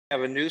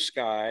have a new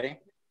sky.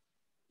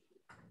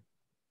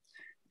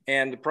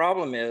 And the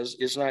problem is,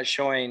 it's not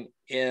showing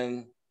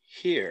in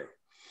here.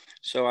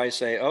 So I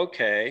say,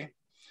 okay.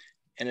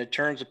 And it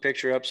turns the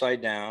picture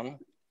upside down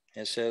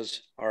and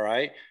says, all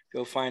right,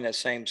 go find that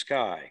same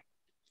sky.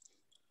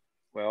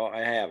 Well,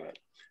 I have it.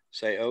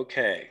 Say,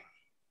 okay.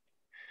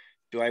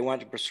 Do I want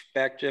the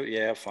perspective?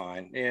 Yeah,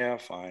 fine. Yeah,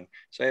 fine.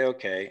 Say,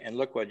 okay. And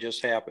look what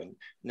just happened.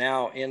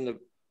 Now in the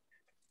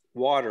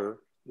water,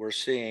 we're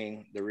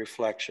seeing the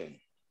reflection.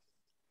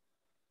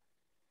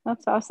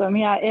 That's awesome.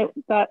 Yeah,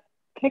 that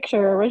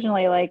picture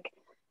originally, like,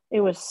 it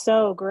was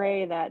so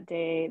gray that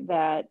day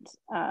that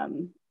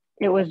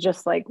it was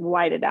just like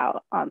whited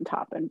out on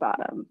top and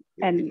bottom.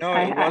 And No,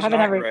 I it was haven't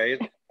not ever. gray.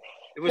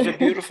 It was a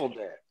beautiful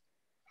day.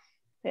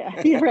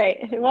 Yeah, you're right.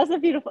 It was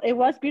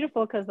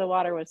beautiful because the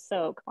water was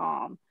so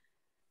calm.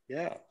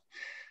 Yeah.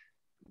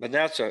 But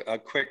that's a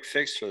quick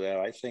fix for that.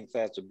 I think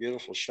that's a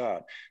beautiful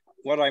shot.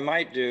 What I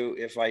might do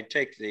if I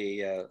take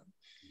the,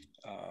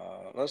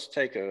 let's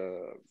take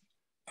a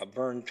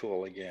burn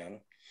tool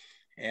again.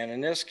 And in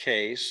this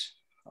case,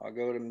 I'll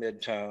go to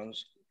midtones,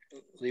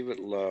 leave it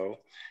low,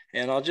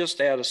 and I'll just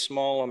add a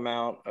small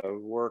amount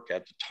of work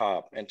at the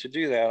top. And to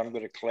do that, I'm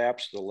going to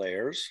collapse the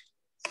layers.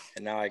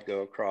 And now I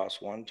go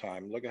across one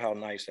time. Look at how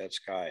nice that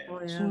sky is.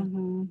 Oh, yeah.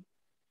 Mm-hmm.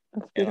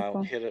 That's And beautiful.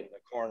 I'll hit it in the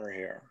corner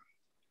here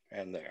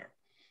and there.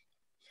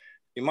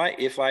 You might,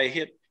 if I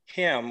hit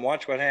him,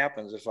 watch what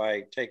happens if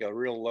I take a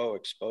real low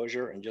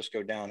exposure and just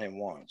go down him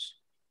once.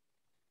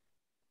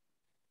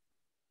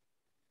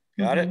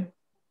 Got it?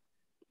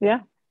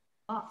 Yeah.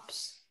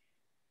 Pops.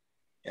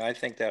 Yeah, I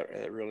think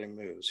that really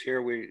moves.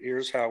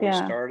 Here's how we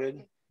Yeah.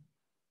 started.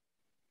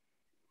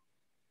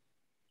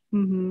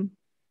 Mm-hmm.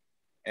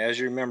 As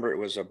you remember, it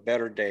was a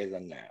better day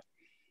than that.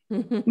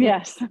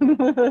 Yes.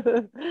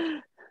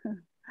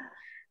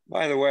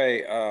 By the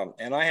way,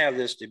 and I have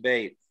this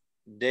debate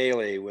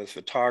daily with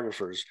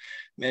photographers.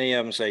 Many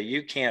of them say,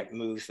 you can't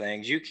move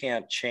things, you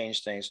can't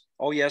change things.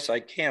 Oh, yes, I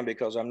can,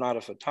 because I'm not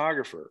a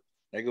photographer.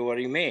 They go, what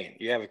do you mean?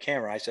 You have a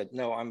camera? I said,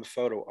 no, I'm a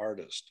photo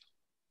artist.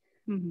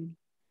 Mm-hmm.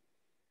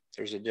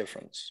 There's a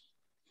difference.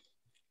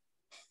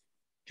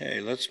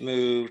 Okay, let's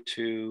move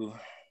to,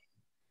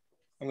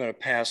 I'm going to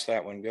pass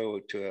that one, go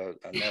to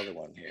another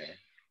one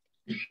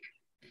here.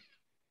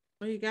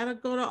 Well, you got to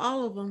go to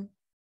all of them.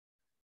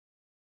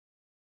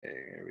 Okay,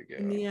 here we go.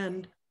 In the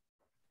end.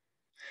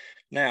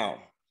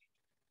 Now,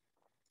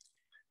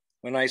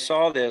 when I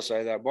saw this,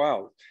 I thought,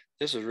 wow,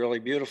 this is really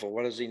beautiful.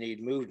 What does he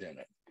need moved in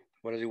it?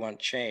 What does he want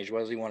changed?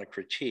 What does he want to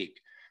critique?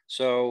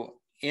 So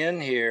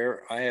in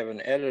here, I have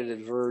an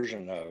edited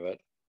version of it.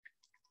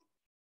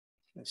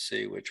 Let's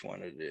see which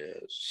one it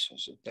is.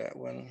 Is it that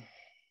one?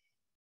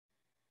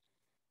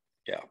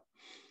 Yeah.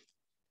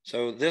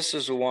 So this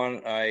is the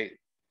one I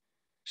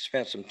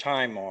spent some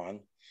time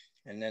on.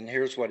 And then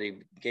here's what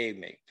he gave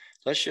me.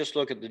 Let's just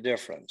look at the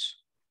difference.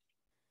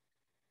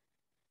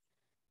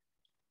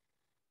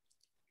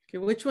 Okay,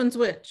 which one's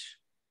which?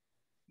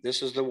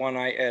 This is the one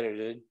I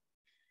edited.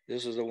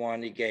 This is the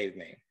one he gave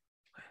me.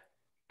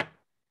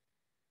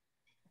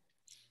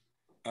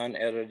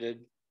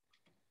 Unedited,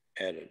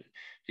 edited.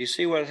 Do you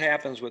see what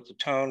happens with the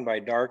tone by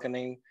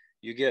darkening?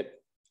 You get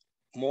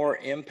more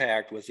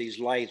impact with these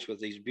lights, with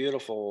these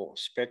beautiful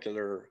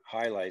specular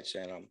highlights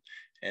in them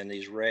and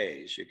these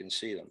rays, you can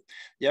see them.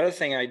 The other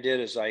thing I did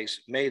is I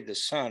made the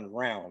sun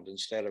round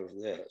instead of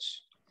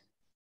this.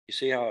 You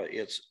see how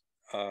it's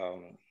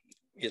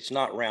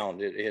not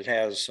round, it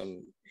has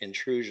some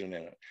intrusion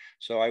in it.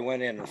 So I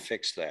went in and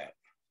fixed that.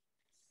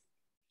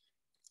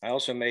 I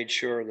also made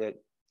sure that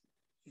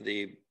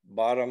the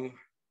bottom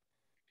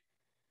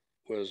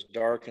was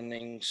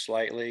darkening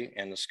slightly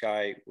and the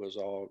sky was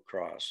all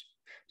across.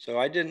 So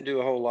I didn't do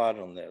a whole lot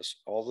on this,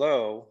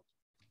 although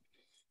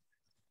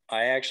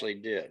I actually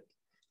did.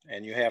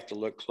 And you have to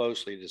look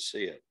closely to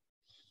see it.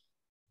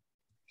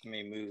 Let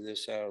me move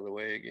this out of the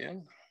way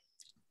again.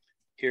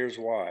 Here's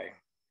why.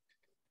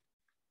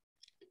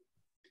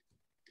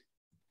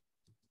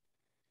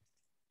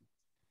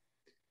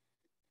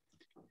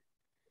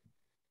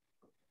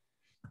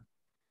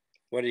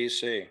 What do you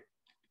see?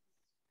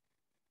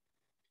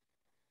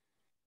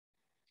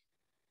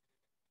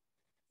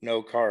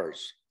 No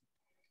cars.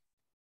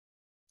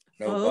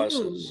 No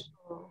buses.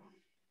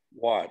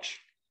 Watch.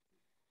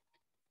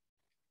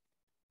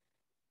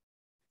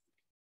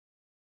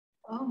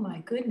 Oh my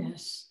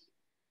goodness.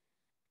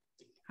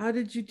 How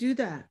did you do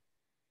that?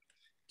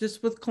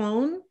 Just with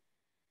clone?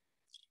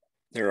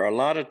 There are a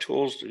lot of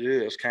tools to do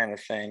this kind of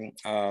thing.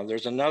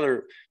 There's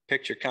another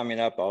picture coming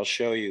up I'll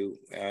show you.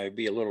 It'd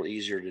be a little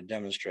easier to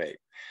demonstrate.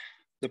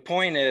 The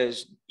point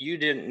is, you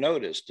didn't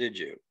notice, did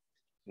you?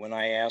 When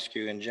I ask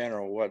you in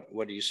general,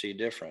 what do you see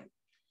different?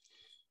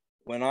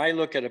 When I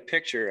look at a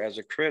picture as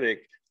a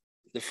critic,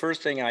 the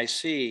first thing I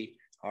see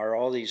are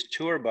all these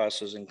tour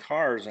buses and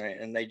cars,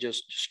 and they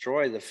just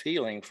destroy the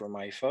feeling for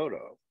my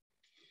photo.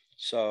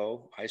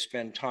 So I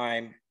spend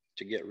time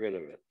to get rid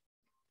of it.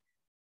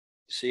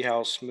 See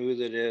how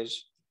smooth it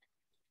is?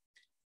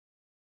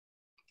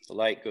 The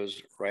light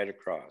goes right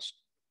across.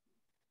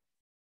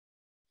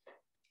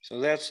 So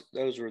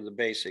those were the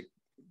basic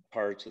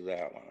parts of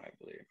that one, I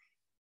believe.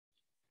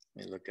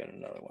 Let me look at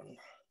another one.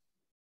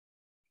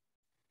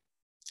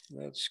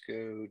 Let's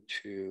go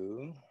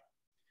to,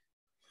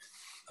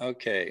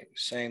 okay,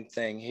 same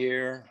thing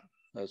here.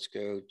 Let's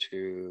go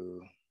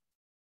to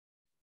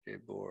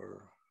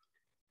Gabor.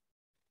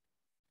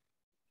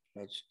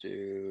 Let's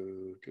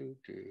do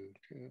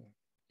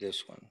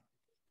this one.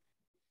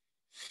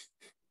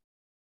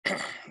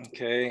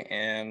 Okay,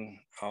 and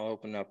I'll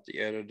open up the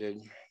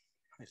edited.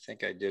 I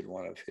think I did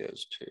one of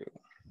his too.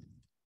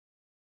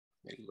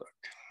 Let me look.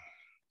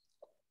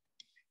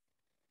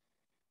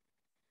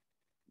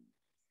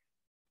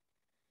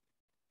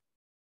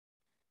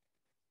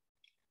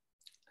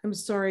 I'm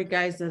sorry,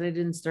 guys, that I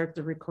didn't start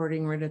the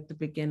recording right at the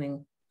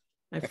beginning.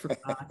 I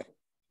forgot.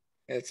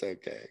 It's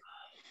okay.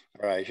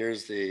 All right,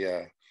 here's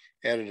the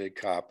edited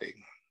copy.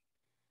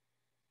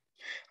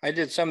 I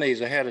did some of these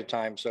ahead of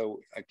time,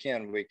 so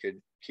again, we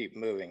could keep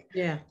moving.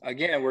 Yeah.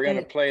 Again, we're going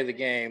to play the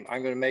game.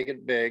 I'm going to make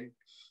it big.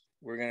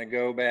 We're going to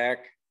go back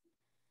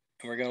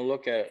and we're going to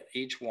look at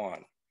each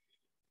one.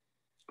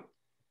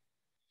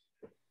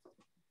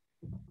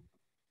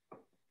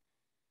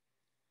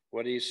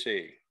 What do you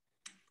see?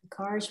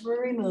 Cars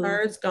were removed.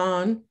 Cars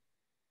gone.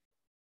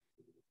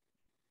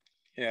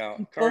 Yeah,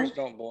 People? cars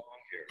don't belong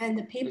here. And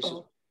the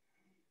people.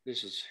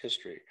 This is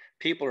history.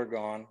 People are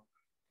gone.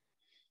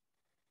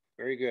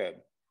 Very good.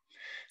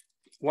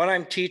 What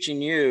I'm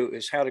teaching you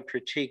is how to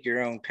critique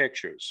your own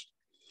pictures.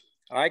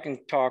 I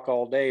can talk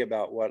all day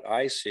about what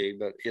I see,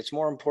 but it's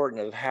more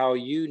important of how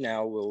you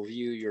now will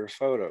view your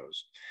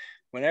photos.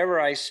 Whenever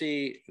I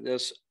see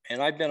this,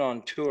 and I've been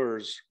on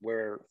tours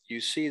where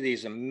you see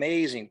these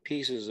amazing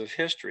pieces of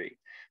history,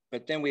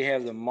 but then we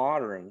have the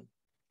modern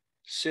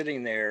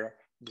sitting there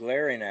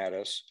glaring at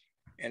us,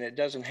 and it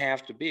doesn't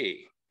have to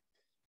be.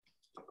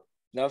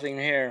 Nothing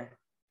here,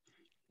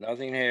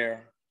 nothing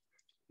here,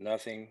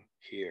 nothing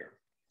here.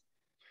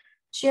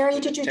 Sherry,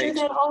 did you do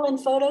that all in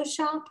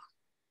Photoshop?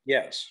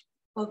 Yes.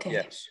 Okay.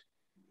 Yes.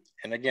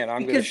 And again,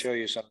 I'm going to show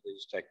you some of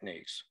these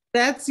techniques.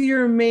 That's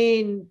your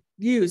main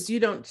use. You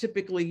don't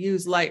typically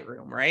use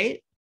Lightroom,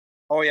 right?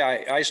 Oh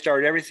yeah, I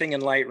start everything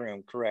in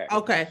Lightroom, correct.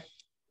 Okay.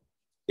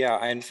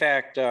 Yeah, in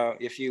fact,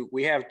 if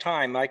we have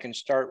time, I can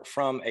start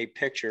from a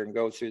picture and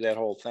go through that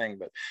whole thing.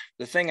 But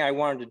the thing I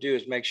wanted to do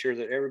is make sure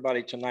that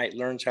everybody tonight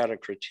learns how to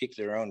critique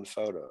their own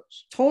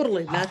photos.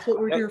 Totally. That's what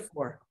we're here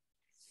for.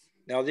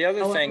 Now, the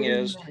other thing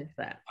is,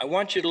 that. I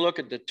want you to look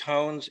at the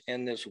tones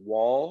in this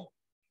wall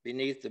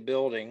beneath the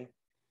building.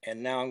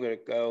 And now I'm going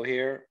to go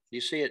here.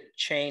 You see it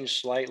change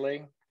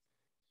slightly?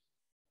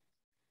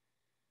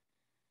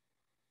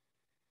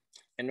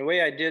 And the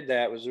way I did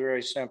that was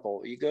very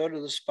simple. You go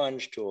to the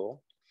sponge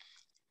tool.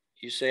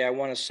 You say, I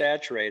want to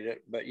saturate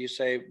it, but you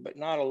say, but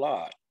not a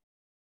lot.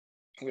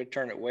 I'm going to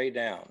turn it way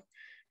down.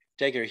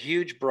 Take a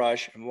huge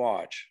brush and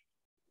watch.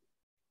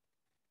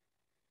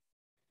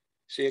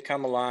 See it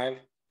come alive?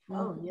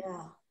 Oh,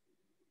 yeah.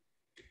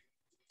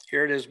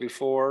 Here it is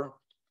before,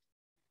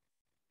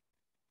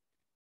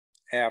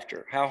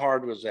 after. How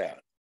hard was that?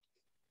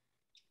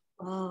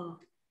 Wow.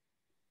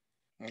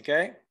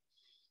 Okay.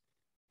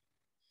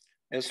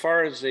 As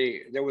far as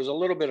there was a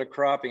little bit of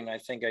cropping I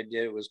think I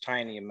did. It was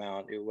tiny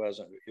amount. It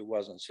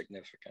wasn't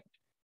significant.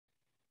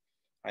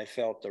 I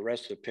felt the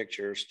rest of the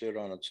picture stood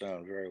on its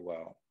own very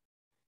well.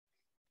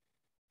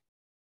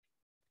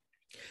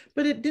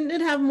 But didn't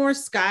it have more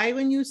sky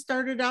when you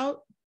started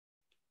out?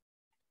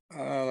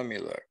 Let me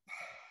look.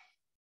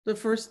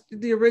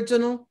 The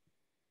original?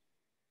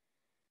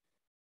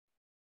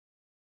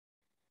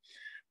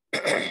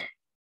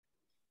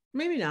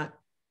 Maybe not.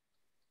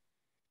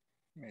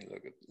 Let me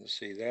look at, let's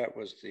see, that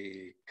was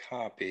the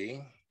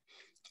copy.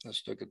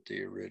 Let's look at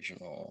the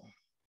original.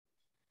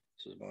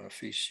 This is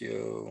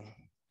Bonificio.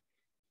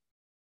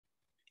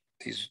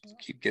 These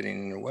keep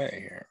getting in the way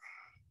here.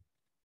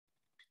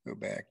 Go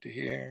back to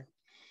here.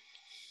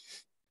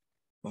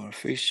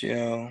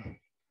 Bonificio.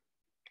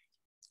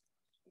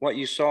 What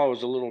you saw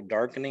was a little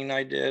darkening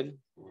I did.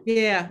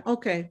 Yeah,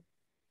 okay.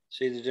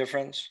 See the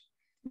difference?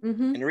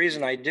 Mm-hmm. And the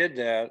reason I did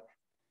that,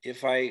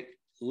 if I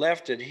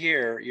left it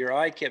here, your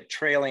eye kept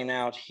trailing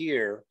out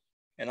here,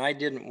 and I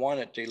didn't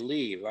want it to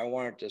leave. I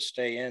wanted it to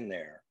stay in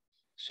there.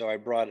 So I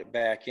brought it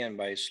back in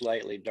by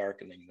slightly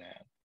darkening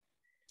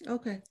that.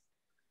 Okay.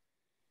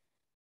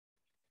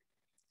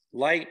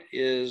 Light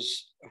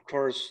is, of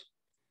course,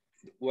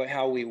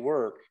 how we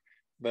work,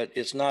 but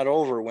it's not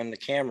over when the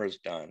camera's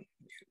done.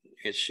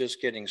 It's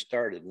just getting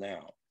started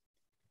now.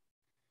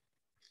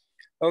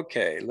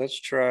 Okay, let's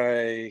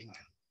try,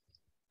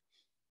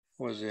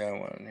 what was the other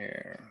one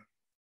here?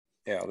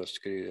 Yeah, let's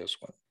do this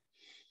one.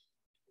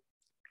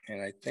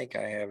 And I think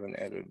I have an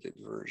edited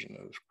version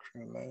of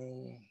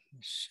Crema.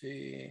 Let's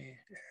see,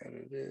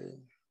 edited.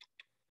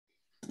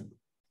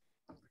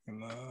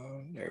 Crema,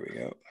 there we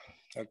go.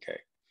 Okay.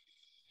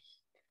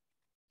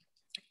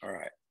 All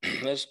right,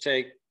 let's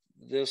take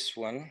this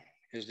one,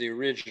 is the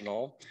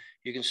original.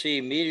 You can see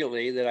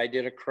immediately that I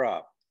did a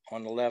crop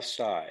on the left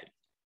side.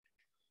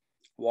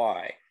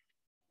 Why?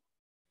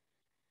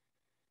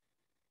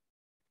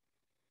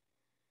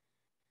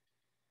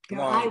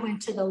 Your eye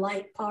went to the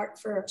light part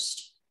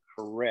first.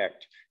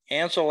 Correct.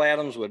 Ansel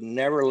Adams would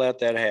never let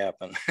that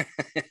happen.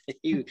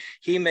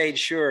 he made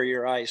sure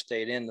your eye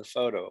stayed in the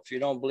photo. If you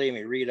don't believe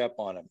me, read up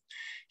on him.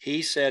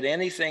 He said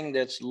anything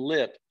that's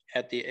lit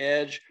at the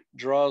edge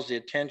draws the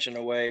attention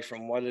away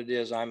from what it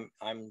is I'm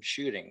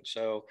shooting.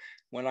 So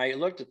when I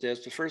looked at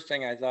this, the first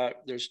thing I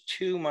thought, there's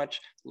too much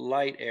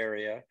light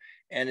area.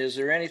 And is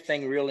there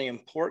anything really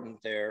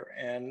important there?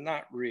 And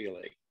not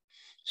really.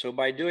 So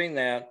by doing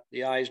that,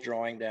 the eye's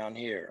drawing down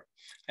here.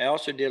 I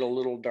also did a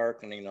little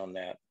darkening on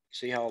that.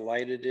 See how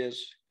light it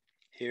is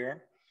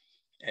here?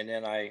 And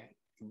then I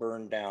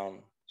burned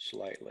down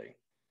slightly.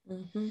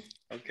 Mm-hmm.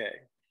 Okay,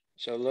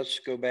 so let's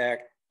go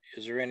back.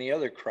 Is there any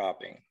other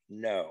cropping?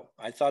 No.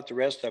 I thought the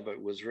rest of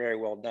it was very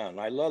well done.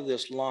 I love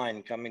this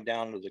line coming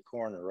down to the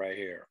corner right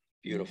here.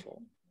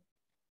 Beautiful.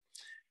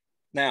 Mm-hmm.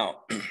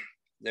 Now,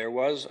 there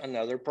was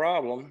another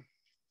problem,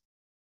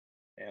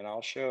 and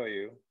I'll show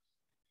you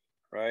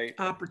right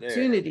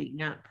Opportunity,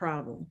 there. Not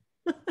problem.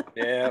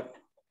 Yeah.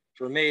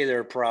 For me, there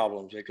are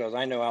problems because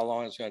I know how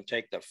long it's going to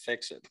take to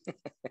fix it.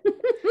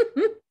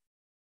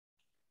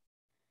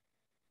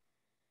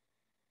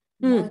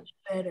 Much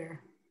better.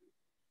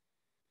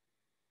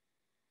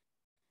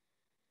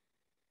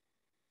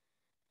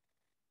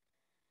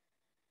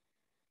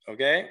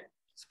 Okay.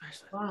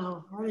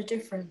 Wow, what a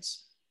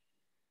difference.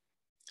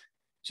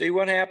 See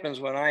what happens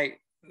when I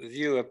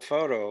view a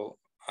photo.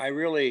 I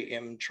really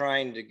am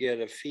trying to get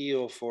a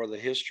feel for the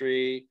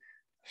history,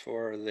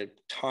 for the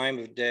time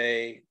of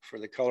day, for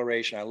the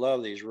coloration. I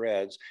love these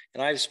reds.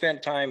 And I've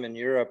spent time in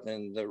Europe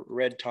and the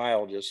red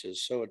tile just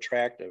is so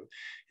attractive.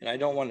 And I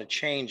don't want to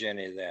change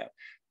any of that.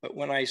 But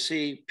when I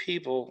see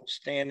people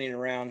standing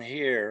around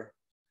here,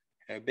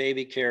 a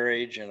baby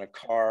carriage and a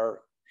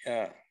car,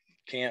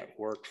 can't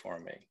work for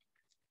me.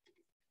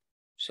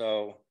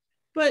 So.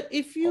 But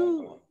if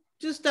you,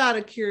 just out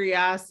of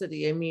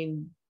curiosity, I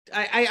mean,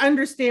 I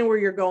understand where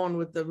you're going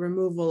with the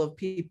removal of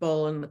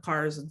people and the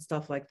cars and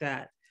stuff like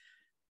that.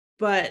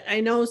 But I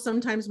know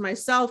sometimes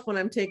myself, when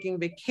I'm taking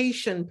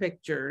vacation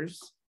pictures,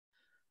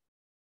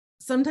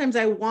 sometimes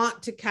I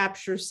want to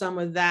capture some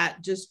of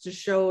that just to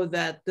show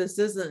that this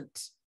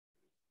isn't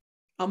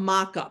a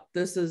mock-up.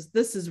 This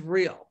is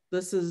real.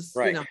 This is,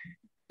 right. You know,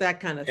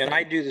 that kind of thing. And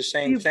I do the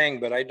same thing,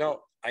 but I don't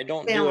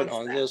do it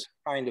on this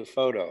kind of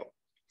photo.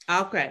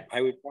 Okay.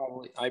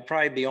 I'd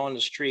probably be on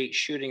the street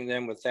shooting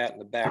them with that in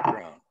the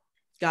background.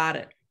 Got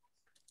it.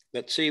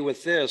 But see,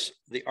 with this,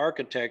 the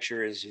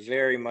architecture is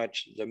very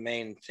much the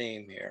main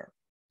theme here.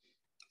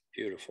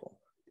 Beautiful.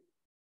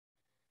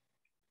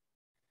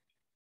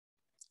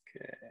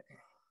 Okay.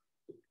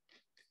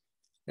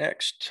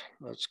 Next,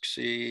 let's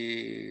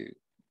see.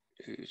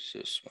 Who's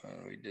this one?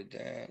 We did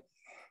that.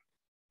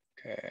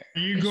 Okay.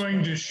 Are you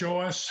going to show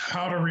us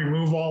how to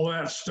remove all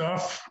that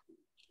stuff?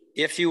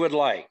 If you would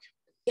like.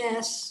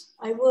 Yes,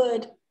 I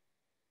would.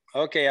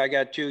 Okay, I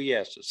got 2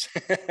 yeses.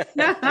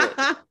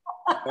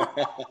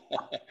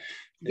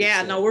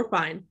 Yeah, no, we're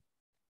fine.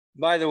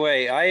 By the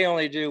way, I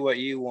only do what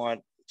you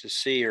want to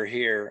see or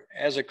hear.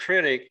 As a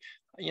critic,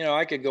 you know,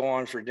 I could go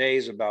on for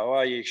days about,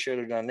 well, you should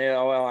have done that.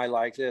 Oh, well, I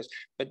like this.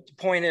 But the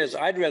point is,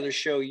 I'd rather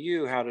show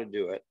you how to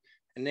do it,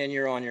 and then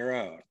you're on your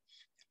own.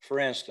 For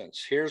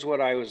instance, here's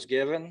what I was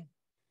given.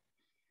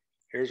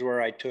 Here's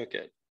where I took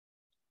it.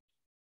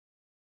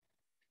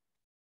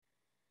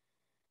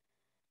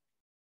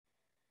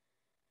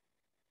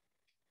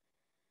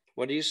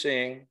 What are you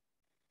seeing?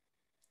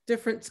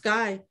 Different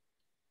sky.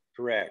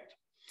 Correct.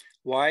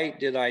 Why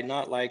did I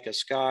not like a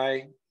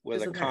sky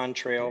with a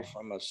contrail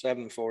from a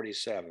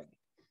 747?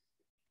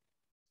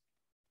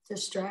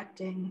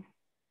 Distracting.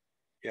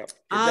 Yep.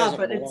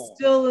 But it's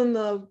still in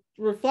the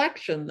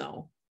reflection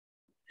though.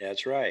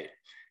 That's right.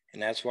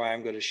 And that's why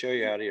I'm going to show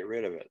you how to get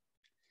rid of it.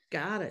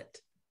 Got it.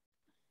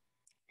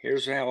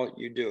 Here's how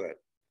you do it.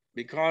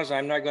 Because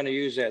I'm not going to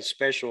use that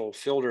special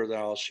filter that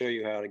I'll show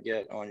you how to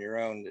get on your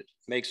own that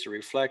makes the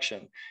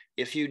reflection.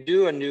 If you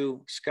do a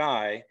new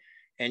sky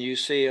and you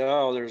see,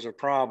 oh, there's a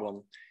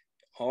problem,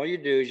 all you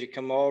do is you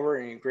come over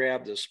and you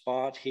grab the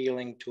spot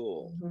healing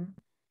tool. Mm-hmm.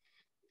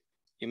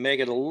 You make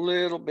it a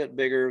little bit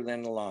bigger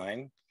than the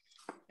line,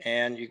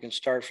 and you can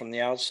start from the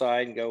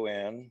outside and go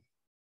in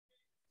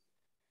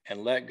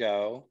and let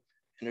go,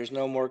 and there's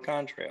no more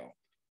contrail.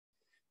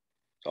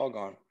 It's all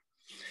gone.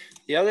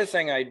 The other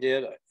thing I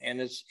did,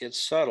 and it's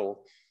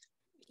subtle,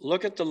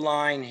 look at the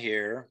line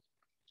here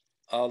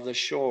of the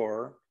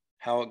shore,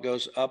 how it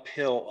goes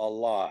uphill a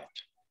lot.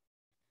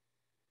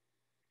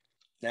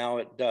 Now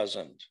it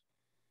doesn't.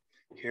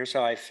 Here's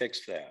how I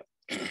fixed that.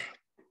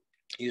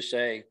 You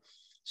say,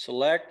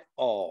 select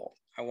all.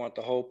 I want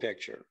the whole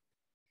picture.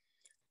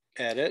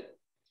 Edit.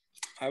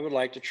 I would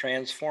like to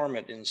transform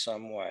it in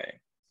some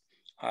way.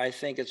 I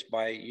think it's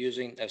by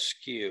using a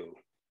skew.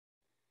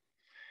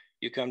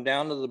 You come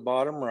down to the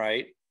bottom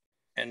right,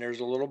 and there's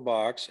a little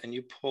box, and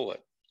you pull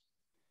it.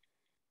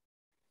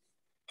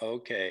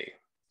 Okay.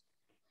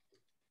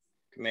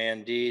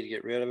 Command D to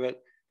get rid of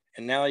it.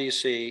 And now you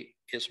see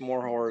it's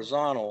more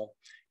horizontal,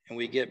 and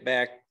we get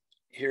back.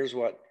 Here's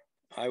what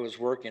I was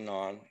working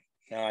on.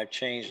 Now I've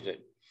changed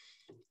it.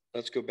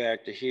 Let's go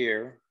back to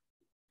here.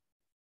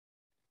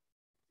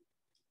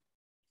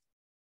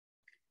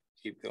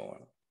 Keep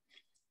going.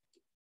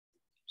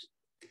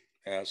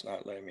 That's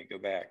not letting me go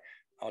back.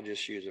 I'll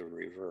just use a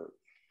revert.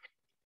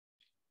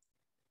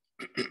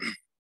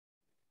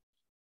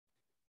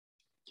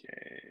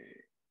 Okay,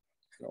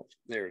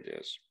 there it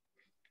is.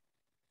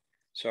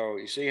 So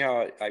you see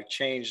how I've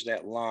changed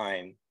that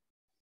line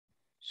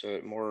so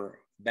it more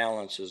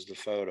balances the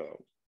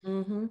photo.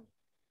 Mm-hmm.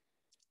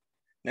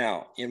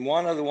 Now, in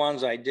one of the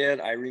ones I did,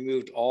 I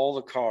removed all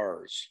the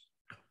cars.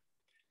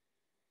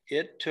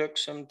 It took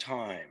some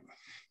time.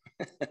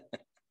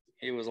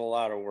 It was a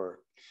lot of work.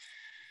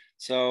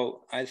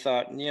 So I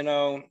thought, you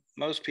know,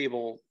 most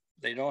people,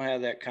 they don't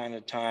have that kind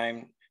of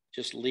time,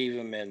 just leave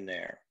them in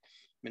there.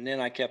 And then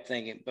I kept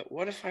thinking, but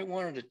what if I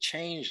wanted to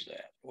change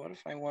that? What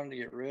if I wanted to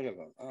get rid of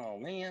them? Oh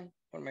man,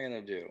 what am I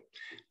gonna do?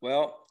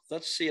 Well,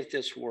 let's see if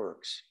this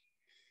works.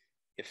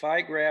 If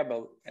I grab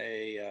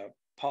a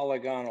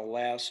polygonal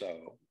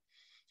lasso,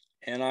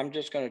 and I'm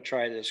just gonna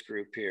try this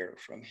group here,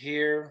 from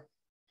here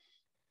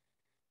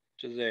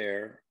to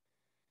there,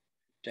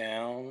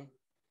 down,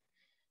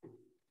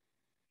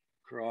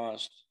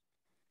 across,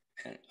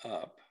 and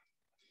up.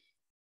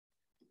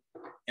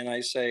 And I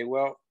say,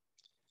 well,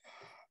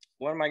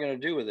 what am I going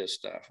to do with this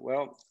stuff?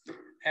 Well,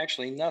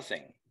 actually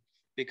nothing,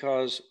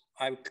 because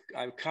I've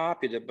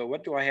copied it, but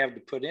what do I have to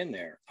put in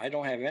there? I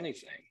don't have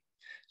anything.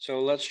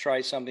 So let's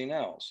try something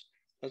else.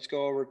 Let's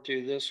go over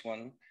to this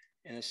one,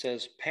 and it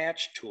says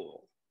patch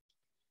tool.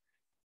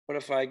 What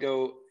if I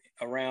go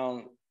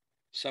around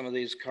some of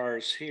these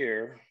cars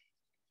here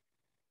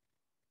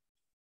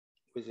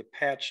with the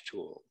patch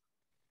tool?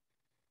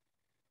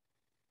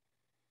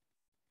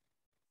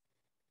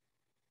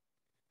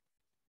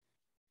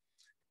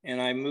 And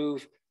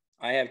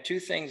I have two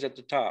things at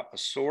the top, a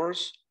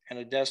source and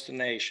a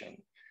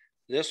destination.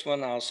 This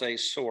one I'll say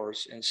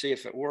source and see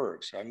if it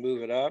works. I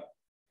move it up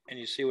and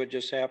you see what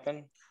just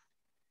happened?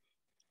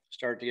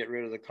 Start to get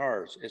rid of the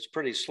cars. It's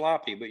pretty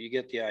sloppy, but you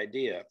get the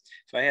idea.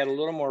 If I had a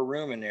little more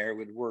room in there, it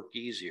would work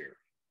easier.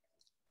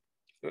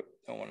 Oop,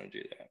 don't want to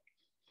do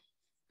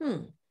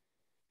that.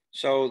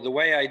 So the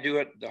way I do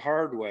it the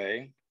hard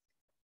way,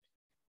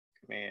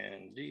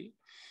 Command D,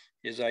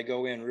 is I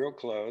go in real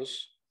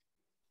close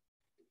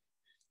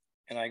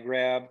and I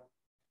grab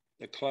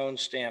the clone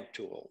stamp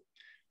tool.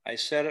 I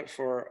set it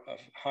for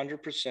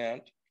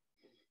 100%,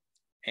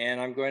 and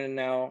I'm going to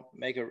now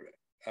make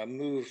a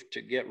move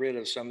to get rid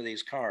of some of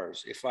these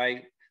cars. If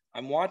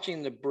I'm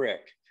watching the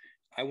brick,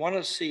 I want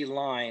to see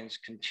lines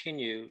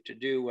continue to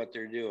do what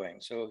they're doing.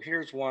 So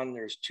here's one,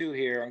 there's two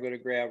here. I'm going to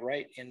grab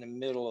right in the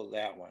middle of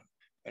that one.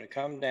 I'm going to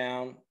come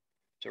down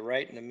to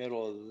right in the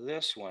middle of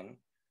this one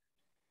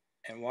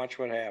and watch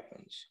what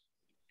happens.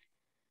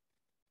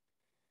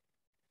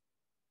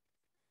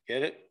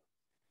 Get it?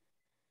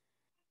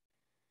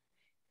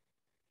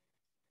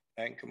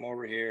 I can come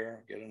over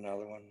here, get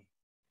another one.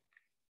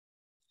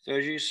 So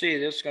as you see,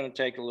 this is going to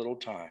take a little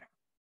time.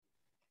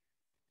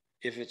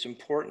 If it's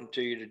important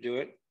to you to do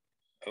it,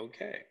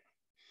 okay.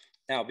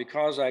 Now,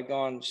 because I've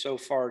gone so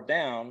far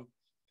down,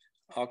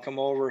 I'll come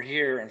over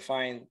here and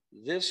find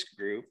this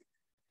group,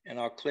 and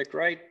I'll click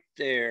right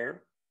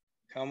there,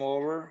 come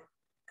over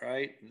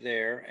right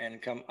there,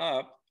 and come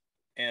up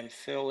and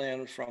fill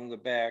in from the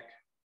back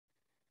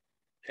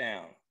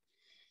down.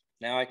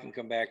 Now I can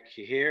come back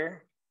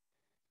here,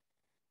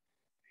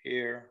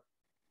 here,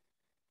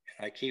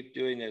 and I keep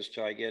doing this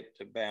till I get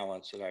the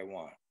balance that I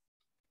want.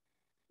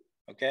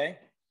 Okay?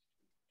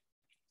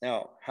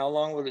 Now, how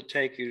long would it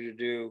take you to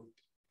do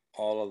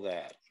all of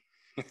that?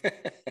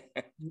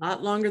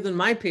 Not longer than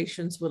my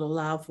patience would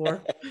allow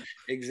for.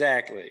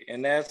 Exactly.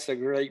 And that's a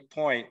great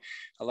point.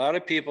 A lot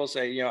of people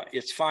say, you know,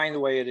 it's fine the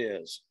way it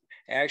is.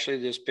 Actually,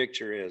 this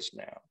picture is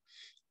now.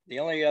 The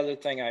only other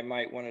thing I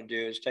might want to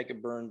do is take a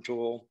burn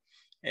tool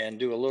and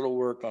do a little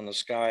work on the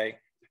sky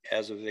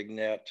as a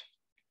vignette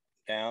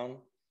down,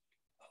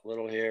 a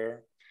little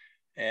here,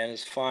 and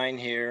it's fine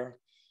here,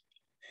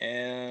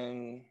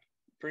 and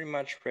pretty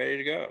much ready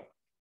to go.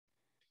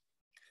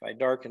 If I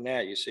darken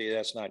that, you see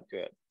that's not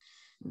good.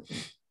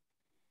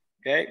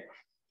 Okay.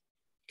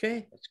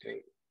 Okay. Let's go.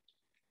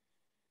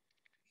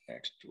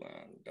 Next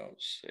one, don't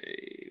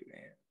save,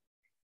 man.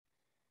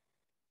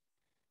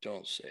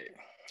 Don't save.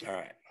 All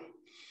right.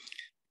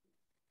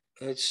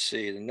 Let's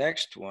see, the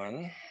next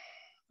one,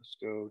 let's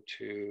go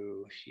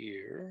to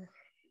here.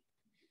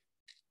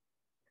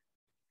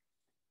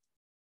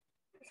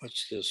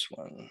 What's this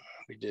one?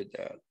 We did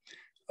that.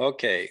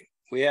 Okay,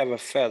 we have a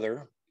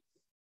feather.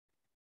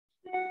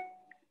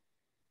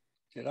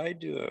 Did I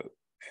do a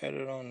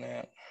edit on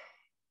that?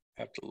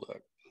 I have to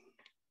look.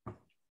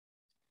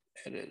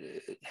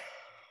 Edited.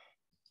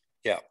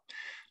 Yeah.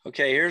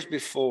 Okay, here's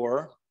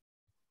before.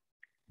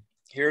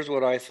 Here's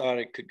what I thought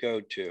it could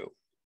go to.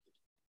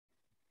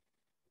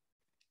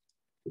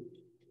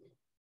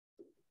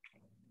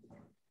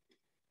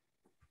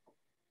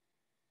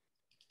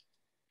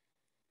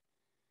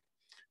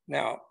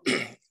 Now,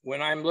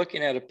 when I'm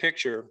looking at a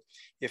picture,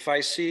 if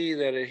I see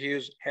that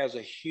it has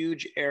a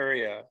huge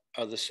area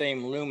of the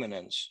same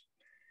luminance,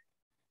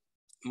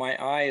 my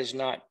eye is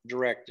not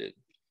directed.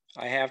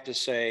 I have to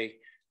say,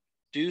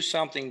 do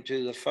something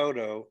to the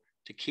photo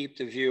to keep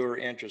the viewer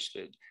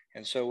interested.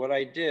 And so what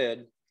I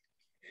did,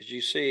 as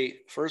you see,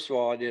 first of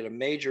all, I did a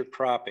major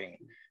cropping.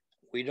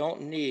 We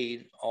don't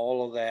need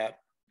all of that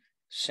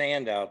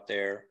sand out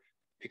there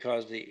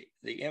because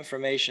the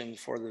information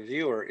for the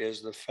viewer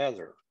is the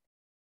feather.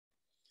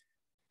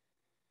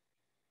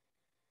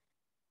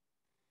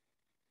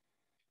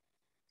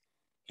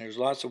 There's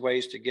lots of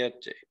ways to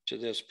get to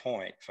this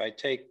point. If I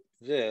take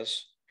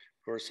this,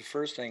 of course, the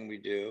first thing we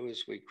do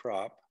is we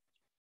crop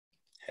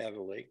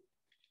heavily.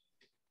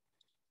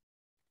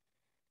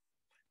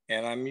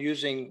 And I'm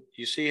using,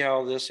 you see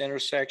how this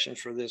intersection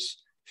for this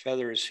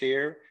feather is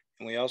here?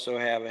 And we also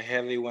have a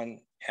heavy one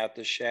at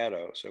the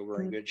shadow. So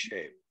we're in good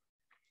shape.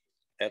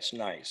 That's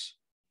nice.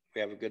 We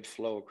have a good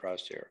flow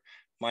across here.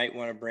 Might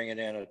want to bring it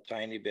in a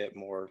tiny bit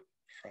more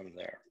from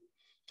there.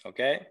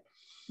 Okay?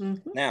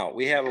 Now,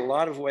 we have a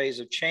lot of ways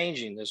of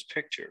changing this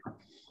picture.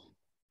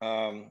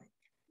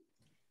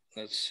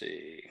 Let's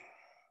see.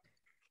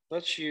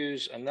 Let's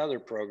use another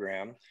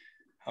program.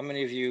 How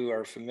many of you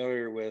are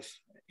familiar with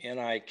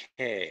NIK?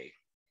 Nick?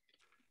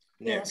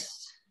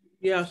 Yes.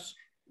 Yes.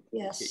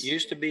 Yes. It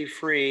used to be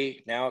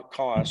free, now it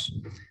costs.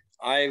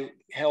 I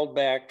held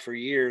back for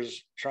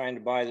years trying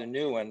to buy the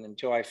new one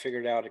until I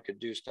figured out it could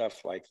do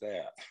stuff like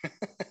that.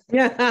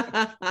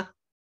 Yeah.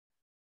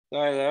 So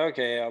I thought,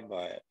 okay, I'll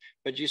buy it.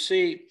 But you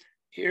see,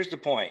 here's the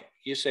point.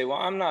 You say, well,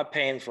 I'm not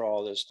paying for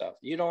all this stuff.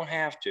 You don't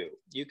have to.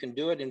 You can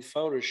do it in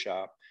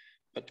Photoshop.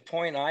 But the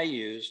point I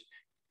used,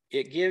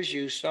 it gives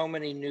you so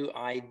many new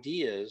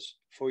ideas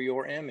for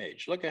your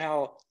image. Look at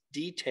how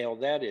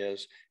detailed that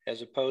is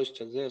as opposed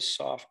to this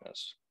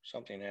softness.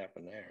 Something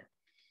happened there.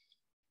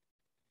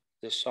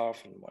 This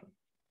softened one.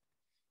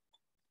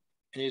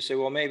 And you say,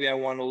 well, maybe I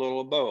want a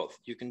little of both.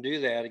 You can do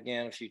that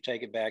again if you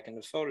take it back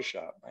into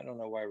Photoshop. I don't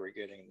know why we're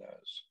getting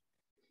those.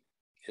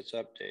 It's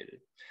updated.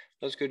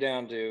 Let's go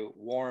down to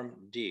warm,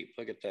 deep.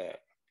 Look at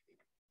that.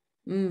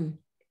 And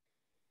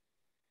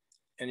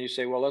you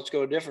say, well, let's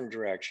go a different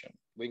direction.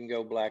 We can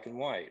go black and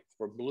white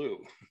or blue.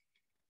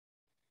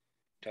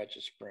 Touch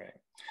of spring.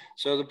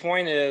 So the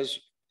point is,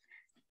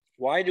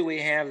 why do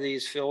we have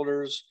these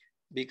filters?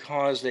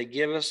 Because they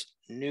give us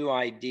new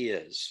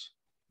ideas.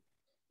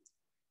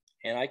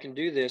 And I can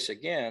do this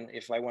again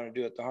if I want to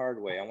do it the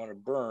hard way. I want to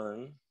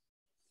burn.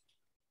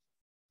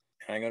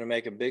 And I'm going to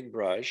make a big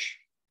brush.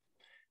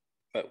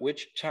 But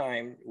which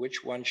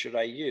one should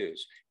I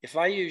use? If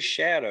I use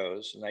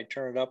shadows and I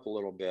turn it up a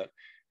little bit,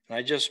 and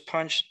I just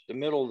punch the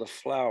middle of the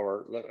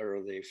flower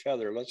or the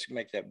feather, let's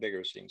make that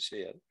bigger so you can see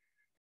it.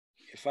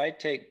 If I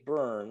take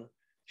burn,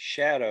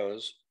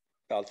 shadows,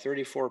 about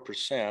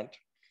 34%,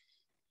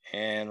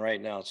 and right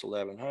now it's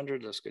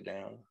 1100, let's go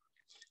down.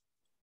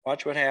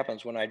 Watch what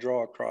happens when I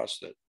draw across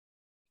it.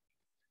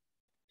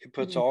 It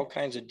puts all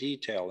kinds of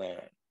detail in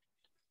it.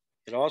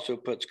 It also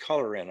puts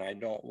color in I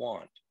don't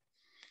want.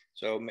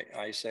 So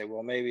I say,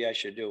 well, maybe I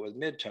should do it with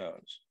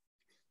midtones.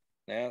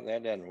 Now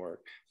that doesn't work.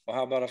 Well,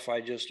 how about if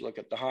I just look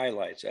at the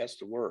highlights? That's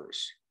the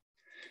worst.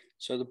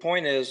 So the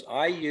point is,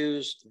 I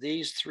use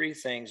these three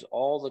things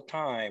all the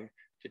time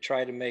to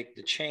try to make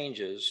the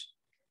changes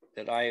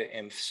that I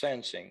am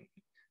sensing.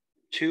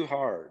 Too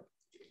hard.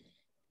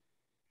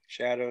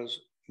 Shadows,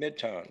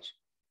 midtones,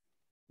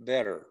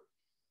 better.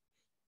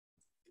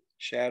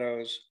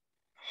 Shadows,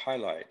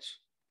 highlights.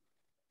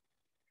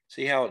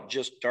 See how it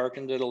just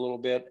darkened it a little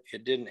bit?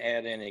 It didn't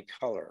add any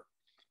color.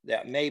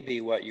 That may be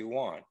what you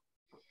want.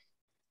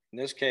 In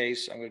this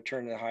case, I'm going to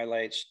turn the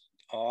highlights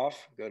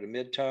off, go to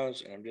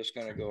midtones, and I'm just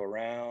going to go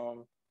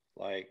around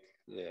like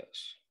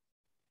this.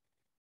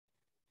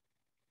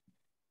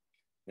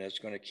 And it's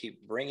going to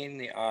keep bringing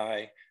the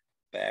eye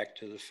back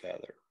to the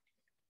feather.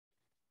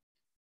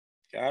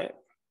 Got it?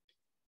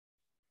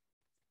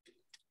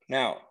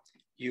 Now,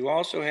 you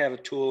also have a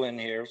tool in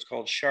here. It's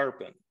called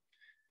Sharpen.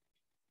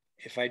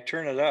 If I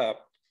turn it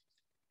up,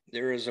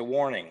 there is a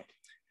warning.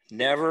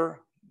 Never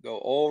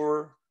go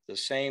over the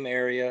same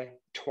area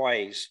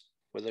twice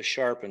with a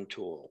sharpen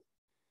tool,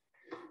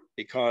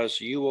 because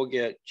you will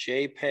get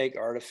JPEG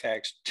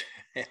artifacts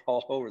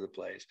all over the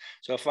place.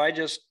 So if I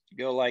just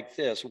go like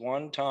this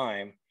one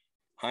time,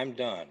 I'm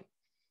done.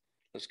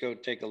 Let's go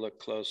take a look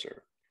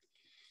closer.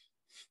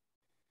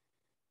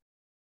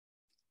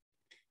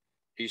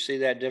 Do you see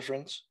that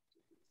difference?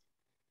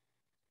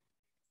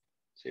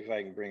 See if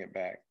I can bring it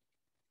back.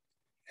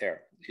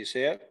 There, do you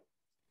see it?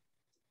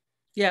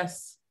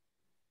 Yes.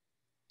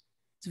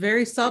 It's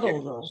very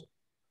subtle though.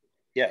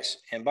 Yes,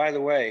 and by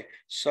the way,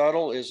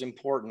 subtle is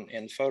important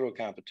in photo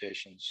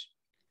competitions.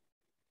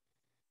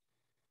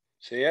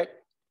 See it?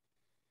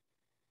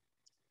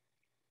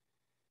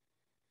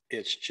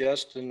 It's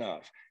just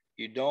enough.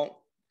 You don't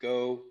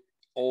go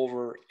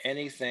over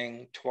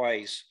anything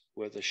twice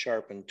with a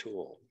sharpened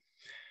tool.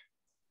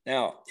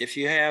 Now, if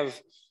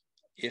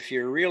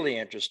you're really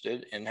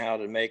interested in how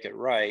to make it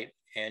right,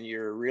 and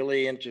you're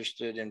really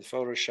interested in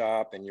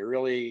Photoshop and you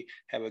really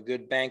have a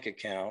good bank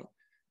account,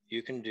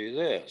 you can do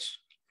this.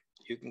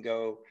 You can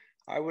go,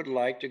 I would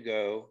like to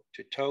go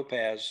to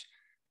Topaz,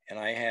 and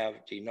I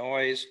have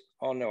denoise.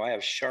 Oh no, I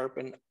have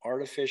sharpen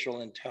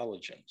artificial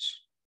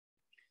intelligence.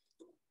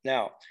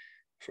 Now,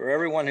 for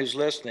everyone who's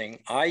listening,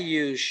 I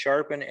use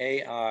Sharpen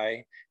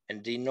AI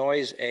and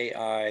Denoise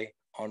AI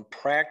on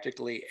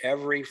practically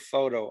every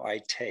photo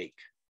I take.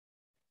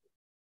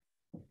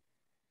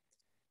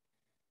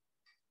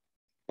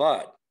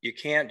 But you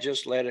can't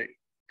just let it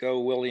go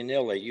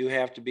willy-nilly. You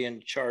have to be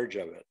in charge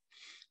of it.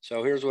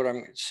 So here's what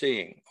I'm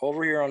seeing.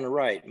 Over here on the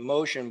right,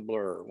 motion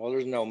blur. Well,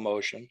 there's no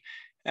motion.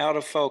 Out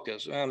of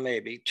focus,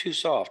 maybe. Too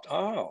soft.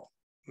 Oh,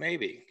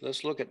 maybe.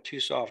 Let's look at too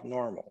soft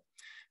normal.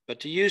 But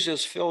to use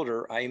this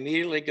filter, I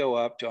immediately go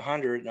up to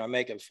 100 and I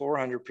make it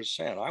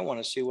 400%. I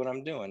want to see what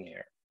I'm doing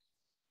here.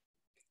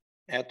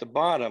 At the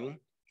bottom,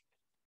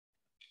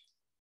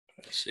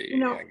 let's see.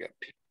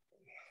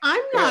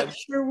 I'm not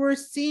sure we're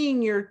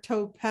seeing your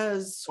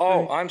Topaz screen.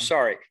 Oh, I'm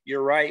sorry.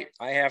 You're right.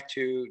 I have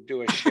to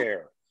do a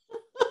share.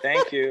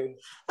 Thank you.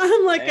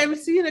 I'm like, I'm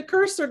seeing a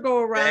cursor go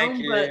around.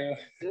 Thank you.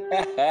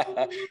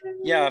 But...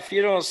 yeah, if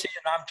you don't see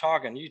it, I'm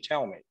talking. You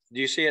tell me. Do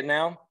you see it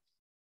now?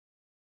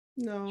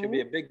 No. Should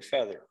be a big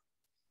feather.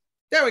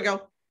 There we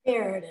go.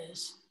 There it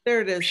is.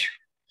 There it is.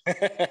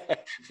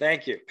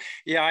 Thank you.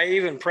 Yeah, I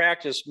even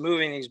practiced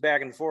moving these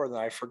back and forth and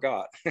I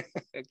forgot.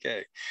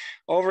 Okay.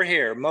 Over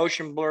here,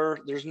 motion blur,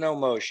 there's no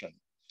motion.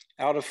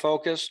 Out of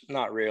focus,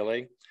 not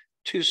really.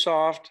 Too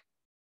soft,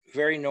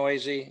 very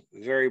noisy,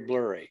 very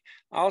blurry.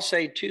 I'll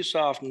say too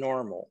soft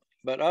normal,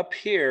 but up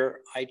here,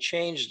 I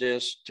changed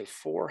this to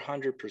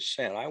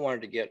 400%. I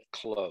wanted to get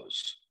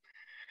close.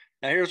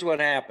 Now here's what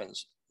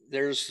happens.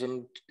 There's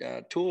some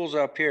tools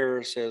up here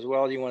that says,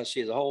 well, do you want to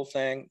see the whole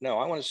thing? No,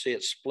 I want to see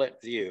it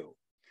split view.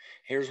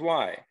 Here's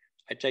why.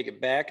 I take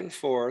it back and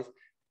forth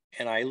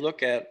and I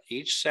look at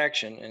each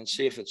section and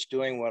see if it's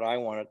doing what I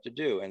want it to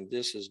do. And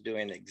this is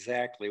doing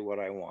exactly what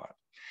I want.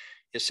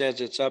 It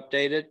says it's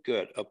updated.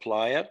 Good.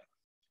 Apply it.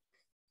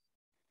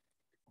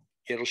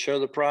 It'll show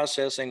the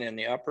processing in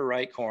the upper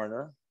right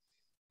corner.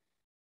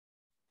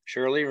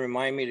 Shirley,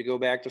 remind me to go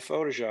back to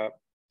Photoshop.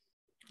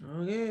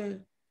 Okay.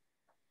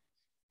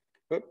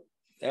 Oop,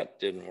 that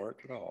didn't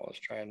work at all. Let's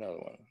try another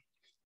one.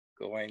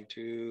 Going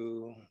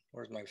to,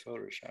 where's my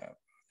Photoshop?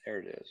 There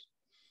it is.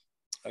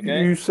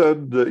 Okay. You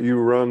said that you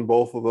run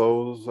both of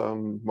those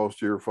on most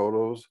of your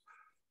photos.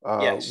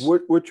 Yes.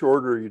 Which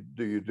order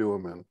do you do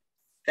them in?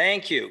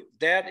 Thank you.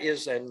 That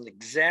is an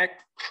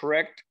exact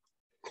correct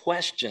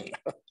question.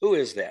 Who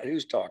is that?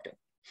 Who's talking?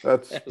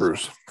 That's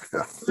Bruce.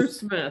 Yeah. Bruce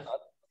Smith.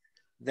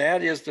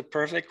 That is the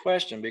perfect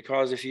question,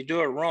 because if you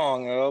do it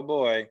wrong, oh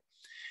boy,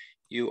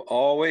 you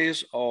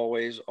always,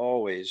 always,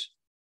 always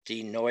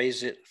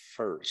denoise it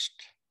first.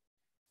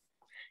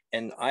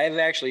 And I've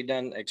actually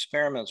done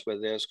experiments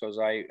with this because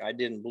I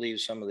didn't believe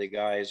some of the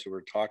guys who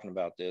were talking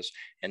about this,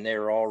 and they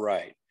were all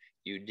right.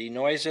 You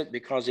denoise it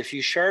because if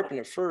you sharpen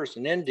it first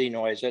and then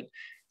denoise it,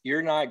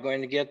 you're not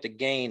going to get the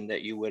gain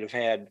that you would have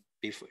had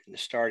before,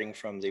 starting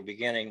from the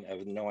beginning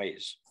of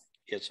noise.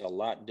 It's a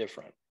lot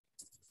different.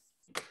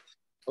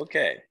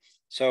 Okay,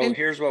 so And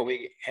here's what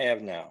we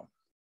have now.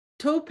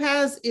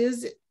 Topaz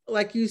is,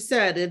 like you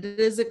said, it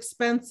is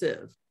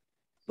expensive,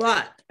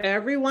 but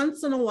every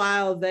once in a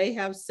while they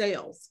have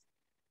sales,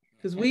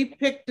 because we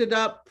picked it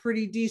up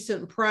pretty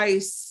decent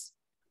price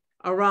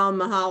around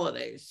the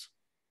holidays.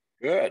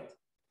 Good.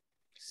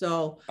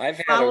 So I've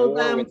had follow a war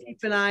them, with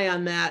keep an eye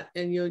on that,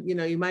 and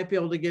you might be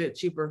able to get it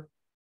cheaper.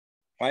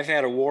 I've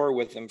had a war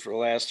with them for the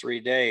last 3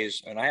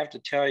 days, and I have to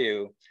tell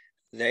you,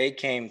 they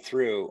came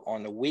through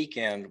on the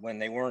weekend when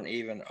they weren't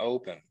even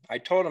open. I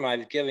told them I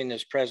was giving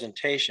this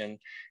presentation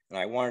and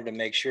I wanted to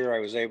make sure I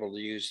was able to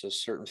use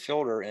this certain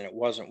filter, and it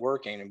wasn't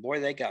working. And boy,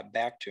 they got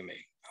back to me.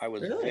 I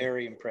was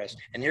very impressed.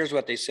 And here's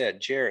what they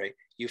said: Jerry,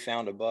 you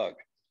found a bug.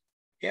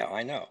 Yeah,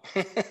 I know.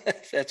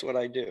 That's what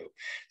I do.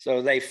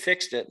 So they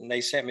fixed it and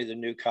they sent me the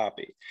new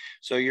copy.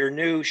 So your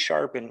new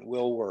Sharpen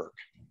will work.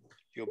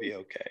 You'll be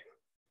okay.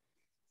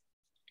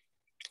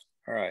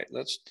 All right,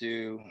 let's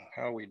do,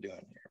 how are we doing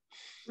here?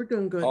 We're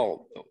doing good.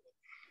 Oh,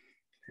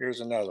 here's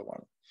another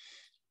one.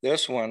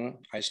 This one,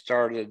 I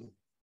started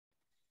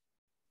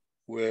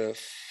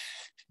with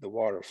the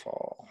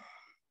waterfall.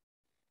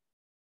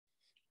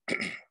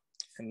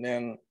 And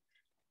then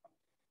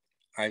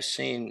I've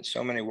seen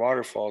so many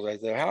waterfalls. I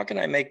thought, how can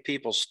I make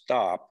people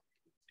stop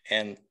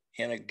and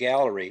in a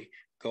gallery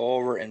go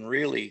over and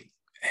really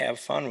have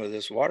fun with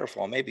this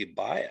waterfall? Maybe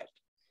buy it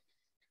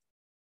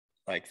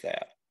like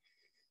that.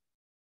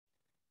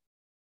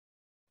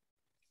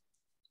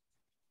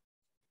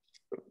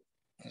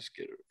 Let's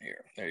get it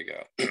here. There you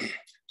go.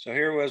 So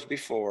here was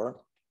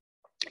before.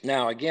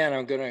 Now, again,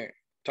 I'm going to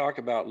talk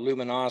about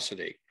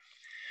luminosity.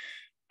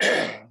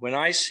 When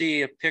I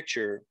see a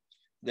picture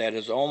that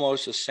is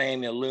almost the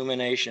same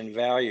illumination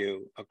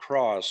value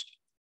across,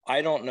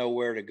 I don't know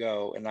where to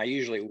go, and I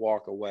usually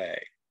walk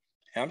away.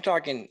 And I'm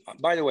talking,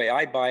 by the way,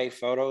 I buy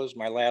photos.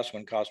 My last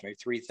one cost me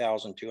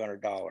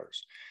 $3,200.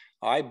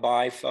 I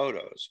buy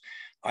photos.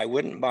 I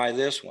wouldn't buy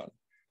this one,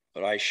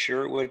 but I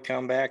sure would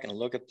come back and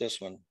look at this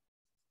one,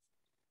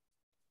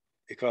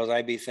 because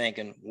I'd be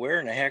thinking, where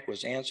in the heck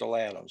was Ansel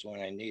Adams when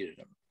I needed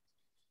him?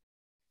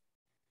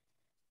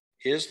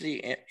 Is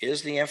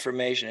the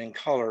information in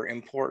color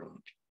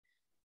important?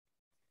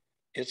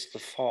 It's the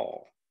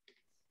fall.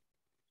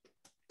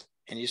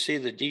 And you see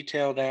the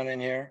detail down in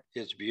here?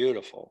 It's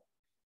beautiful.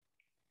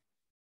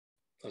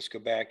 Let's go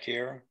back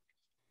here.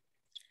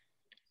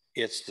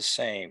 It's the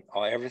same.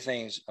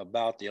 Everything's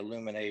about the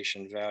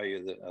illumination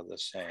value of the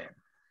same.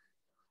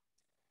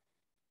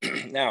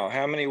 Now,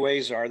 how many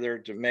ways are there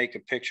to make a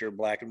picture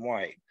black and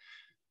white?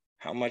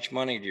 How much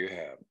money do you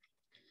have?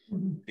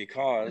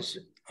 Because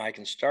I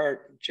can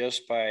start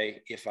just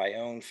by, if I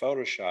own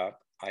Photoshop,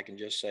 I can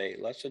just say,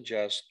 let's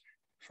adjust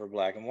for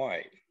black and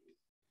white.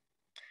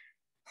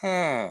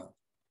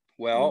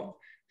 Well,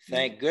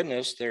 thank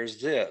goodness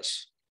there's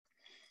this.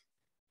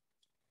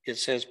 It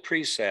says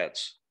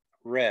presets,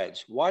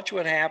 reds. Watch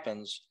what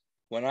happens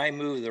when I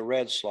move the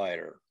red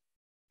slider.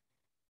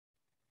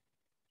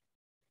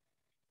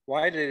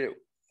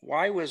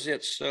 Why was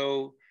it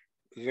so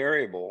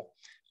variable?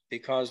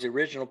 Because the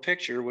original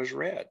picture was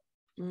red.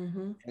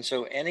 And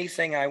so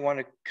anything I want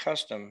to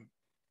custom,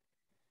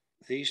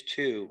 these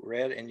two,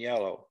 red and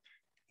yellow,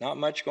 not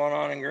much going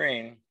on in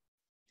green,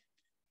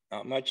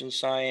 not much in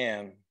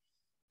cyan,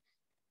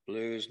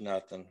 blues,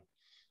 nothing,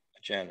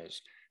 magentas.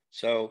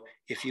 So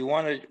if you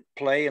want to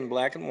play in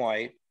black and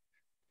white,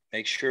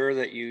 make sure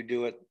that you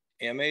do it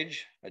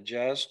image,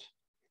 adjust,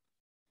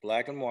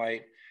 black and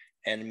white,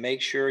 and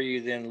make sure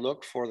you then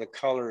look for the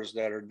colors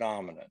that are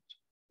dominant.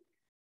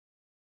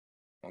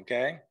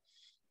 Okay?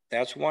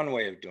 That's one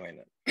way of doing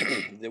it.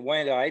 The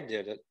way that I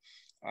did it,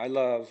 I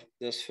love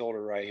this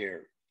filter right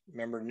here.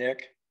 Remember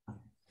Nick?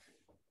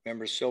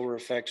 Remember Silver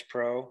Effects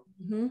Pro?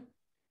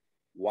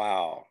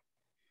 Wow.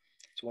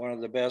 It's one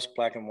of the best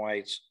black and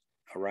whites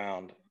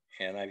around,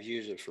 and I've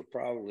used it for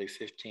probably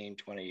 15,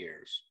 20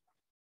 years.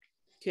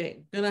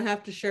 Okay, gonna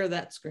have to share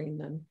that screen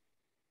then.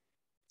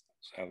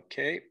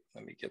 Okay,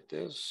 let me get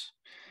this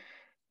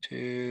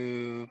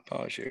to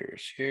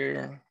Polishers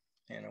here.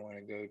 And I want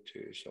to go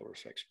to Silver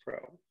Effects Pro.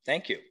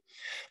 Thank you.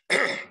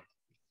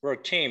 We're a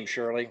team,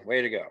 Shirley.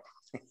 Way to go.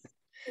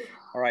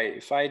 All right,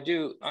 if I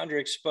do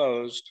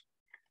underexposed,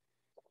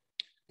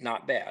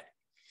 not bad.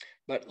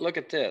 But look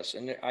at this.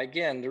 And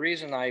again, the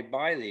reason I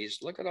buy these,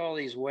 look at all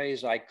these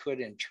ways I could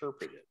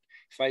interpret it.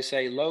 If I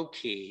say low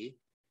key,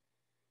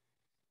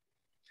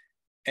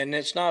 and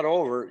it's not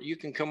over, you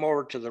can come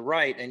over to the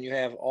right and you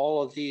have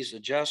all of these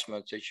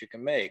adjustments that you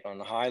can make on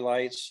the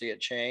highlights. See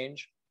it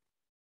change?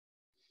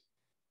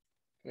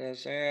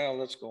 Let's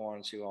go on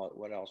and see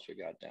what else we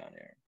got down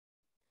here.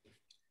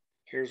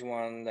 Here's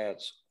one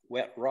that's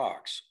wet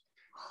rocks.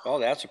 Well,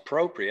 that's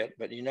appropriate,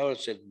 but you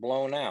notice it's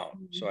blown out.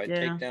 So I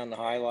take down the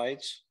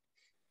highlights,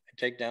 I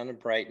take down the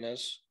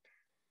brightness,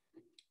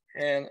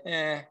 and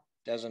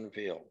doesn't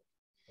appeal.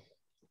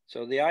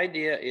 So the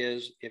idea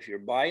is, if you're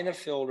buying a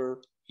filter,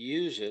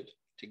 use it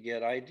to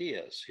get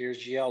ideas.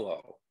 Here's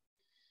yellow,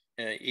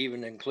 and it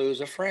even includes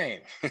a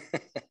frame.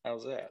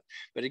 How's that?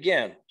 But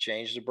again,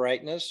 change the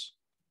brightness.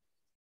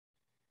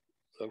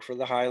 Look for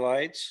the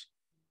highlights,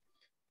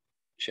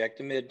 check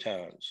the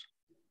midtones,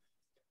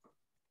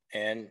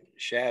 and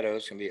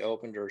shadows can be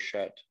opened or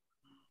shut.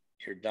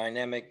 Your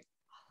dynamic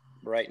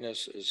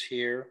brightness is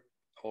here,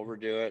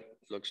 overdo it,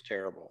 looks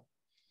terrible.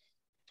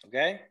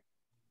 Okay?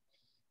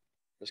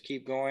 Let's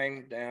keep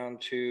going down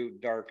to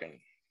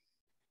darken.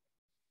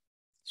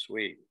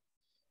 Sweet.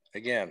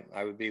 Again,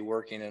 I would be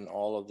working in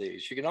all of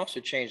these. You can also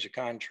change the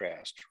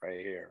contrast right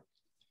here.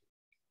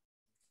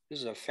 This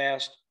is a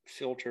fast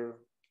filter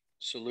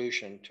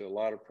solution to a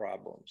lot of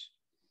problems.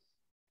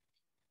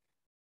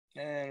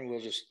 And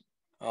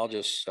I'll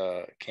just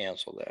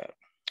cancel that.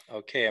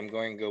 Okay, I'm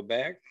going to go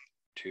back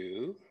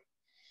to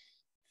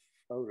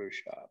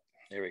Photoshop.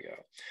 There we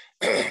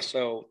go.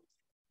 So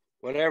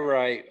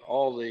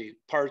all the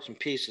parts and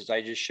pieces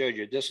I just showed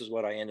you, this is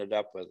what I ended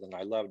up with, and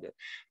I loved it.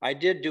 I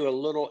did do a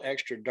little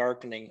extra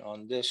darkening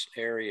on this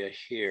area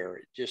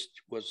here. It just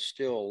was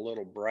still a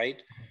little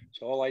bright.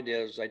 So all I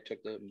did is I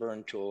took the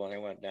burn tool and I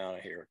went down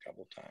here a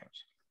couple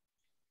times.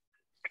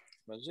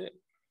 That's it.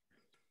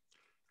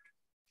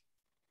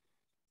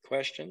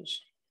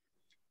 Questions?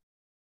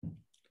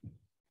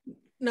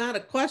 Not a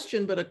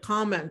question, but a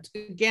comment.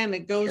 Again,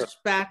 it goes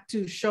back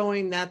to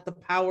showing that the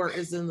power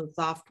is in the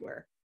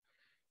software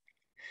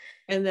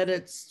and that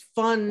it's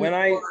fun.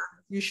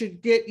 You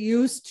should get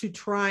used to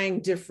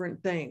trying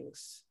different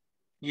things.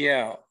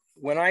 Yeah,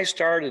 when I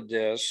started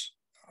this,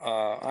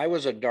 I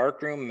was a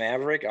darkroom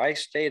maverick. I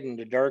stayed in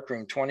the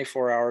darkroom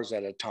 24 hours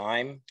at a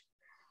time.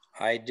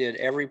 I did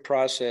every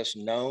process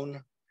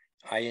known.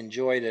 I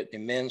enjoyed it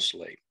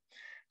immensely.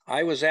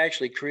 I was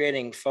actually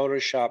creating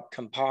Photoshop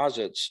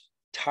composites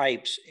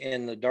types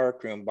in the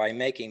darkroom by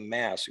making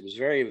masks. It was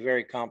very,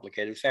 very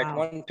complicated. In fact,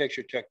 one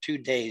picture took 2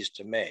 days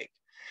to make.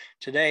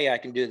 Today, I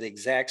can do the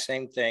exact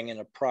same thing in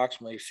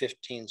approximately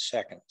 15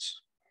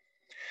 seconds.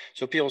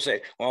 So people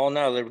say, well,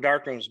 no, the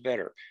darkroom's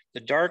better. The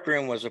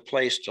darkroom was a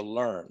place to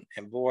learn.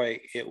 And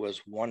boy, it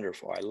was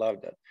wonderful. I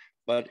loved it.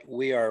 But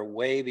we are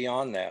way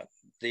beyond that.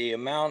 The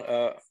amount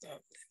of,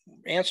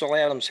 Ansel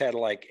Adams had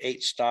like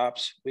 8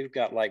 stops. We've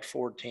got like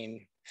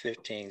 14,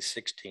 15,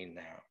 16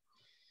 now.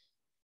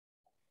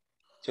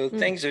 So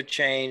things have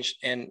changed.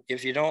 And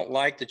if you don't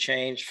like the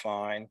change,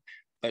 fine.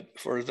 But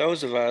for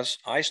those of us,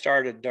 I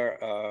started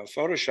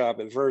Photoshop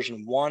at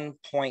version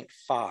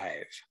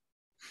 1.5.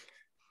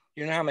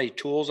 You know how many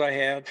tools I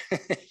had?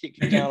 You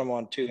can count them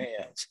on 2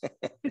 hands.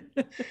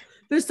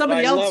 There's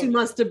somebody else who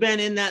must have been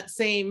in that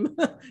same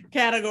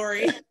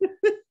category.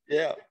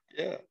 Yeah,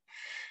 yeah.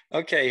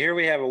 Okay, here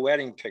we have a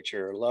wedding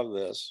picture. I love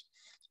this.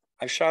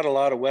 I've shot a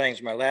lot of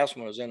weddings. My last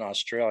one was in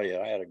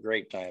Australia. I had a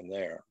great time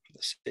there.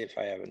 Let's see if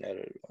I have an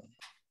edited one.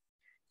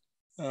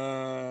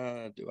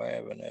 Do I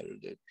have an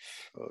edited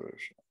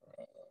Photoshop?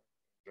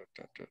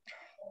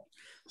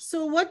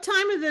 So what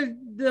time of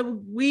the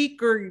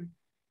week or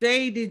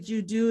day did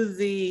you do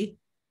the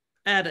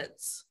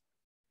edits?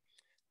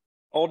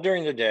 All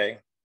during the day.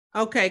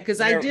 Okay,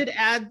 because I did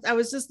add, I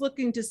was just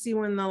looking to see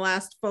when the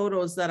last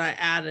photos that I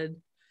added.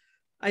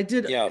 I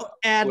did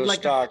add like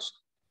stocks.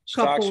 A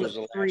couple was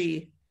of the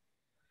 3.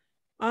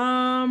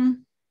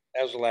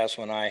 That was the last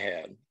one I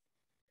had.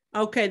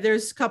 Okay,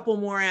 there's a couple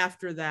more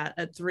after that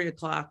at 3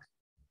 o'clock.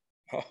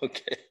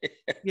 Okay.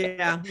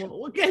 Yeah.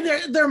 Well,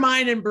 okay, they're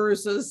mine and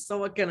Bruce's. So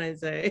what can I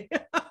say?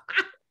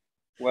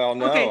 Well,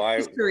 no, okay,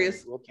 just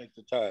curious. We'll take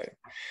the time.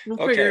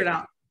 We'll figure it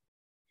out.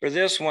 For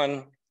this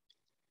one,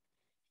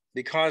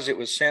 because it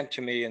was sent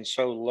to me in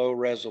so low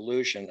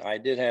resolution, I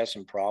did have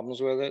some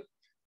problems with it.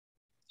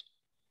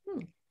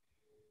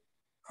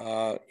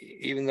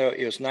 Even though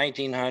it was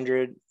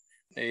 1900,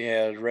 they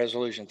had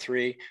resolution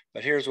 3,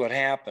 but here's what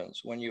happens.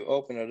 When you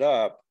open it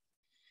up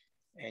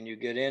and you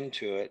get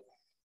into it,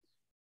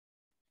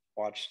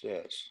 watch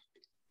this.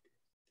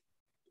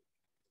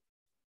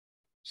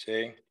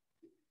 See?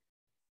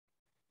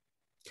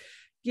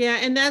 Yeah,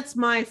 and that's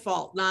my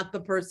fault, not the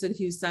person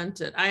who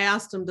sent it. I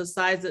asked him to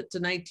size it to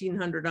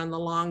 1900 on the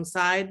long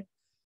side.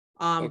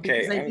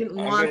 Okay, I'm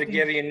going to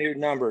give you a new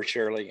number,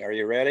 Shirley. Are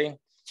you ready?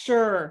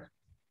 Sure.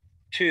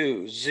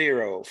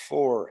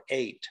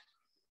 2048.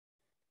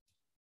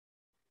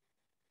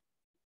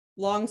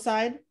 Long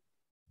side?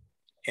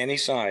 Any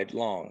side,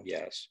 long,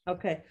 yes.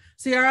 Okay.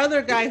 See, our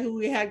other guy who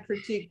we had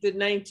critiqued did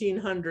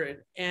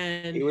 1900,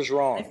 and he was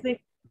wrong. I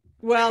think,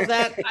 well,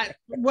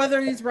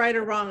 whether he's right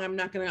or wrong, I'm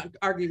not going to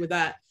argue with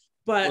that.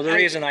 But well, the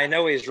reason I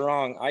know he's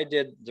wrong, I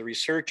did the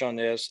research on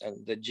this,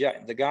 and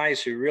the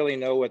guys who really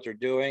know what they're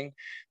doing,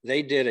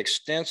 they did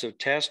extensive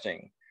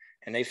testing,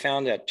 and they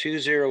found that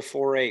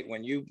 2048,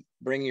 when you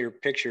bring your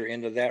picture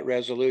into that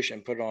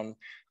resolution, put on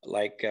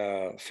like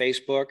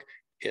Facebook,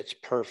 it's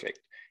perfect.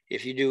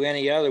 If you do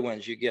any other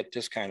ones, you get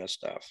this kind of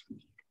stuff.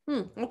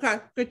 Okay,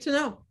 good to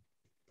know.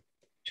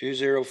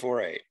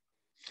 2048.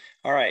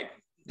 All right.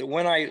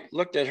 When I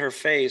looked at her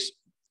face,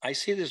 I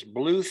see this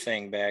blue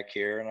thing back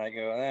here, and I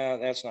go,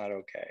 that's not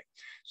okay.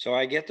 So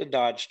I get the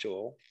dodge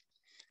tool,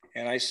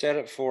 and I set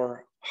it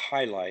for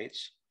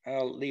highlights.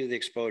 I'll leave the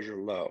exposure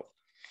low.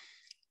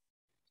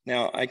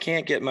 Now, I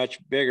can't get much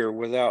bigger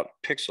without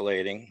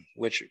pixelating,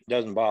 which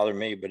doesn't bother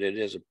me, but it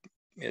is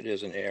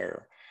an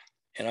error.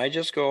 And I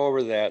just go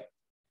over that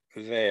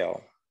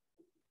veil.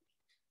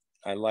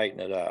 I lighten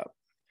it up.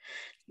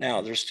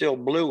 Now, there's still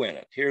blue in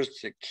it.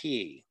 Here's the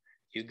key.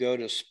 You go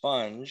to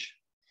sponge,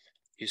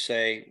 you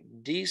say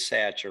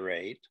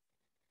desaturate,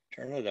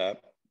 turn it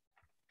up,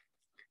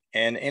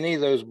 and any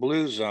of those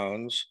blue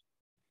zones,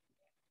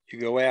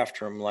 you go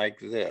after them like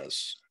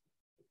this.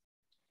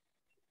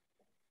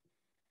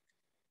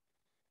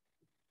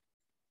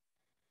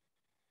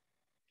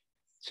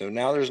 So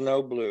now there's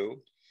no blue.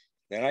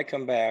 Then I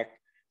come back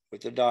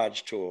with the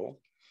dodge tool,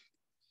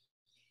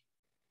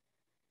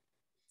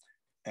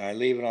 and I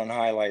leave it on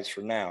highlights for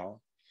now,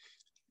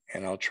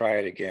 and I'll try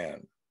it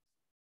again.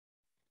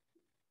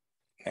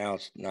 Now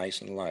it's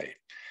nice and light.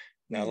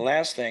 Now the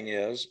last thing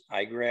is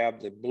I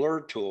grab the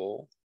blur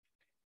tool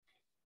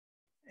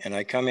and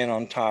I come in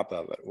on top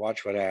of it.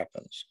 Watch what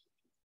happens.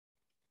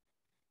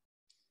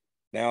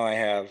 Now I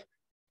have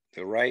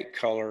the right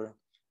color.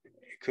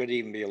 It could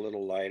even be a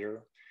little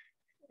lighter.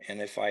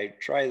 And if I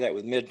try that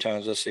with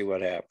midtones, let's see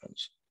what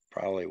happens.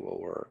 Probably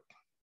will work.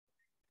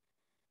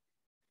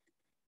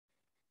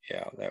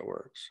 Yeah, that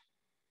works.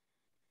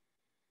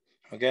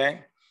 Okay,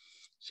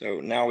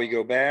 so now we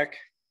go back.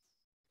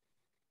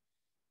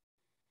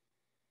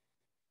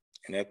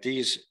 And at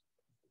these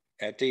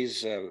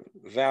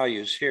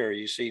values here,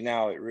 you see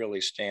now it really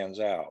stands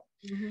out.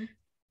 Mm-hmm.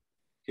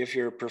 If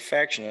you're a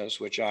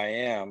perfectionist, which I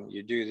am,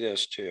 you do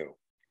this too,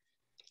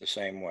 the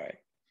same way,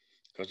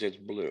 because it's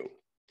blue.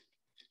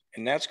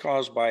 And that's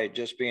caused by it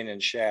just being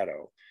in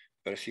shadow.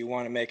 But if you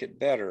want to make it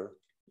better,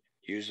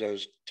 use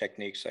those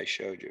techniques I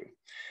showed you.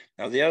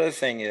 Now, the other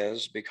thing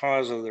is,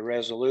 because of the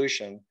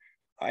resolution,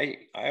 I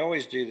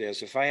always do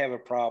this. If I have a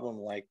problem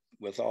like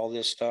with all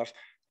this stuff,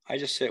 I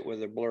just sit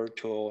with a blur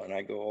tool and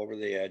I go over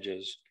the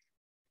edges,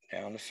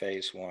 down the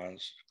face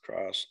once,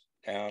 across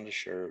down the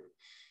shirt,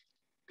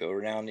 go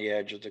around the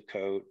edge of the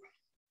coat,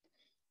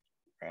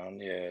 around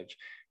the edge.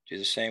 Do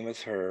the same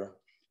with her.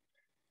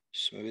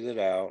 Smooth it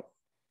out.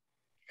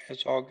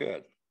 It's all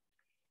good.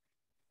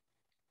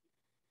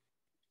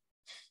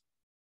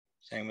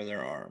 Same with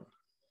her arm.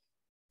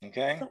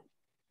 Okay.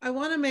 I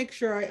want to make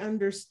sure I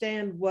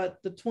understand what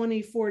the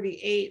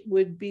 2048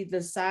 would be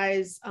the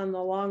size on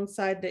the long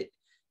side that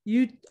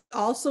you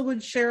also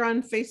would share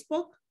on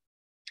Facebook?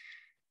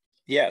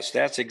 Yes,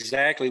 that's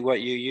exactly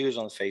what you use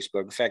on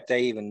Facebook. In fact,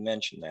 they even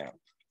mentioned that.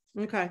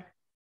 Okay.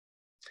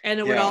 And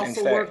it would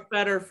also work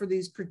better for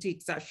these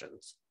critique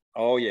sessions.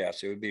 Oh,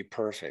 yes, it would be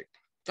perfect.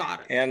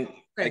 Got it. And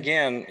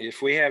again,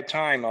 if we have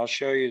time, I'll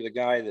show you the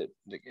guy that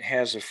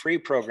has a free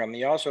program.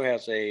 He also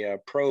has a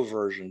pro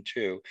version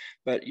too,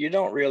 but you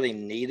don't really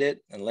need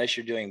it unless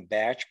you're doing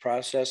batch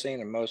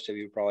processing, and most of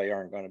you probably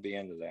aren't going to be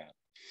into that.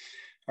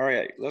 All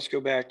right, let's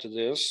go back to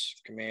this,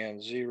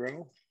 Command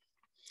 0.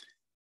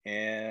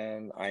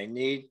 And I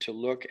need to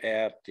look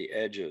at the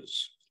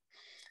edges.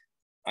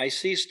 I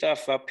see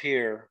stuff up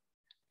here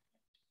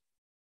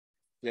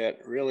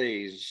that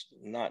really is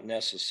not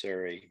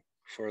necessary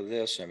for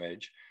this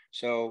image.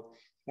 So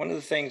one of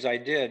the things I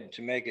did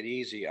to make it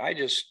easy, I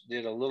just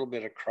did a little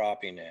bit of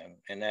cropping in,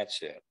 and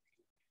that's it.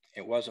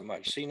 It wasn't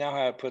much. See now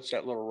how it puts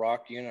that little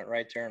rock unit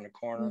right there in the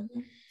corner?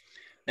 Mm-hmm.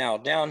 Now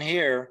down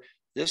here,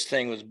 this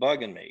thing was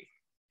bugging me.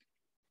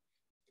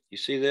 You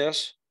see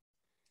this?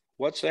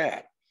 What's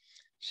that?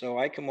 So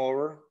I come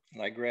over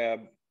and I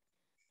grab,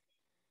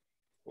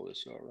 pull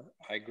this over.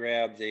 I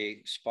grab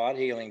the spot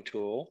healing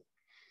tool,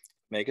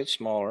 make it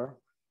smaller.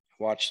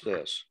 Watch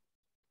this.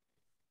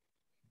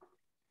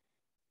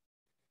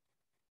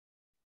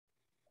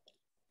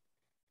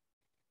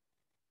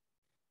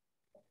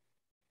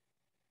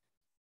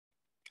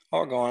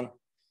 All gone.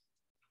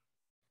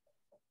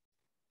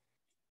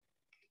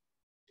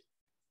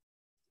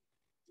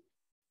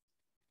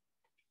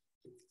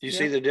 You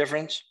see the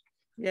difference?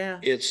 Yeah.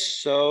 It's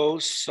so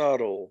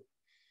subtle,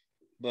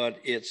 but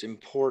it's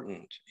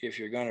important if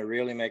you're going to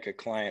really make a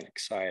client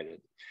excited.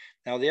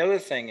 Now, the other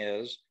thing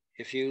is,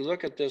 if you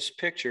look at this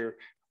picture,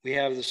 we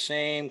have the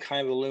same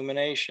kind of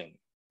illumination.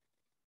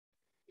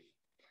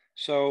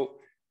 So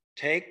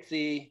take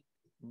the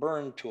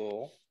burn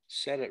tool,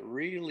 set it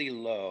really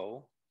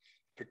low,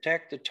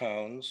 protect the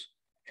tones,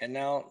 and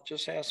now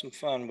just have some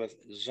fun with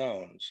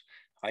zones.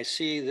 I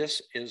see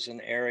this is an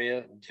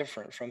area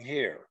different from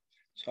here.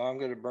 So I'm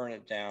going to burn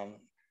it down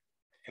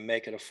and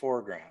make it a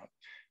foreground.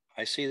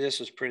 I see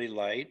this is pretty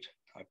light.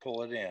 I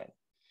pull it in.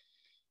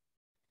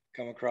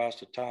 Come across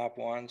the top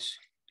once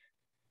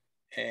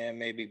and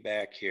maybe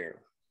back here.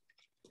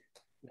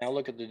 Now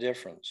look at the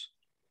difference.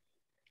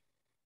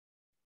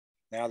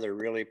 Now they're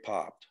really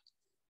popped.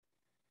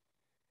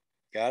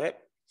 Got it?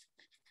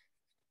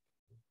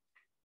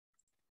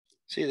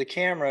 See, the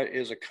camera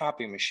is a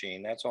copy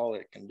machine. That's all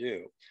it can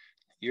do.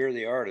 You're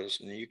the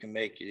artist, and you can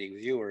make the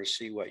viewers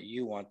see what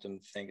you want them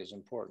to think is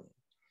important.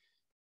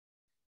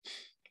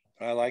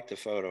 I like the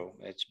photo.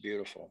 It's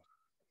beautiful.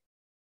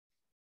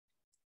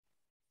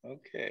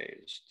 Okay,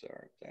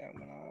 start that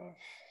one off.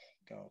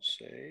 Don't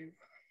save.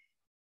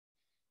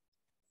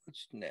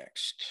 What's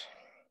next?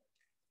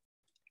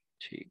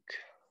 Teak.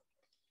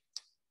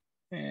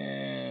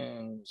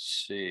 And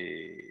let's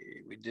see,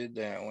 we did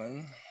that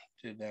one,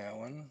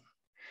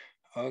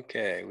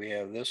 Okay, we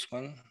have this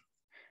one.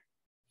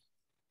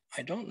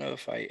 I don't know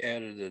if I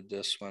edited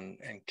this one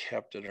and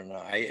kept it or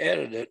not. I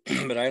edited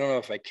it, but I don't know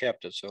if I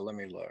kept it, so let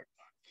me look.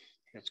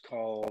 It's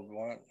called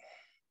what?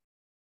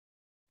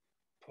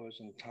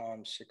 Poison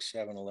Tom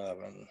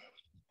 6711.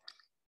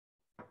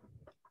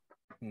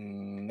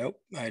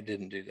 Nope, I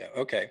didn't do that.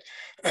 Okay.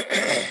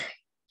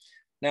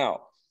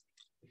 Now,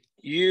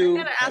 you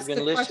I'm have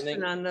been listening.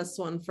 Question on this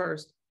one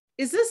first.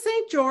 Is this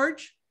St.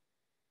 George?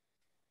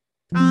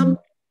 No,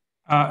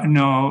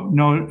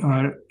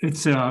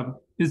 it's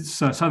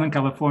Southern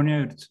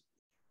California. It's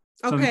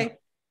okay.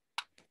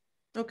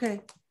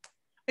 Okay.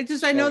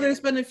 I know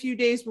there's been a few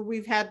days where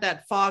we've had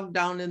that fog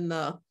down in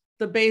the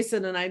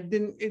basin, and I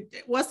didn't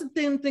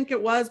think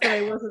it was, but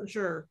I wasn't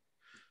sure.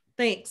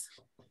 Thanks.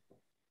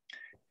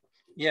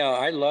 Yeah,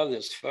 I love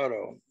this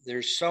photo.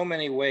 There's so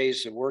many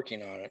ways of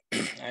working on it,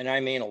 and I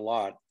mean a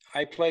lot.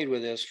 I played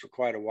with this for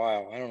quite a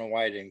while. I don't know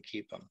why I didn't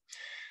keep them.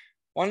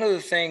 One of the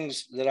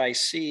things that I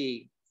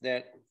see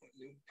that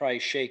probably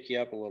shake you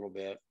up a little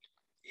bit,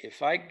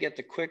 if I get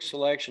the quick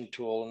selection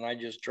tool and I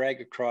just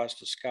drag across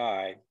the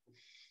sky,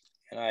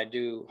 and I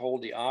do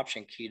hold the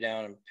option key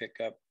down and pick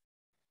up,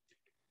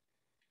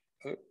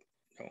 don't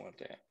want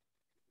that.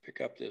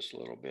 Pick up this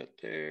little bit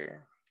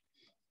there.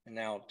 And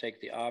now I'll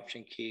take the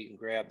option key and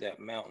grab that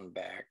mountain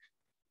back.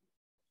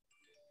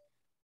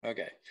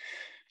 Okay.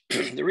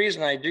 The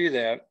reason I do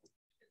that,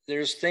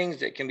 there's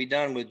things that can be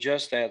done with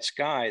just that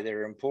sky that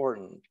are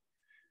important.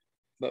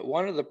 But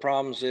one of the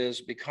problems is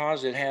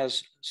because it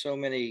has so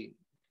many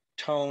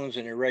tones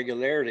and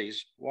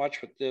irregularities,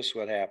 watch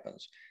what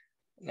happens.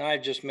 Now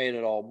I've just made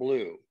it all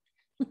blue.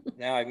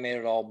 Now I've made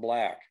it all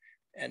black.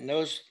 And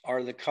those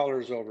are the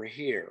colors over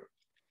here.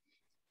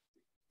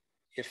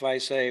 if I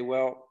say,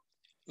 well,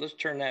 let's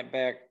turn that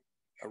back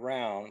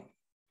around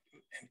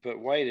and put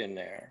white in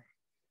there,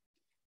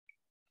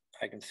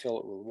 I can fill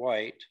it with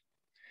white.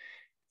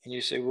 And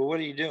you say, well, what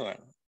are you doing?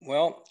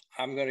 Well,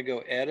 I'm going to go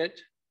edit,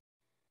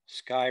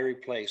 sky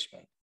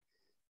replacement.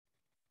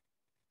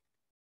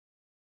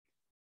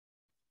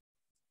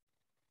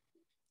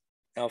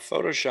 Now,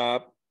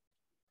 Photoshop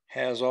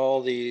has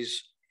all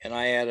these, and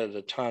I added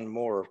a ton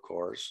more, of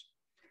course.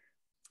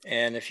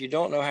 And if you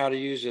don't know how to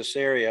use this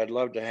area, I'd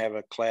love to have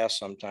a class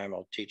sometime.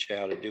 I'll teach you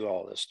how to do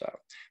all this stuff.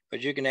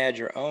 But you can add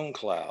your own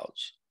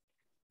clouds.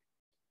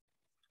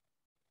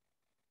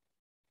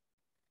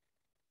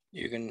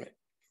 You can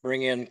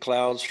bring in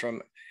clouds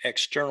from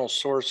external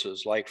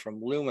sources, like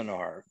from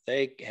Luminar.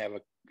 They have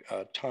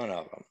a ton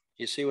of them.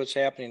 You see what's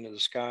happening to the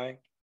sky?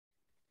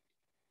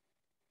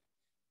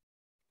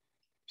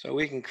 So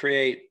we can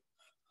create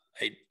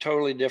a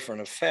totally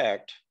different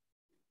effect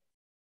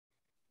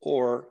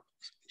or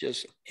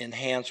just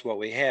enhance what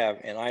we have.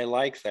 And I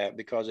like that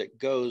because it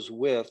goes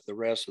with the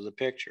rest of the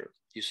picture.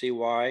 You see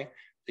why?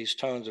 These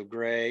tones of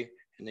gray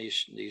and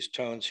these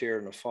tones here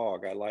in the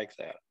fog, I like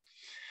that.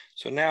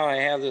 So now I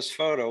have this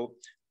photo.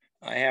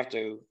 I have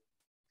to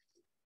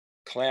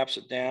collapse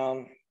it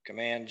down,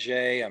 Command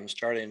J, I'm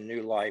starting a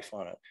new life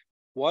on it.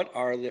 What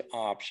are the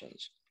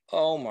options?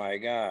 Oh my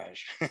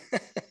gosh,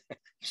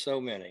 so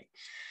many.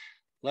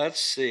 Let's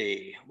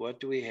see, what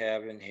do we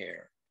have in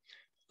here?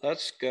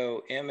 Let's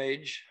go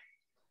image,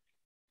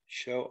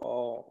 show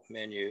all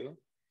menu.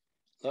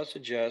 Let's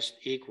adjust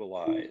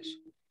equalize,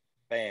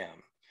 bam.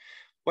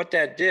 What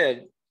that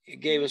did, it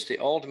gave us the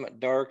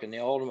ultimate dark and the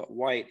ultimate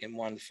white in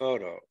one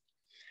photo.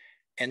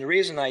 And the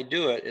reason I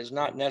do it is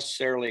not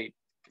necessarily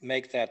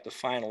make that the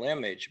final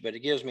image, but it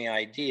gives me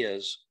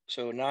ideas.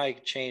 So now I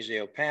change the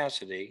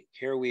opacity.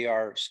 Here we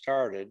are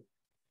started.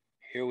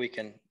 Here we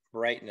can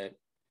brighten it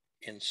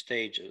in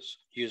stages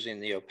using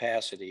the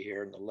opacity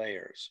here in the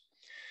layers.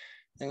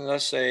 And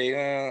let's say,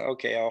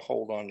 okay, I'll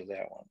hold on to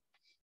that one.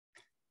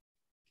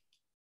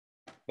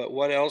 But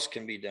what else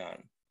can be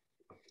done?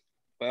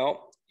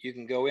 Well, you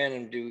can go in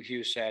and do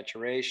hue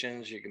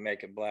saturations. You can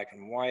make it black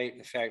and white.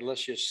 In fact,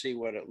 let's just see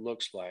what it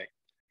looks like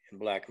in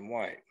black and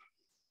white.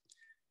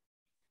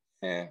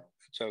 Yeah,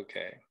 it's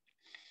okay.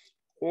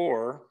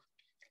 Or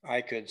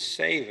I could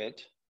save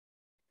it,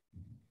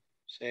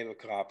 save a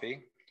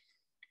copy.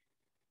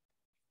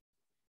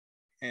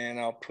 And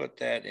I'll put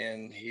that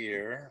in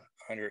here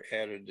under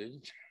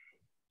edited.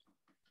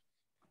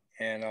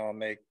 And I'll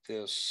make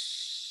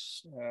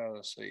this,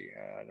 let's see,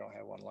 I don't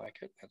have one like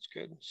it. That's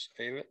good,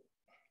 save it.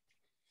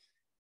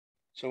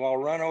 So I'll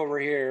run over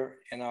here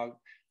and I'll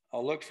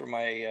look for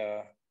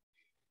my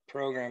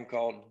program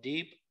called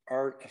Deep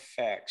Art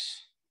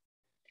Effects.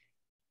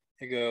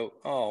 You go,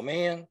 oh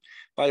man.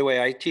 By the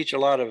way, I teach a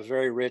lot of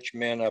very rich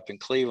men up in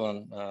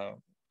Cleveland,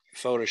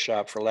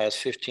 Photoshop for the last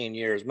 15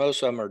 years.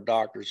 Most of them are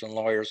doctors and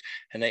lawyers,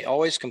 and they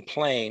always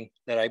complain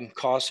that I'm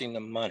costing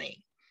them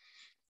money.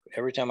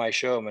 Every time I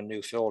show them a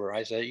new filter,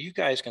 I say, you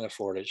guys can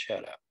afford it,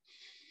 shut up.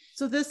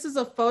 So this is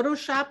a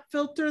Photoshop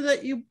filter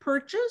that you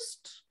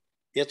purchased?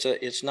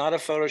 It's not a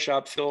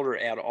Photoshop filter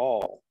at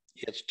all.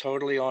 It's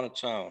totally on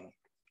its own.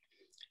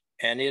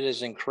 And it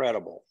is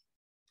incredible.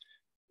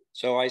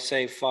 So I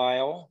say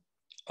File,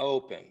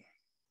 Open.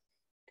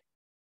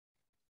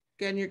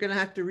 Again, you're going to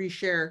have to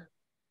reshare.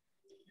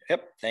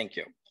 Yep, thank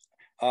you.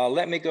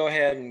 Let me go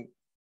ahead and,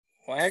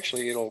 well,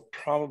 actually, it'll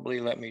probably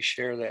let me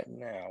share that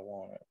now,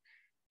 won't it?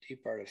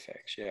 Deep Art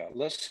Effects, yeah.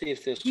 Let's see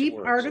if this Deep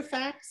works.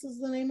 Artifacts is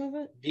the name of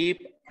it?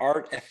 Deep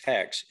Art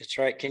Effects, it's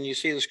right. Can you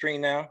see the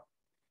screen now?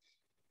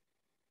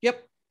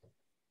 Yep.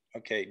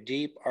 Okay,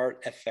 Deep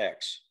Art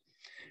Effects.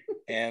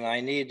 And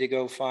I need to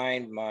go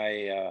find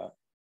my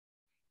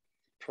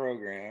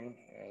program.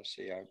 Let's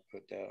see, I'll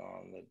put that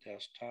on the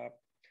desktop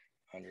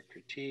under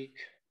critique,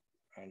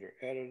 under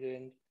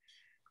edited,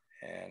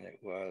 and it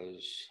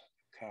was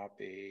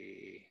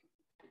copy.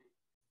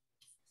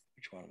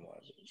 Which one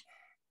was it?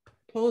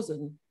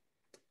 Posing.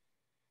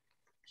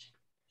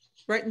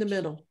 Right in the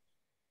middle.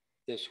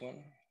 This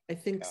one? I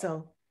think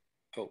so.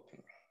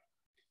 Open.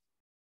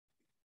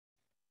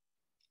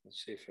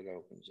 Let's see if it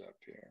opens up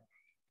here.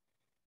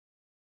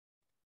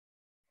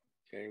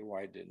 Okay,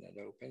 why didn't it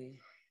open?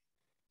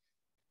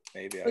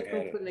 Maybe I had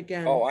it.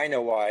 Again. Oh, I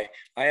know why.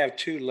 I have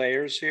two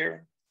layers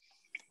here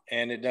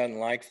and it doesn't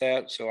like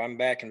that. So I'm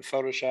back in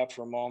Photoshop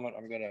for a moment.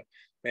 I'm going to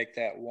make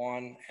that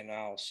one and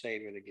I'll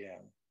save it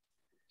again.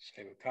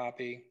 Save a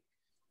copy,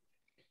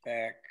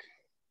 back,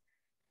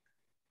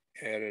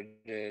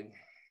 edited,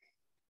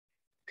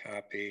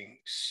 copy,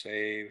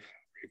 save,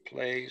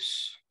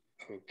 replace.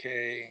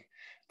 Okay.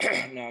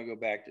 Now I'll go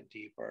back to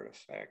Deep Art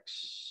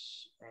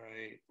Effects.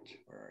 Right,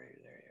 where are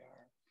you? There you are.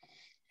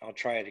 I'll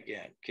try it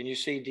again. Can you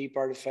see Deep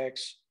Art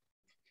Effects?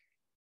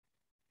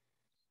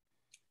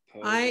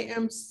 I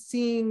am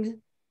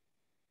seeing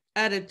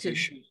edited.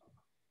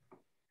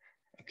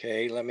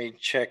 Okay, let me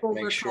check,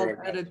 make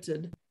sure.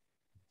 Edited.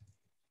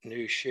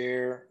 New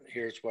share.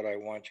 Here's what I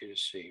want you to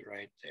see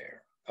right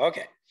there.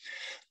 Okay,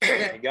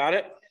 Okay. you got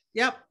it?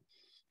 Yep.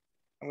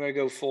 I'm going to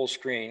go full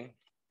screen.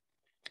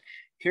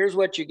 Here's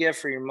what you get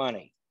for your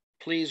money.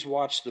 Please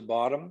watch the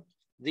bottom.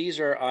 These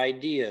are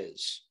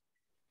ideas.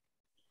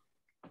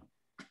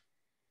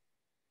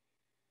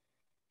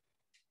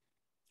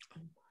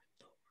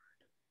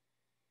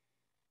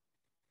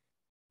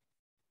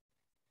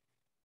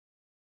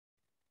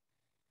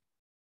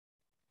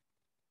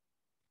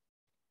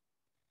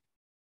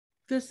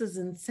 This is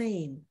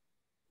insane.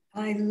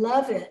 I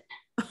love it.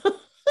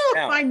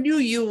 Now, I knew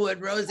you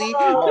would, Rosie.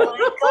 Oh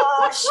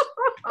my gosh.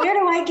 Where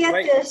do I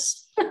get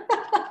this?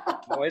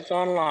 Oh, it's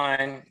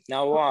online.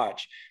 Now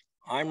watch.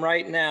 I'm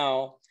right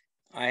now,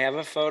 I have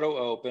a photo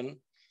open.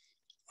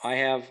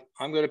 I'm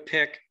going to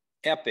pick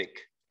Epic,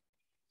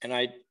 and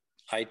I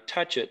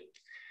touch it.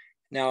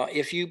 Now,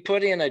 if you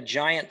put in a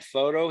giant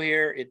photo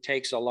here, it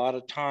takes a lot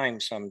of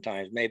time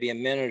sometimes, maybe a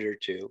minute or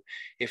two.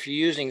 If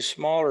you're using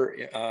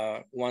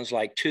smaller ones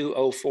like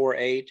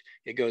 2048,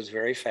 it goes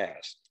very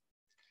fast.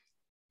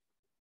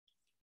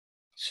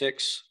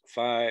 6,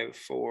 5,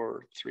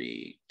 4,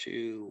 3,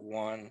 2,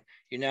 1.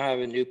 You now have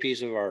a new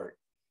piece of art.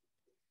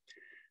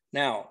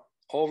 Now,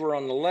 over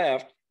on the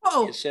left,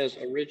 it says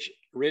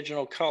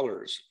original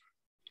colors.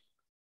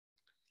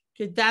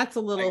 Okay, that's a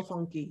little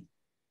funky.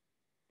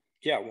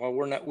 Yeah, well,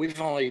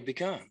 we've only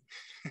begun.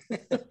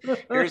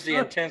 Here's the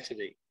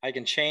intensity. I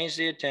can change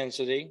the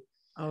intensity.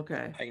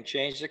 Okay. I can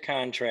change the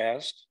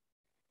contrast.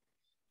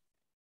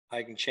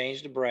 I can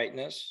change the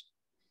brightness,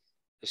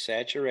 the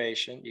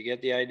saturation. You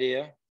get the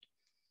idea?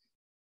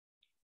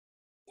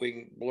 We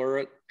can blur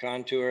it,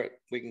 contour it.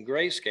 We can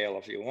grayscale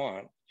if you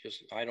want.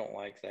 Just, I don't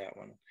like that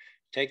one.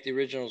 Take the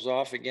originals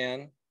off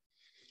again.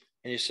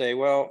 And you say,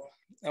 well,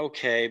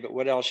 okay, but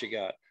what else you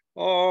got?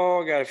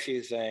 Oh, I got a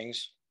few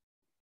things.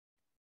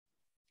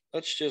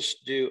 Let's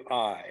just do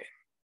I.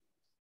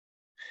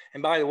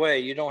 And by the way,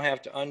 you don't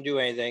have to undo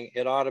anything.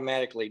 It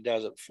automatically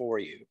does it for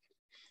you.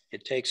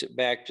 It takes it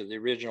back to the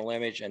original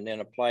image and then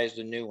applies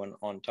the new one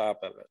on top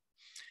of it.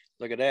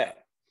 Look at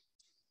that.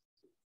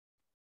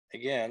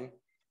 Again,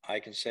 I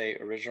can say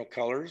original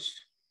colors,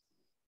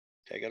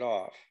 take it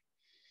off.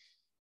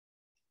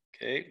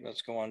 Okay,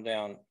 let's go on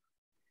down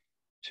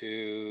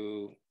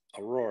to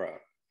Aurora.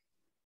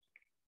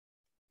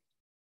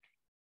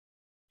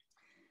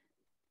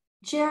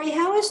 Jerry,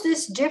 how is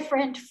this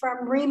different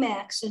from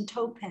Remax and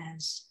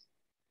Topaz?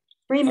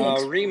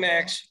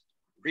 Remax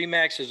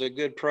is a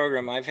good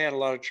program. I've had a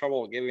lot of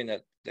trouble giving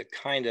it the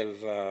kind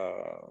of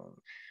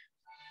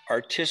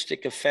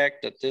artistic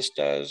effect that this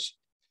does.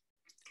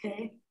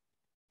 Okay.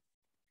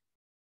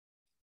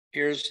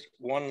 Here's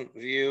one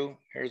view,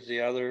 here's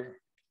the other,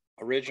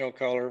 original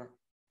color.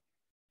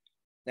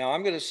 Now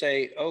I'm going to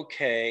say,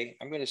 okay,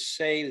 I'm going to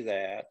save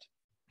that.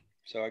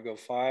 So I go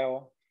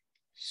File,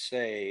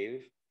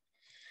 Save,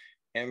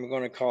 and we're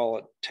going to call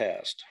it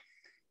Test.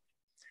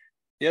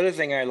 The other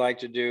thing I like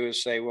to do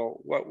is say, well,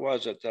 what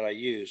was it that I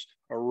used?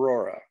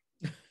 Aurora.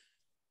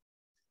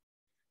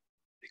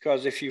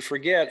 Because if you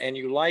forget and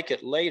you like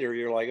it later,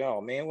 you're like,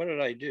 oh man, what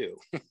did I do?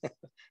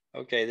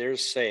 Okay,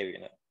 there's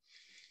saving it.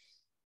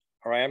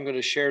 All right, I'm going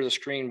to share the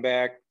screen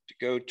back to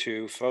go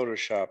to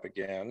Photoshop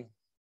again.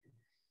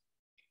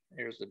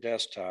 Here's the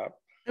desktop.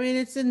 I mean,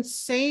 it's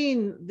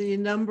insane the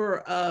number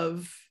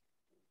of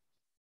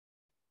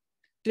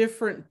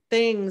different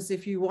things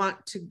if you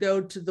want to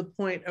go to the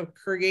point of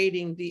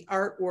creating the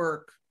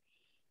artwork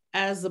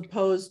as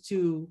opposed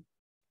to,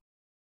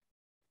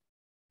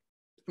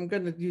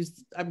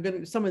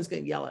 someone's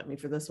going to yell at me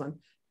for this one,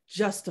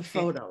 just a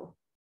photo.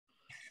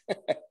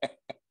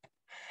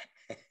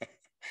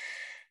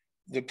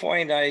 The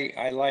point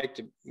I like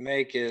to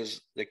make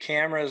is the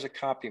camera is a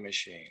copy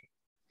machine.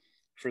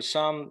 For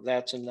some,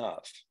 that's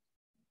enough.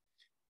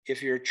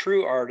 If you're a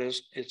true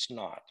artist, it's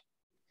not.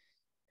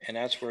 And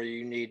that's where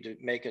you need to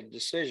make a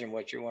decision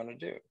what you want to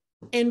do.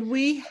 And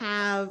we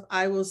have,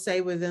 I will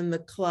say within the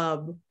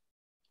club,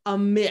 a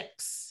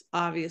mix,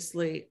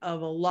 obviously,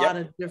 of a lot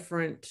of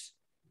different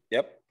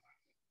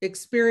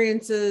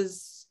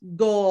experiences,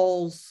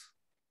 goals,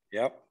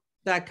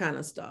 that kind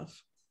of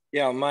stuff.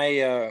 Yeah,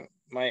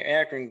 my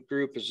Akron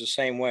group is the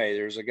same way.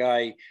 There's a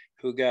guy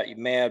who got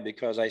mad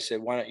because I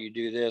said, why don't you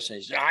do this? And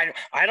he said,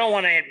 I don't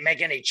want to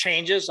make any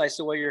changes. I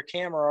said, well, your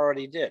camera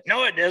already did.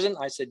 No, it doesn't.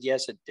 I said,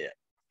 yes, it did.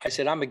 I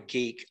said, I'm a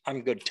geek.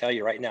 I'm going to tell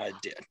you right now, it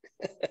did.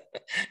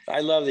 I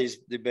love these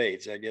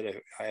debates. I get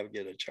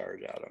a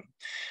charge out of them.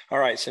 All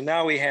right, so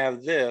now we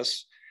have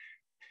this.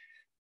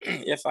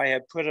 If I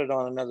had put it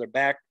on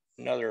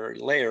another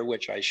layer,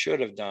 which I should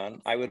have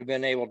done, I would have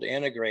been able to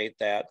integrate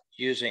that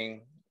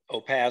using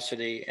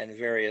opacity and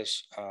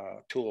various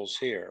tools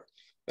here.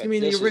 But you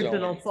mean the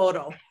original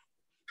photo?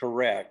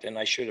 Correct, and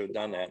I should have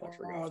done that. I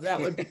forgot. Oh,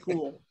 that would be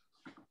cool.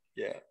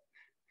 Yeah.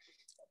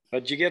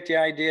 But you get the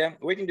idea?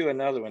 We can do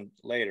another one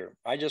later.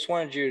 I just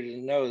wanted you to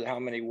know how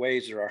many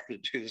ways there are to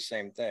do the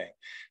same thing.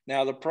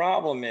 Now, the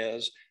problem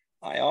is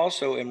I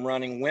also am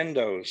running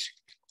Windows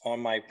on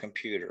my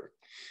computer.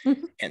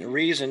 And the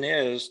reason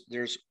is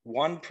there's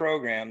one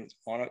program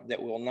on it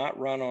that will not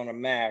run on a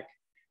Mac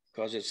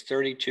because it's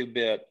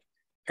 32-bit,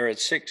 or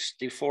it's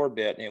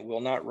 64-bit, and it will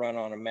not run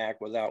on a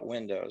Mac without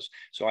Windows.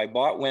 So I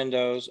bought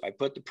Windows, I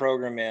put the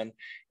program in,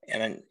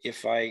 and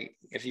if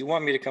you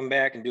want me to come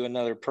back and do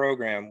another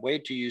program,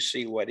 wait till you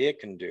see what it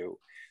can do.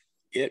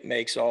 It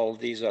makes all of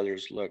these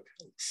others look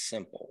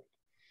simple.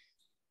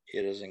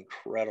 It is an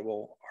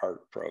incredible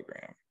art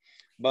program,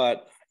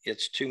 but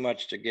it's too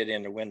much to get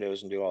into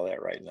Windows and do all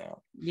that right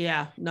now.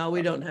 Yeah, no,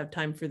 we don't have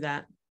time for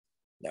that.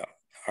 No.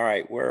 All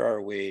right, where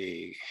are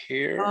we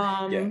here?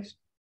 Yes,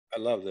 I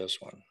love this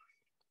one.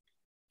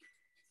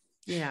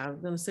 Yeah, I was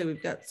gonna say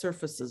we've got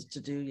surfaces to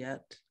do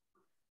yet.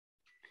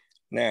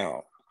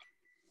 Now,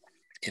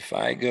 if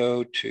I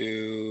go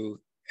to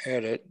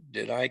edit,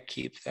 did I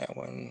keep that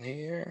one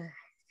here?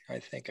 I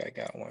think I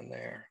got one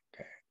there.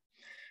 Okay.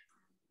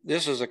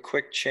 This is a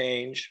quick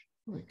change.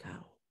 Holy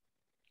cow.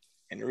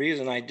 And the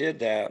reason I did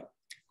that,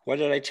 what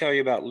did I tell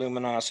you about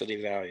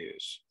luminosity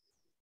values?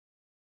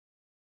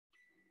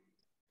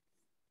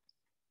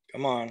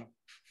 Come on.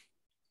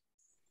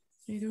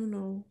 I don't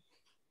know.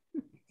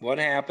 What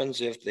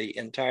happens if the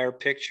entire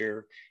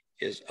picture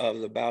is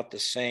of about the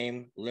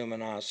same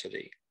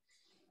luminosity?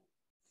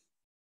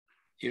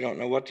 You don't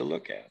know what to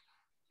look at.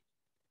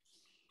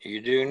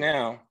 You do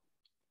now.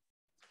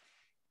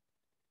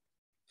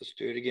 Let's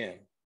do it again.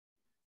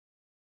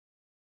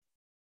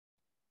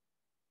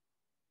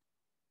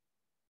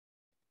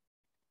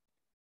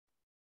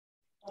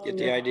 Get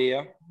the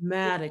idea?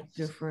 Dramatic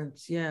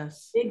difference,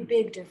 yes.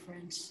 Big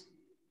difference.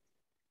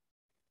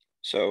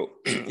 So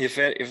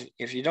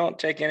if you don't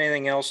take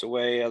anything else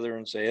away other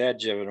than say, that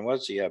Jividen,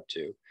 what's he up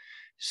to?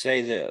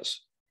 Say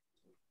this: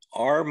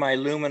 are my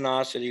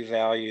luminosity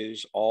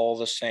values all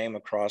the same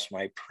across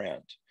my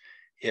print?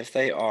 If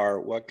they are,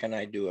 what can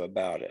I do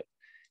about it?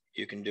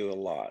 You can do a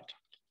lot.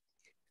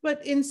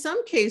 But in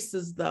some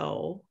cases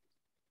though,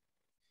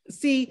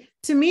 see,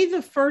 to me,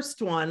 the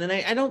first one, and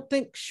I don't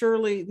think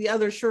Shirley, the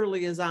other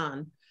Shirley is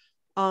on.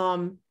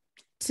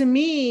 To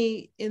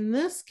me, in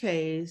this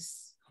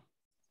case,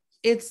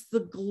 it's the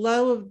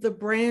glow of the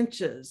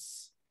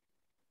branches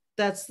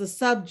that's the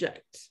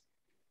subject.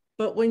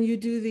 But when you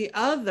do the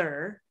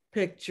other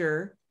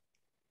picture,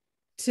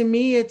 to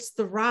me, it's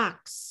the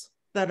rocks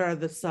that are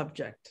the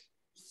subject.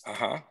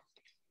 I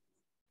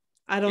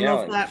don't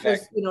know if that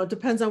was, it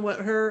depends on what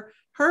her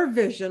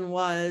vision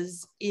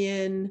was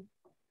in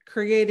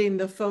creating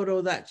the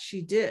photo that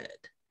she did.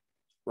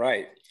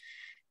 Right.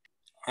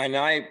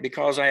 And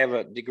because I have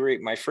a degree,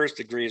 my first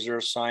degree is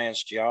earth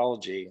science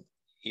geology,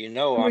 I'm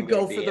going to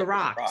go for the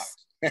rocks.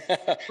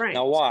 Right.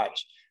 Now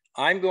watch,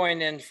 I'm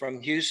going in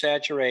from hue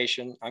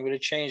saturation. I'm going to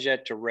change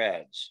that to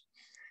reds.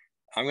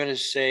 I'm going to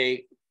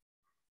say,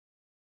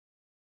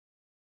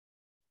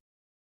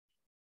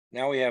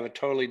 now we have a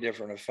totally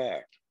different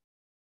effect.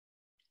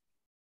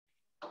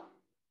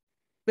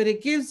 But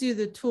it gives you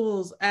the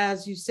tools,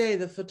 as you say,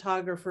 the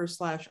photographer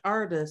 /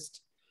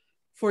 artist,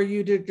 for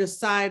you to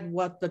decide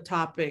what the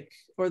topic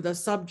or the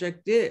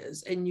subject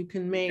is. And you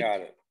can make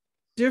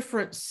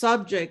different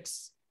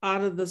subjects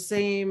out of the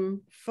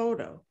same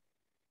photo.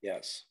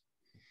 Yes.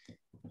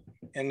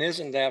 And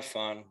isn't that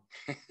fun?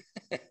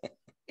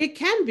 It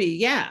can be,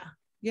 yeah.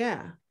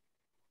 Yeah.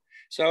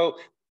 So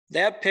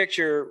that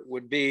picture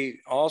would be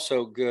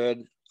also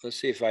good. Let's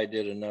see if I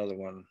did another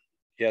one.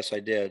 Yes, I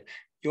did.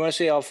 You want to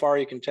see how far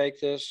you can take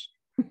this?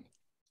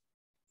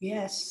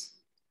 Yes.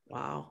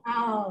 Wow.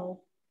 Wow.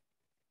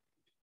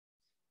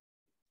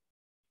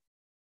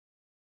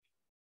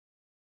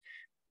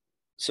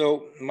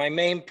 So my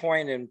main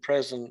point in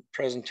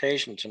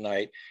presentation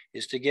tonight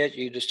is to get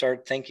you to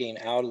start thinking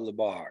out of the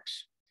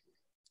box.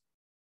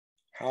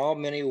 How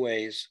many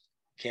ways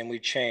can we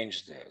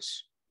change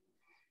this?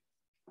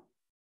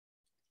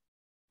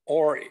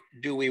 Or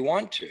do we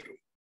want to?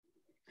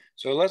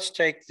 So let's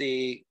take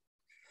the,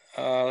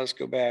 let's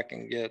go back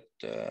and get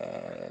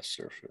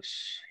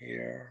surface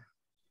here.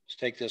 Let's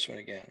take this one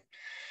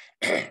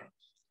again.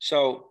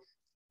 So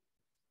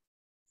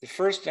the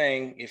first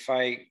thing, if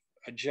I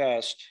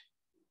adjust,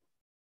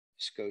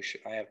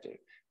 I have to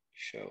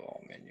show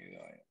all menu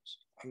items.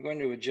 I'm going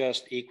to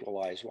adjust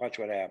equalize. Watch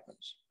what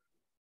happens.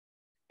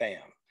 Bam.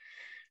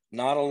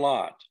 Not a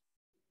lot,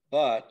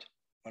 but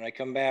when I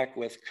come back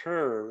with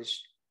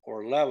curves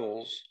or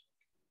levels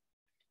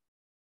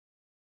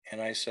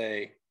and I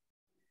say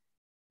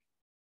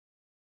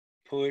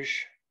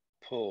push,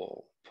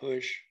 pull,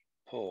 push,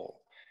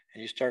 pull,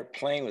 and you start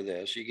playing with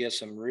this, you get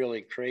some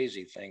really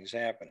crazy things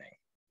happening.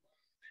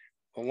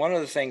 Well, one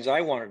of the things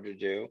I wanted to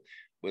do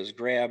was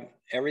grab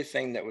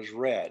everything that was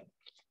red.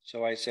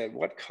 So I said,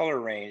 what color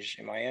range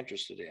am I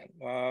interested in?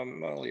 Well,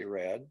 mostly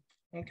red.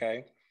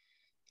 Okay.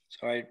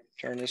 So I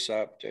turn this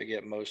up to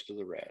get most of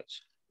the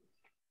reds.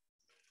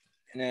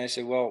 And then I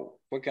said, well,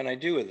 what can I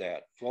do with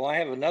that? Well, I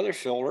have another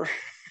filter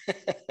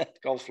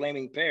called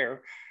Flaming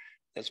Pear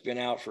that's been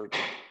out for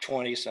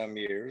 20 some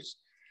years.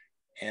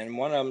 And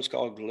one of them is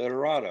called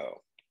Glitterado.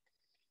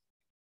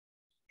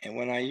 And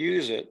when I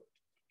use it,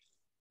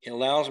 it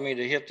allows me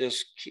to hit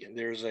this.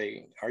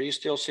 Are you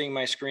still seeing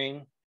my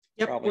screen?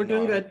 Yep, probably we're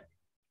doing good.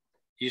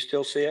 You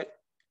still see it?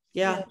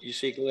 Yeah. You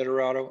see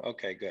Glitterado?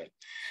 Okay, good.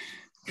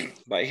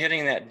 by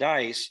hitting that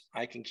dice,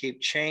 I can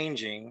keep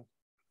changing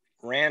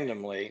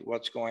randomly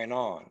what's going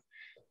on.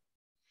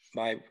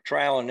 By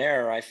trial and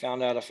error, I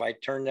found out if I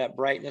turn that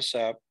brightness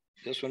up,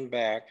 this one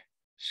back,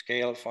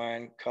 scale it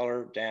fine,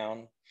 color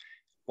down,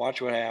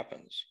 watch what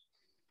happens.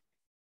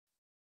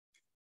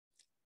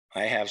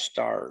 I have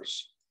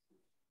stars.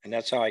 And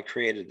that's how I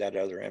created that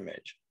other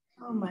image.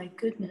 Oh my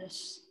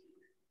goodness.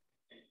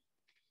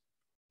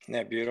 Isn't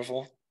that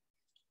beautiful?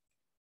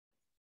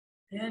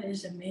 That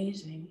is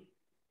amazing.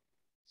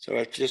 So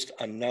it's just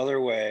another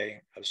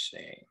way of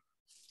seeing.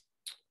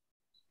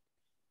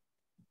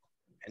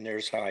 And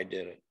there's how I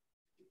did it.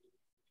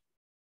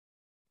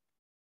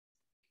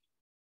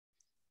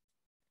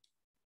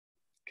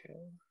 Okay,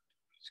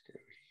 let's go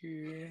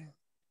here.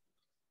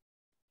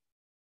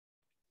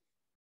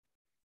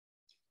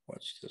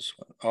 What's this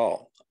one?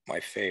 Oh, my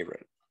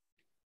favorite.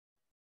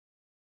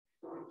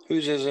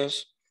 Whose is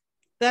this?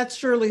 That's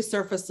Shirley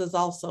Surfaces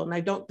also, and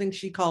I don't think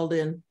she called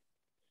in.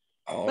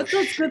 Oh, but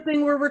that's a good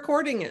thing we're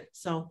recording it,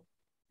 so.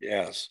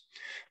 Yes.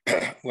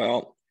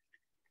 Well,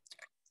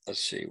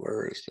 let's see,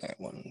 where is that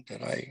one?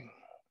 Did I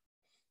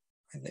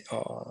think,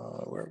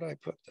 where did I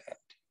put that?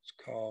 It's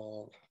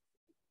called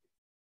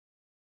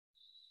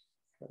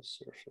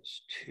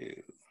Surface 2.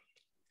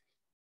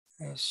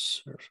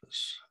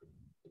 Surface.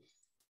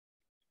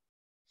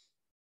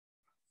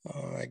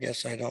 Oh, I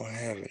guess I don't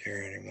have it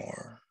here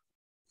anymore.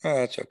 Oh,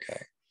 that's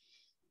okay.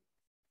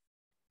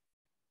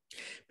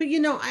 But you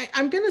know,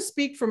 I'm going to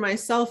speak for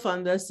myself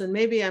on this, and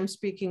maybe I'm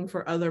speaking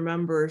for other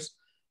members.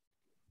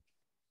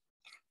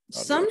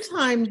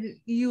 Sometimes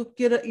you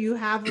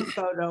have a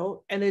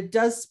photo and it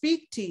does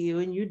speak to you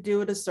and you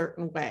do it a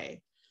certain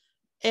way.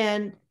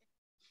 And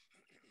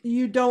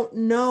you don't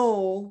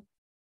know,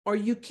 or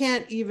you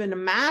can't even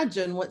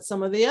imagine what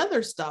some of the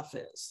other stuff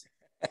is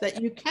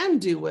that you can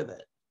do with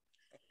it.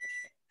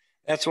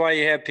 That's why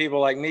you have people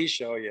like me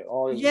show you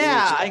all this.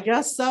 Yeah, I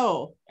guess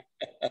so.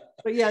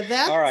 But yeah,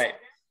 that's all right.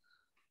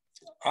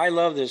 I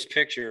love this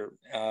picture.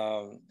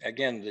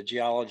 Again, the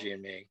geology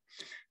in me.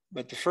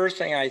 But the first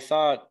thing I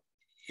thought,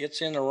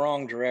 it's in the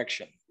wrong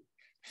direction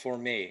for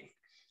me.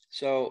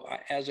 So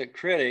as a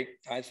critic,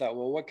 I thought,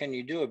 well, what can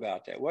you do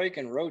about that? Well, you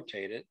can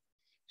rotate it.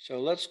 So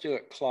let's do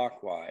it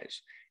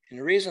clockwise. And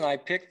the reason I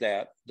picked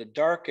that, the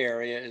dark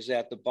area is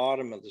at the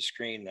bottom of the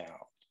screen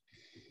now.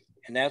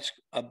 And that's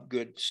a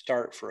good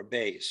start for a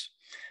base.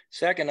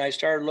 Second, I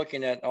started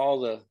looking at all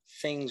the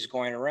things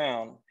going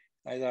around.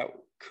 I thought,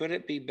 could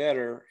it be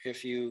better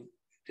if you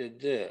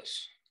did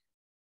this?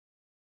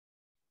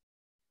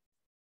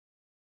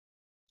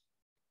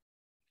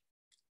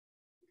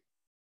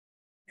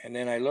 And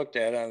then I looked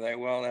at it and I thought,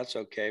 well, that's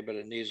okay, but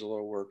it needs a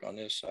little work on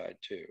this side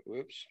too.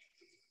 Whoops.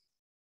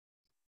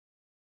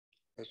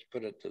 Let's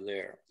put it to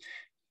there.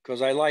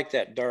 Because I like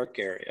that dark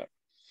area.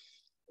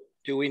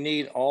 Do we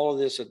need all of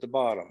this at the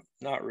bottom?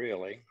 Not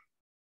really.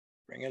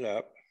 Bring it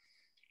up.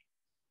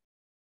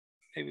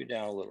 Maybe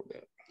down a little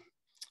bit.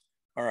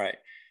 All right.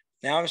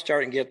 Now I'm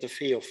starting to get the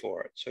feel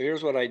for it. So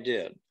here's what I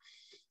did.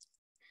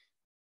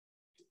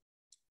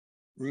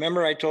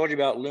 Remember I told you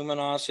about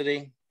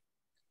luminosity?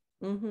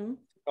 Mm-hmm.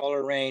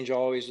 Color range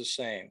always the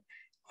same.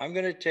 I'm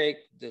going to take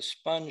the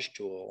sponge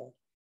tool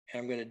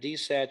and I'm going to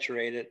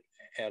desaturate it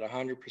at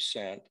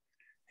 100%.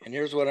 And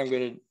here's what I'm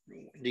going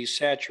to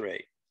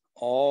desaturate.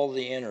 All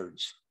the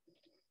innards.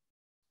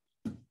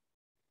 And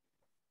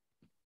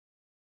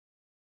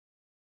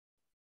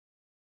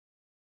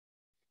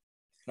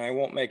I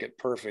won't make it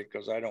perfect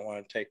because I don't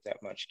want to take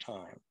that much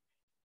time.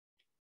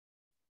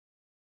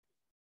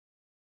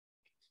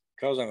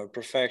 Because I'm a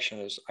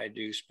perfectionist, I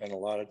do spend a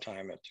lot of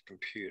time at the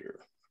computer.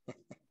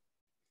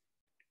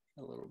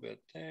 A little bit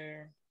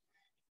there,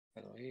 a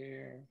little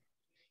here,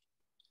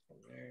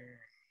 there.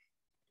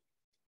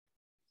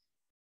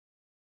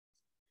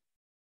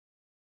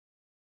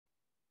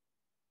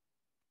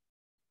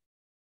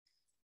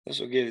 This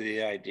will give you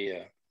the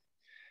idea.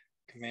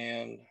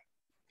 Command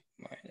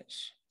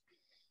minus.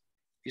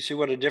 You see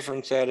what a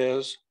difference that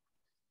is?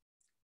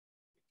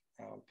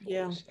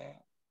 Yeah. Let's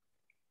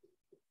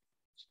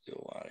do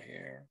a lot of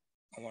here.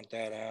 I want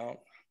that out.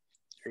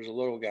 There's a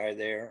little guy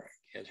there.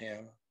 Get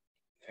him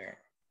there.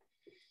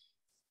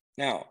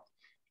 Now,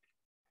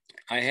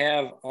 I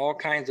have all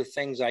kinds of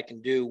things I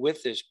can do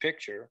with this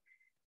picture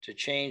to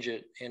change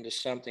it into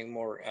something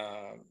more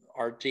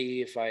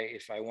arty if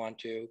I want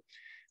to.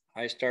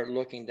 I start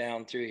looking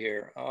down through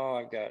here. Oh,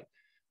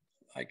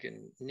 I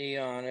can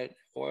neon it,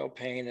 oil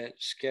paint it,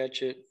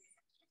 sketch it.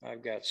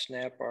 I've got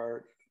snap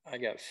art. I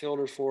got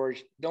filter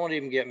forge. Don't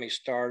even get me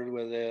started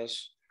with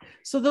this.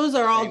 So those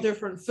are all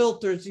different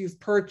filters you've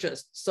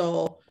purchased.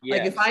 So yes.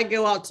 Like if I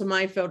go out to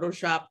my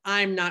Photoshop,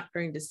 I'm not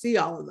going to see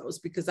all of those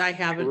because I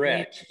haven't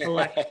made a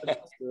collection.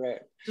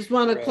 Correct. Just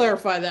want to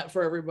clarify that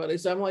for everybody.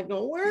 So I'm like,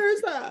 no, where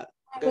is that?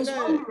 I was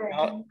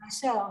wondering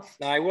myself.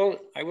 Now I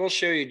will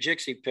show you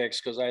Jixi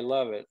Pix because I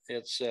love it.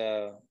 It's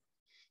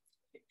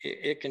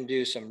it can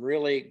do some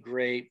really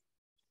great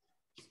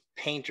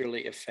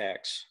painterly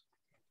effects.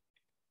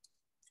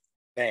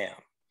 Bam.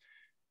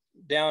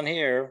 Down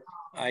here,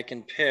 I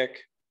can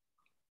pick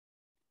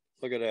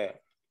Look at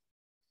that.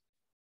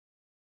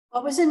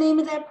 What was the name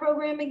of that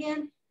program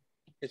again?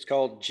 It's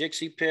called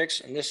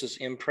JixiPix, and this is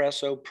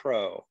Impresso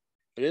Pro.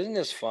 But isn't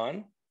this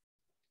fun?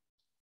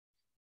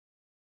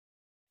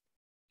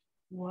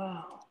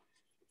 Wow.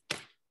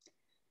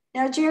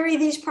 Now, Jerry,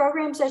 these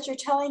programs that you're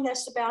telling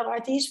us about, are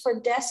these for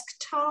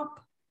desktop?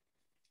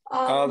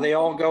 They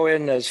all go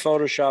in as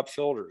Photoshop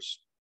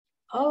filters.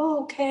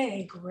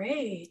 Okay,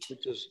 great.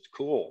 Which is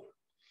cool.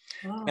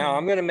 Oh. Now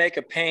I'm going to make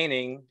a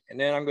painting, and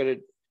then I'm going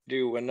to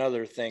do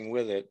another thing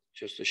with it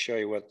just to show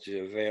you what's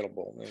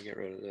available. Let me get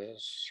rid of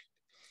this.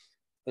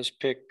 Let's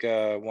pick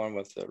one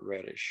with the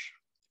reddish.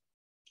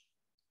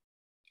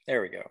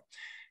 There we go.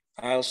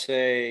 I'll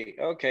say,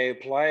 okay,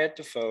 apply it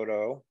to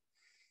photo.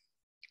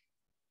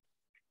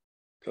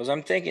 Because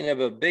I'm thinking of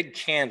a big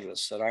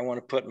canvas that I want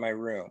to put in my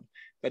room.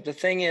 But the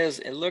thing is,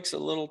 it looks a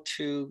little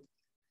too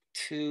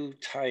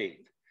tight.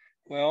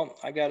 Well,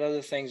 I've got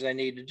other things I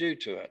need to do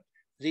to it.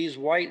 These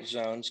white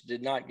zones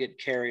did not get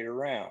carried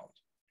around.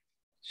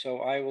 So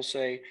I will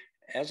say,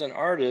 as an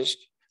artist,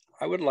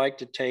 I would like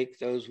to take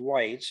those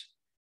whites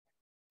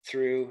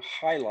through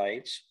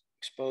highlights,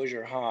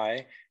 exposure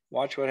high,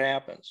 watch what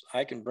happens.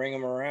 I can bring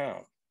them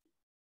around.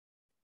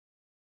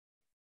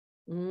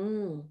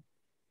 Mm.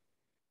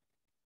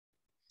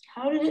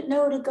 How did it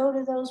know to go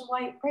to those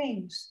white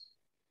rings?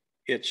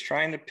 It's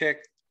trying to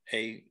pick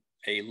a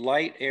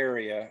light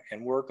area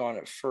and work on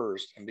it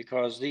first. And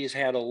because these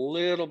had a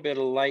little bit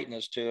of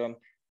lightness to them,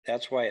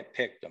 that's why it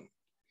picked them.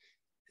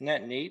 Isn't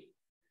that neat?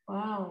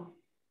 Wow.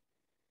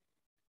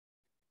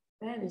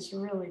 That is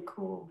really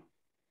cool.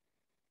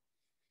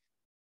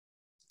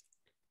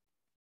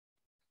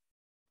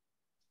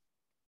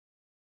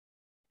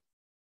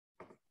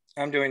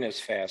 I'm doing this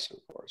fast,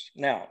 of course.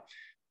 Now,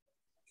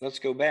 let's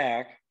go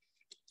back.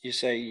 You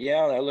say,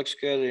 yeah, that looks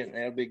good, and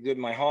that'll be good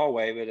in my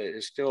hallway, but it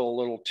is still a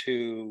little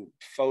too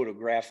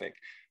photographic.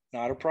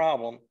 Not a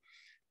problem.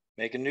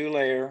 Make a new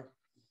layer.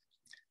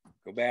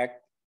 Go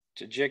back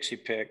to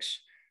JixiPix,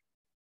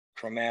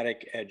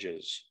 chromatic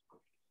edges.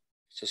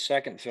 It's the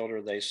second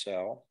filter they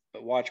sell,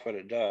 but watch what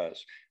it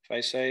does. If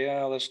I say,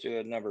 oh, let's do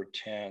a number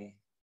 10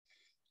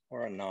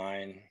 or a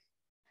 9.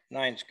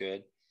 9's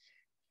good.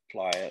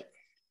 Apply it.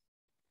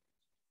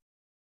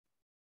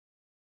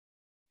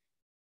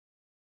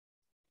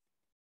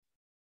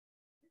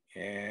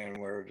 And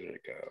where did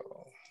it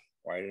go?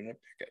 Why didn't it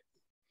pick it?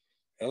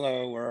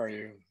 Hello, where are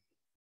you?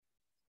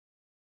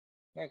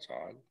 That's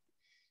odd.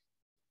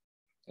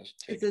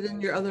 Is it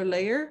in your other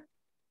layer?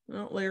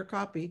 No, layer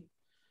copy.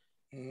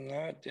 No,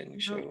 it didn't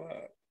show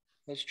up.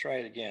 Let's try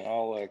it again.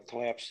 I'll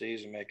collapse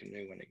these and make a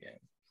new one again.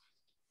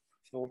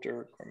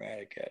 Filter,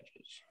 chromatic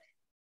edges.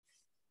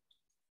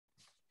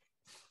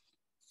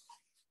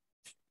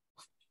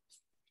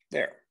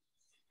 There.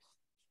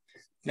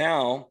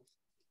 Now,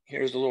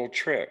 here's a little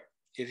trick.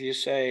 If you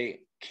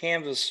say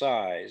canvas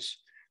size,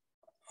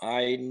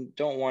 I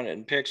don't want it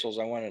in pixels,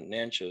 I want it in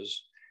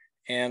inches.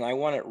 And I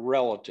want it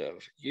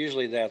relative.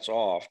 Usually that's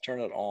off, turn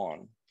it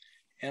on.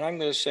 And I'm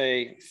going to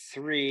say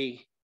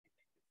 3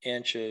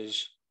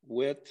 inches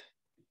width.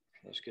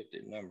 Let's get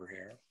the number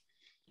here.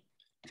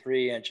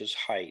 3 inches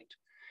height.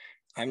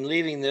 I'm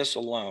leaving this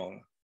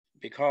alone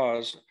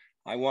because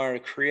I wanted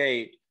to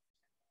create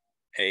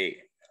a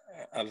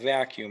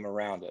vacuum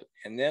around it.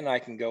 And then I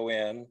can go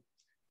in.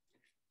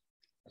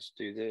 Let's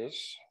do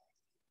this.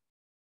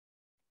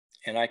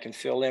 And I can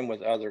fill in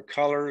with other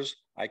colors.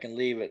 I can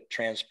leave it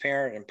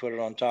transparent and put it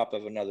on top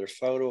of another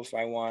photo if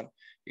I want.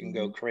 You can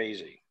go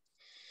crazy.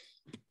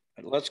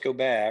 But let's go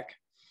back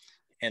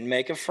and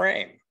make a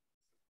frame.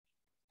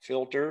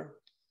 Filter,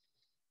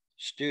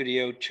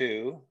 Studio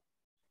 2,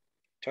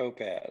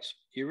 Topaz.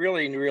 You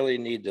really, really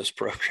need this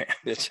program.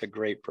 It's a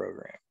great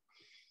program.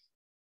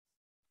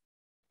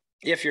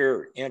 If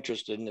you're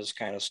interested in this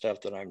kind of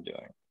stuff that I'm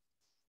doing.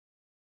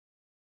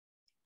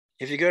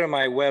 If you go to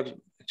my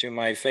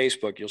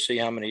Facebook, you'll see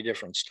how many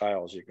different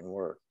styles you can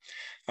work.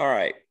 All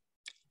right,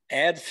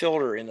 add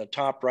filter in the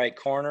top right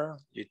corner.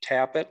 You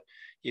tap it,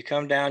 you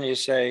come down, you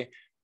say,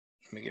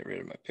 let me get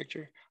rid of my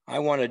picture. I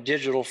want a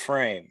digital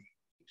frame.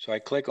 So I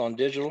click on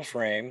digital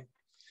frame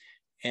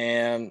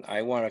and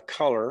I want a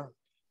color,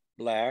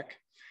 black.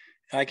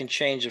 I can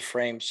change the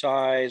frame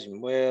size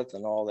and width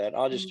and all that.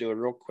 I'll just do a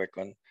real quick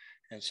one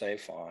and say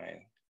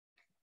fine.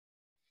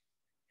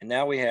 And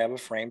now we have a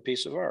framed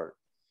piece of art.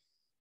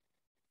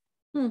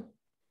 And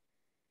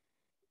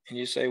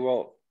you say,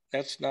 well,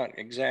 that's not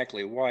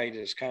exactly white.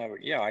 It's kind of,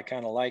 yeah, I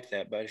kind of like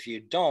that. But if you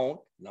don't,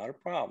 not a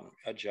problem.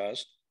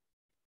 Adjust.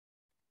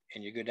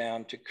 And you go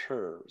down to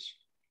curves.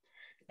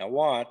 Now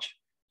watch,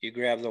 you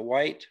grab the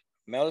white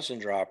medicine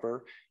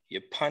dropper,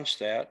 you punch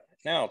that.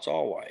 Now it's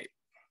all white.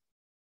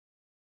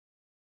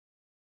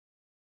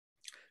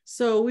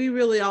 So we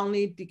really all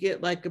need to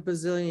get like a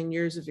bazillion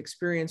years of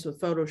experience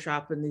with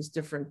Photoshop and these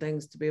different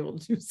things to be able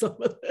to do some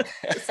of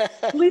this.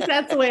 At least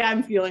that's the way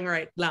I'm feeling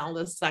right now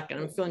this second.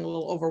 I'm feeling a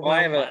little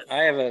overwhelmed. Well, I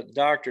have a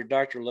doctor,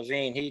 Dr.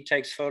 Levine. He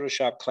takes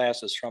Photoshop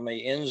classes from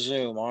me in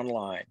Zoom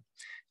online.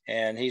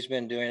 and he's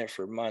been doing it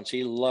for months.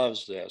 He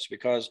loves this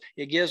because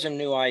it gives him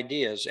new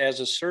ideas. As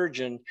a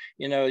surgeon,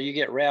 you know, you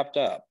get wrapped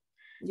up.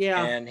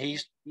 Yeah. And he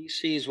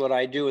sees what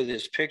I do with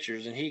his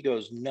pictures and he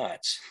goes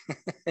nuts.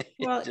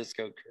 Well, just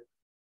go crazy.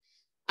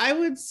 I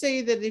would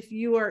say that if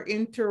you are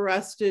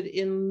interested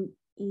in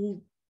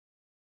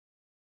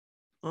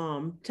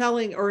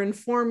telling or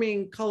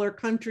informing Color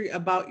Country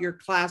about your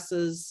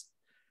classes,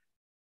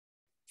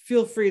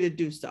 feel free to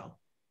do so.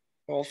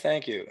 Well,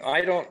 thank you.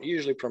 I don't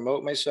usually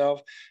promote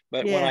myself,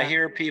 but when I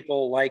hear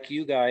people like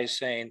you guys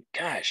saying,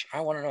 gosh,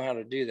 I want to know how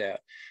to do that.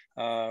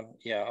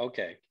 Yeah,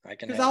 okay. I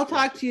can. Because I'll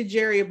talk to you,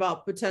 Jerry,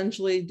 about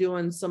potentially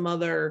doing some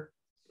other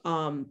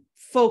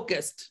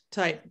focused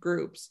type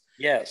groups.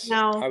 Yes,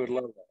 now, I would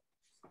love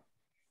that.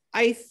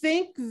 I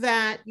think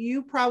that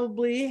you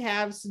probably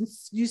have,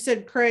 since you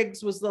said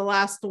Craig's was the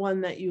last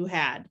one that you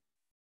had.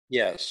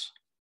 Yes.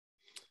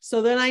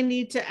 So then I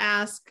need to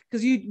ask,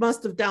 because you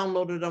must have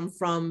downloaded them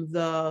from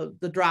the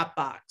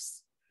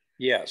Dropbox.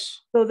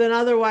 Yes. So then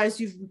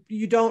otherwise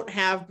you don't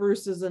have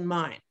Bruce's and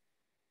mine.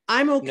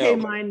 I'm okay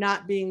mine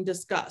not being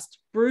discussed.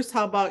 Bruce,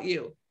 how about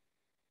you?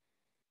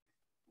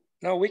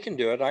 No, we can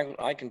do it.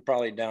 I can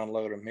probably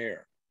download them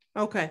here.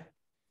 Okay.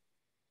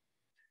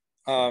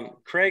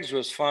 Craig's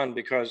was fun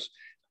because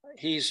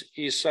he's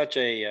such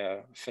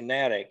a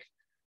fanatic.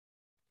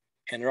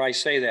 And I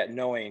say that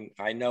knowing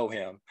I know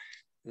him,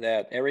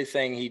 that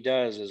everything he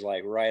does is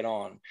like right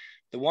on.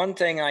 The one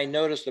thing I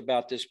noticed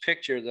about this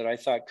picture that I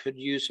thought could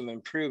use some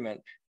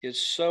improvement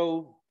is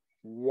so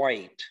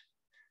white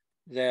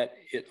that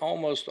it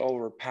almost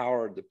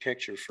overpowered the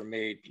picture for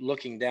me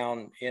looking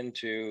down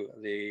into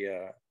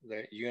the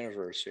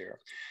universe here.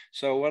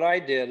 So what I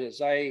did is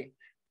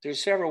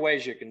there's several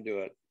ways you can do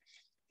it.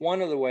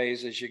 One of the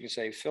ways is you can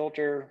say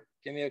filter,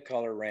 give me a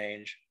color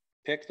range,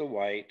 pick the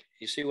white.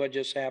 You see what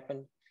just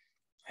happened?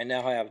 I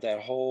now have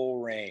that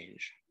whole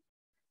range.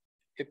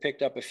 It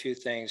picked up a few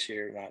things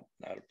here, not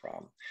a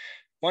problem.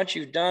 Once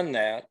you've done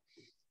that,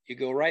 you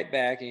go right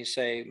back and you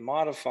say,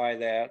 modify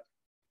that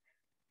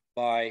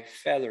by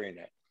feathering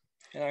it.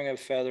 And I'm going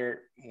to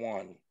feather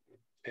 1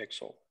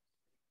 pixel.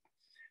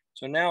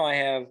 So now I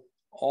have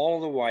all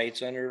the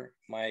whites under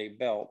my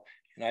belt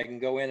and I can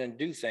go in and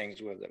do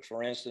things with it.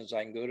 For instance,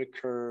 I can go to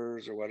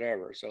curves or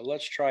whatever. So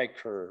let's try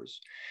curves.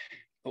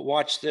 But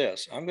watch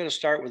this. I'm going to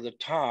start with the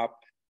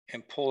top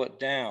and pull it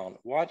down.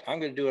 I'm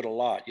going to do it a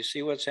lot. You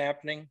see what's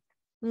happening?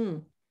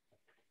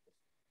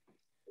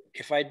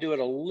 If I do it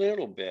a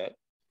little bit,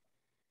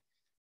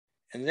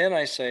 and then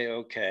I say,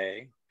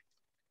 okay,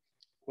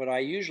 what I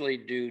usually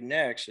do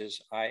next is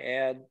I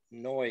add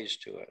noise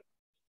to it.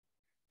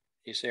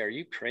 You say, are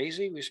you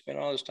crazy? We spent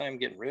all this time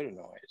getting rid of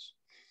noise.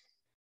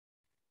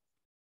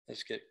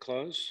 Let's get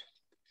close.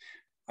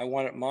 I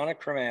want it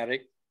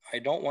monochromatic. I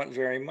don't want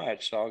very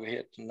much, so I'll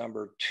hit the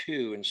number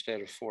 2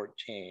 instead of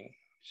 14.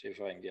 See if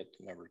I can get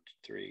the number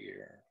 3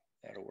 here.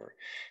 That'll work.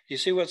 You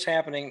see what's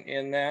happening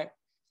in that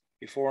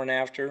before and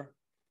after?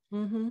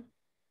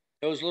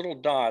 Those little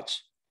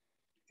dots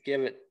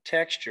give it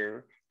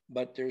texture,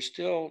 but they're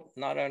still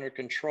not under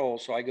control.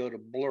 So I go to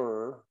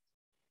blur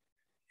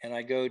and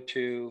I go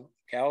to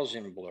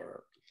Gaussian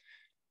blur.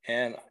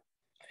 And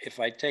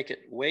if I take it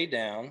way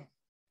down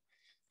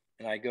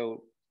and I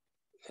go,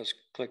 let's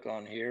click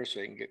on here so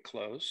you can get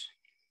close.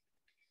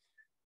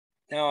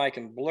 Now I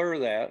can blur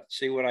that.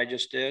 See what I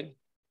just did?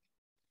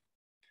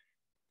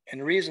 And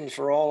the reason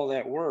for all of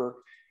that work,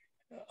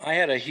 I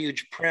had a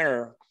huge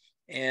printer,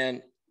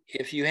 and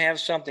if you have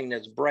something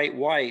that's bright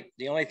white,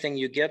 the only thing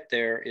you get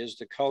there is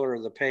the color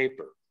of the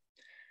paper.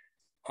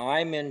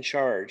 I'm in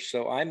charge,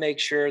 so I make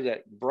sure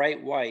that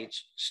bright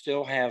whites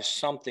still have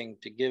something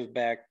to give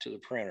back to the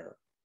printer.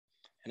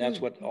 And that's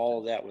what all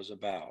of that was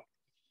about.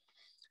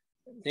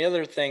 The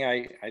other thing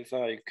I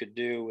thought I could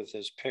do with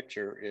this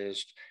picture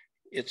is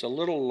it's a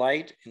little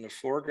light in the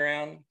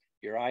foreground.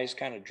 Your eyes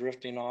kind of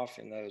drifting off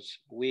in those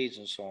weeds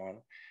and so on.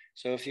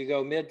 So if you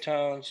go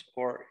mid-tones,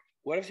 or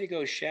what if you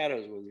go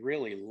shadows with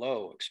really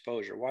low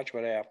exposure? Watch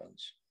what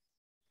happens.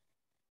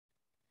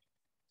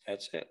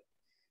 That's it.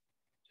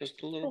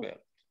 Just a little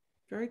bit.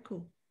 Very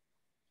cool.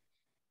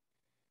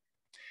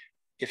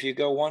 If you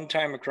go one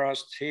time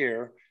across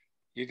here,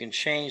 you can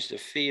change the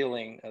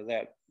feeling of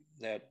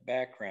that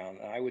background.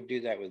 I would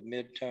do that with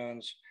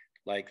midtones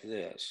like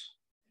this.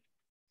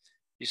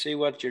 You see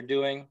what you're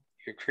doing?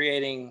 You're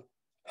creating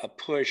a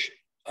push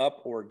up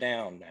or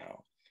down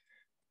now,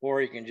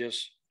 or you can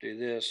just do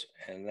this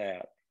and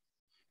that.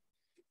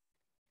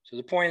 So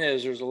the point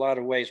is there's a lot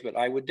of ways, but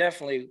I would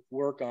definitely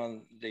work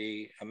on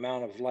the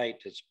amount of light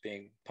that's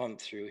being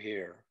pumped through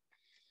here,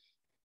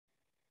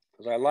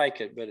 because I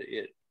like it, but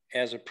it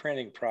as a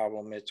printing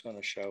problem, it's going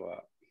to show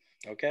up.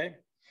 Okay.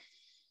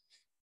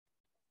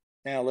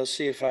 Now let's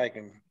see if I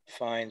can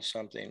find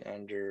something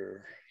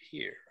under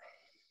here.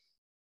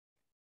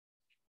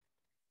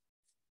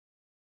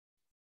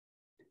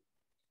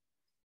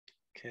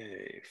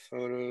 Okay,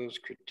 photos,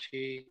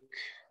 critique,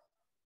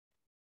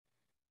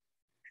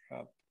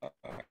 Dropbox,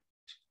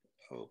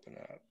 open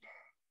up.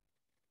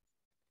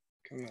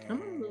 Come on.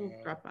 I'm a little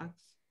Dropbox.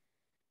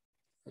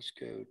 Let's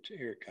go to,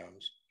 here it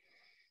comes.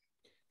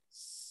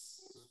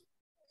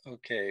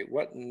 Okay,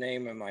 what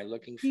name am I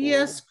looking for?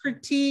 BS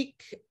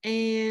Critique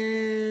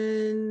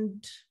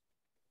and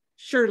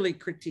Shirley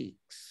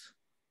Critiques.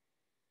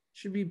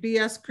 Should be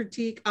BS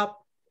Critique,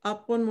 up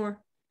one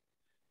more,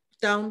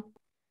 down.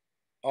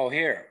 Oh,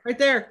 here. Right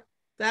there.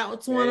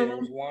 That's Okay, one of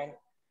there's them. one.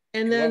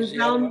 And then the other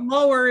down one?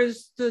 lower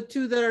is the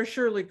two that are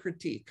Shirley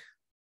Critique.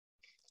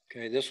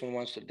 Okay, this one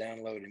wants to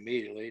download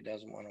immediately. It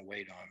doesn't want to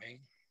wait on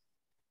me.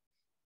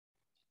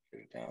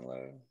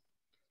 Download.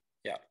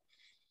 Yeah.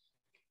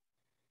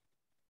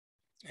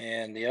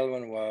 And the other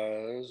one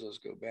was, let's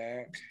go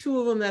back. Two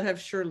of them that have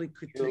Shirley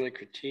Critique. Shirley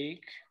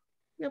Critique.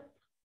 Yep.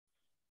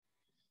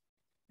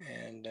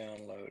 And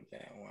download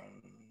that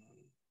one.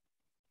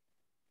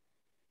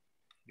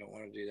 Don't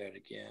want to do that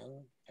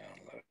again.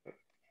 Download.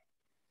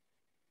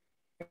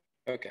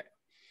 Okay.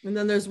 And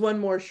then there's one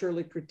more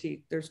Shirley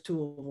Critique. There's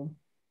two of them.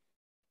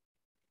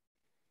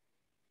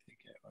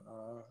 Take that one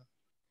off.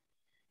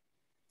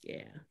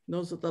 Yeah,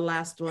 those are the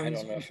last ones. I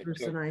don't know if it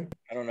took, I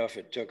don't know if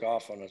it took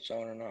off on its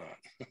own or not.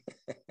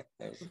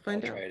 I'll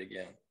try it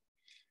again.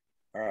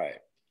 All right,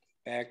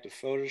 back to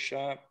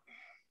Photoshop.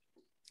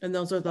 And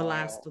those are the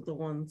last of the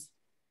ones.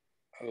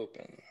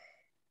 Open.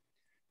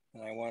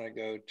 And I want to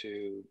go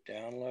to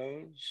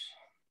downloads.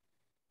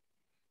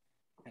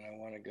 And I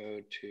want to go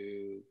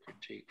to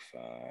Critique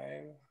 5.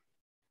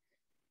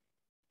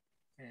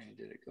 And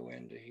did it go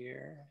into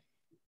here?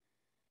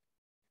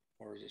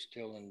 Or is it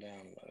still in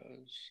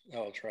downloads?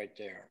 Oh, it's right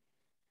there.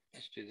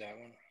 Let's do that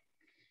one.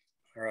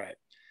 All right.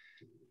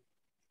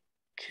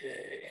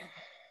 Okay.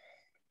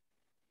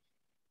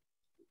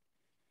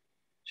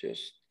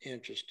 Just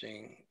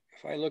interesting.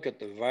 If I look at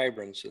the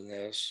vibrance in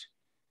this,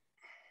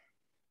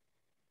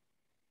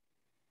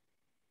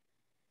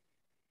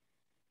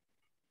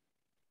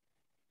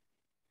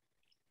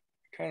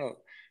 kind of,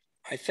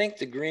 I think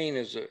the green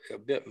is a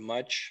bit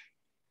much.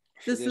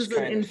 This is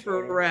an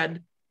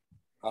infrared.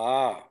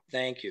 Ah,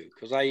 thank you,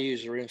 because I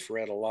use the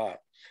infrared a lot.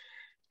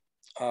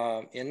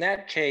 In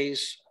that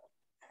case,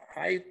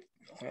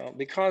 well,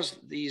 because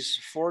these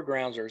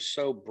foregrounds are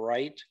so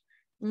bright,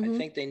 I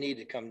think they need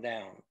to come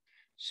down.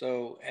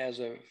 So as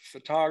a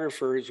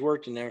photographer who's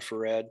worked in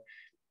infrared,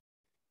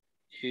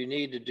 you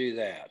need to do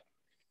that.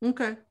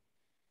 Okay.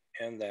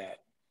 And that.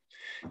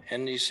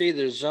 And you see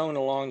the zone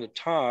along the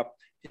top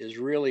is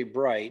really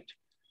bright.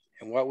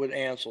 And what would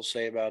Ansel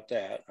say about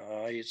that?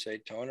 He'd say,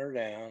 tone her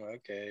down.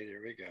 Okay,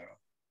 there we go.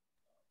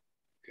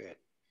 Good.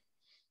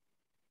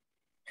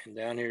 And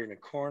down here in the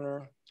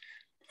corner,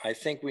 I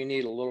think we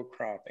need a little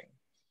cropping.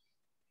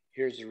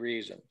 Here's the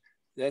reason.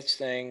 This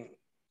thing,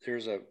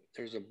 there's a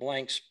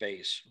blank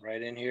space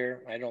right in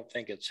here. I don't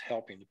think it's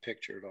helping the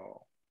picture at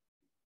all.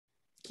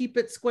 Keep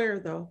it square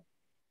though.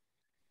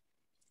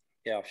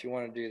 Yeah, if you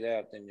want to do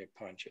that, then you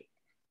punch it.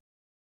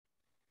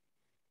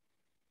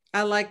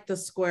 I like the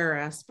square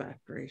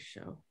aspect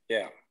ratio.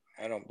 Yeah,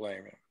 I don't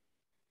blame you.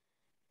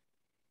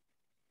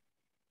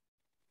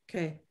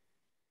 Okay.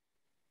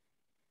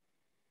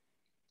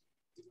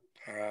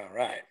 All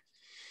right.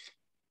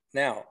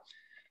 Now,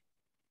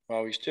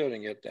 well, we still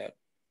didn't get that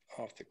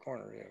off the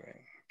corner, did we?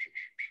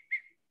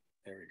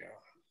 There we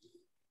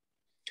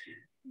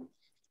go.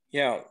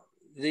 Yeah,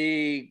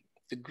 the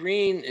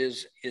green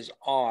is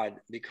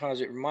odd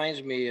because it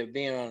reminds me of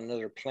being on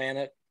another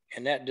planet,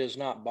 and that does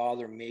not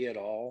bother me at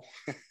all.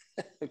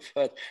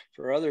 But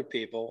for other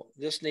people,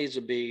 this needs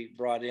to be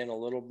brought in a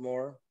little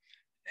more.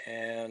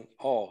 And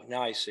oh,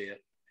 now I see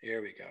it.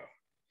 Here we go.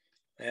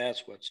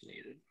 That's what's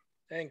needed.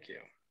 Thank you.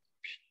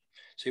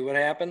 See what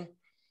happened?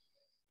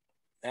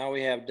 Now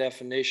we have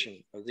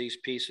definition of these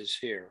pieces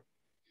here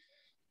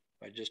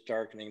by just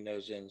darkening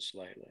those in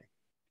slightly.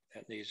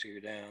 That needs to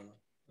go down.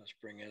 Let's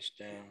bring this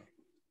down.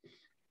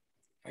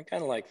 I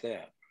kind of like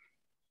that.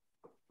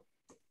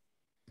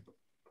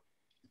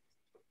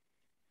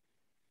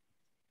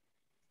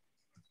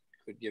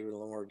 Could give it a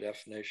little more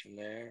definition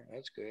there.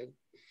 That's good.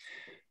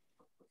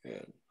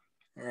 Good.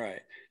 All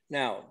right.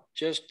 Now,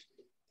 just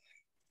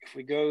if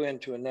we go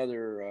into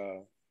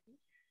another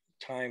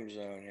time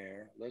zone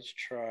here, let's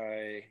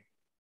try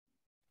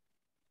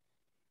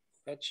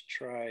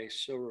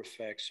silver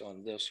effects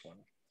on this one.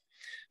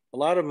 A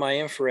lot of my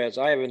infrareds,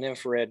 I have an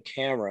infrared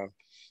camera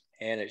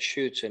and it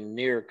shoots in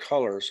near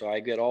color. So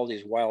I get all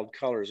these wild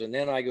colors. And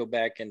then I go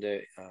back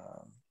into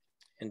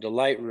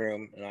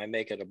Lightroom and I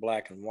make it a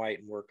black and white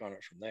and work on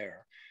it from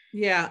there.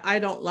 Yeah, I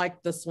don't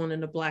like this one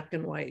in a black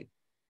and white.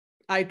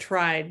 I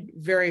tried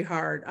very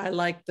hard. I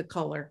like the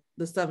color,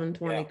 the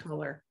 720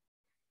 color.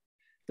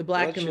 The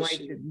black and white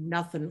did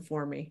nothing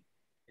for me.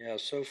 Yeah,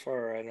 so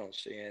far I don't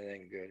see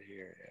anything good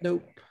here yet.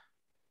 Nope.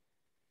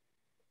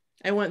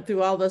 I went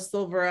through all the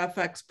Silver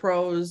FX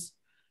Pros.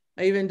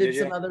 I even did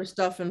some other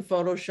stuff in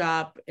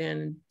Photoshop,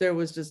 and there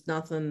was just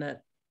nothing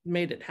that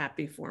made it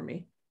happy for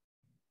me.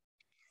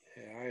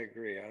 Yeah, I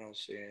agree. I don't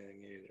see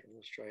anything either.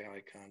 Let's try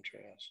high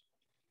contrast.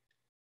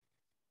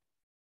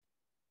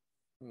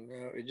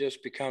 No, it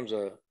just becomes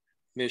a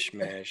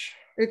mishmash.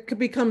 It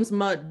becomes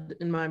mud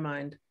in my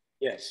mind.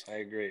 Yes, I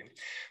agree.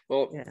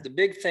 Well, Yeah. the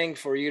big thing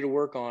for you to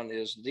work on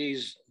is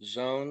these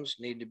zones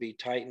need to be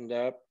tightened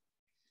up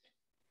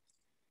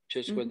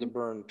just with the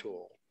burn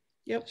tool.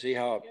 Yep. See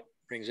how it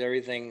brings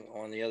everything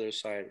on the other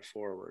side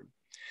forward.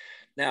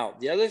 Now,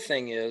 the other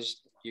thing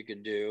is you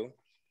could do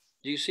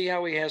you see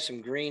how he has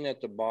some green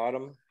at the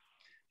bottom?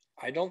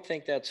 I don't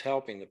think that's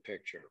helping the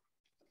picture,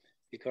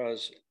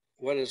 because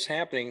what is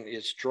happening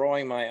is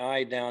drawing my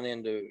eye down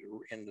into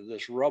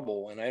this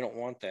rubble, and I don't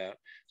want that.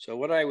 So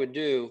what I would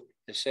do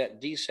is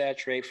set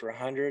desaturate for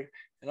 100,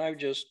 and I would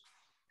just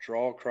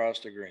draw across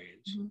the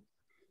greens.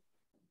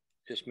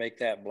 Just make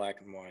that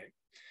black and white.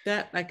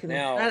 That I can,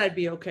 now, that I'd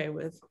be okay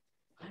with.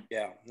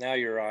 Yeah, now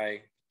your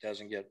eye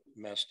doesn't get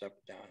messed up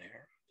down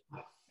here.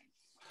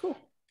 Cool.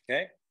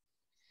 Okay.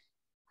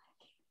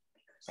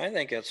 I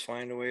think that's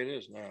fine the way it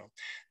is now.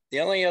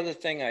 The only other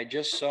thing I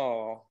just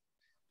saw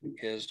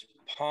is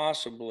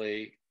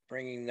possibly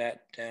bringing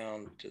that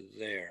down to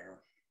there,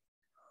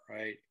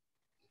 right?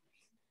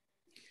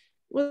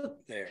 Well,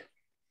 there.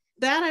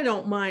 That I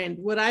don't mind.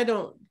 What I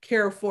don't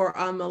care for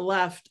on the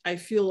left, I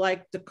feel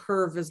like the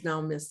curve is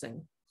now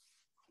missing.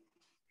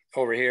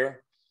 Over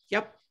here?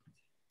 Yep.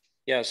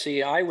 Yeah,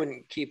 see, I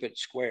wouldn't keep it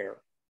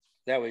square.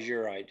 That was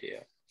your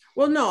idea.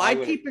 Well, no,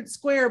 I'd keep it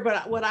square,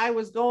 but what I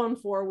was going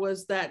for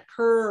was that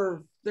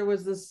curve. There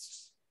was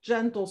this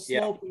gentle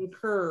sloping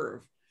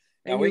curve.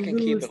 And now we can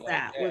keep it that,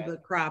 like that with the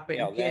cropping.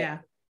 Yeah,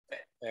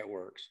 that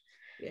works.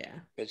 Yeah.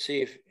 But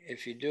see,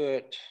 if you do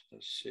it,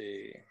 let's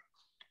see.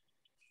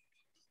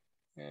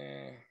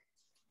 I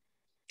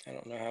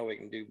don't know how we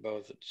can do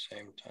both at the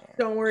same time.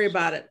 Don't worry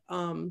about it.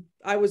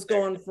 I was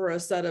going for a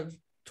set of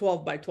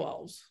 12 by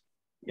 12s.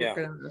 Yeah.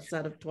 Working on a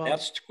set of 12.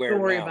 That's square.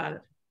 Don't worry now. about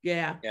it.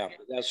 Yeah. Yeah,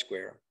 that's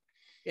square.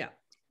 Yeah.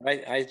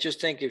 I just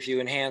think if you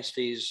enhance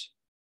these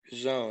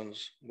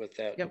zones with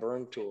that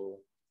burn tool,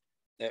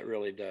 that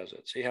really does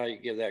it. See how you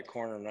give that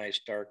corner a nice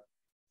dark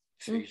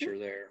feature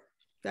there?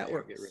 That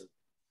works. Get rid of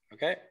it.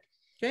 Okay.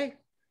 Okay.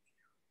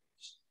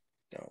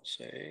 Don't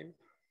save.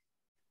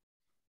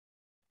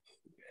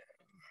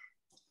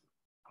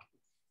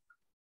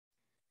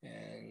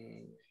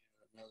 And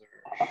another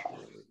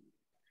short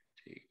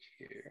peek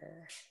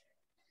here.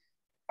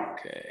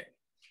 Okay.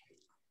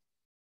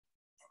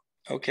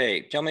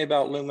 Okay, tell me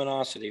about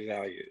luminosity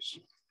values.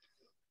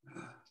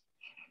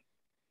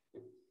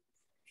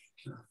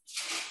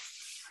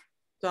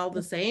 It's all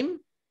the same?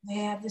 They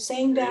have the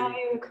same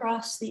value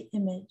across the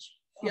image.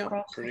 Yeah,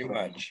 pretty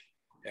much.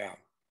 Yeah.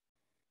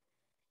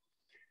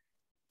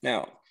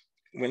 Now,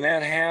 when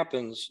that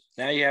happens,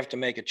 now you have to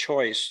make a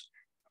choice.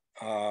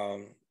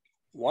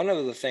 One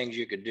of the things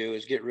you could do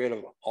is get rid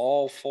of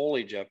all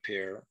foliage up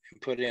here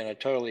and put in a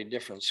totally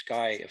different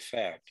sky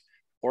effect.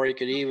 Or you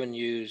could even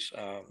use,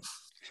 in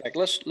fact,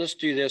 let's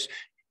do this.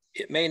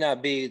 It may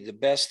not be the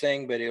best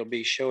thing, but it'll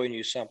be showing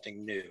you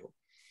something new.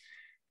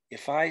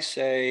 If I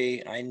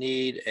say I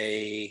need,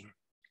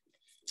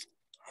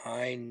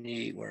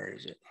 where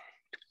is it?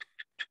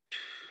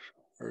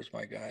 Where's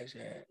my guys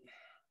at?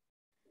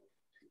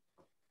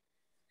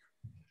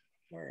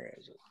 Where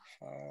is it?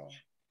 File,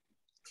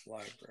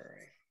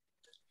 library.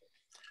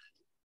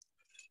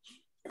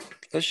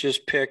 Let's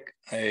just pick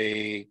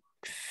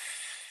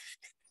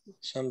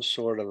some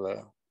sort of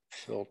a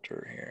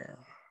filter here.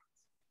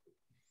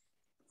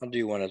 I'll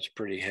do one that's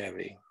pretty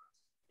heavy.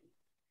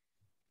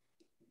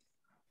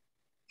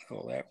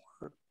 Will that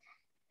work?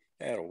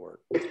 That'll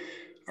work.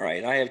 All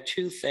right, I have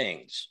two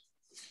things.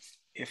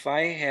 If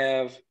I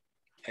have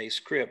a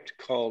script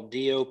called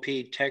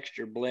DOP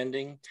texture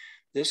blending,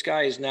 this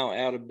guy is now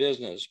out of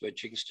business,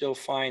 but you can still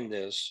find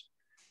this.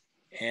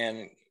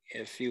 And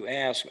if you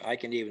ask, I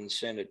can even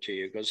send it to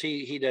you, because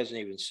he doesn't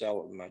even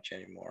sell it much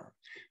anymore.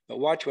 But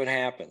watch what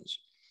happens.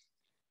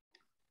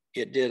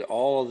 It did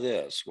all of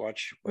this.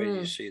 Watch, wait till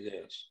you see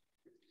this.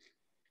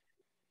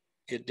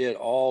 It did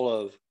all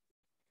of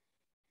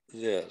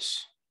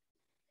this.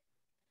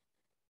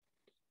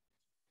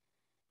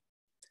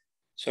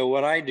 So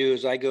what I do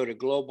is I go to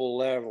global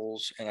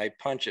levels and I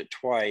punch it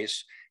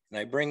twice, and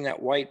I bring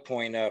that white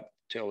point up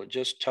till it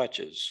just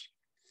touches.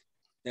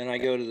 Then I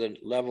go to the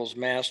levels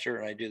master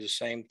and I do the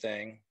same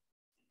thing,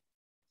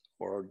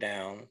 or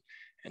down.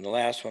 And the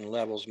last one,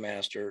 levels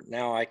master.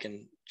 Now I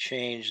can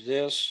change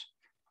this.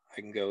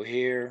 I can go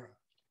here.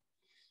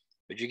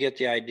 But you get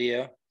the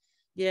idea?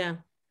 Yeah.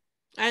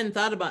 I hadn't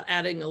thought about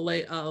adding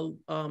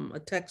a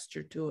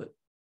texture to it.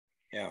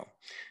 Yeah.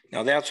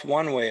 Now that's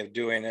one way of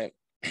doing it.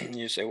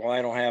 You say, well,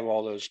 I don't have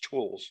all those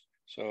tools.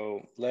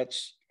 So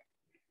let's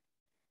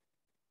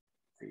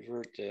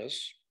revert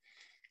this.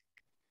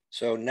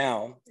 So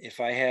now if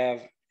I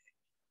have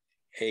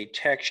a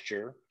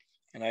texture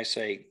and I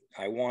say,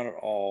 I want it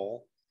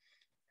all,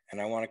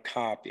 and I want to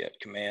copy it,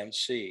 Command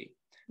C.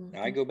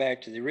 Now I go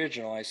back to the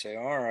original. I say,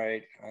 all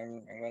right,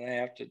 I'm going to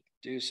have to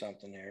do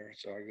something here.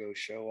 So I go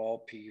show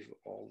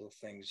all the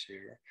things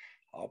here.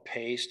 I'll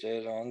paste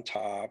it on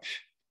top.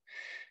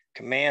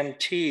 Command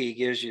T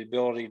gives you the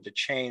ability to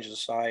change the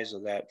size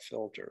of that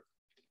filter.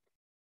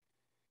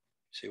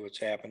 See what's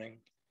happening?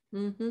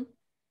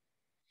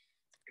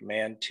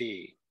 Command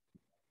T.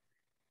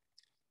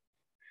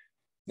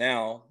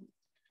 Now,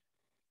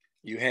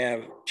 you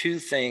have two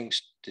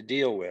things to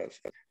deal with.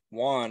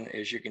 One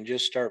is you can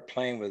just start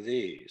playing with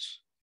these.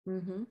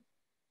 Mm-hmm.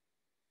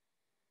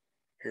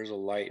 Here's a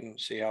light and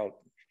see how it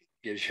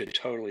gives you a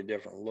totally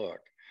different look.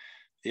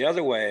 The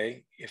other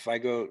way, if I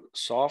go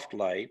soft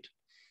light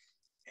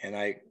and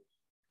I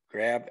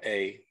grab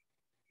a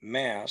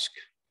mask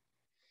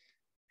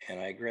and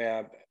I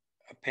grab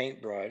a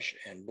paintbrush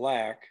and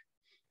black,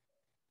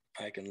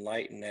 I can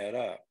lighten that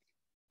up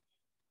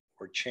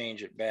or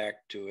change it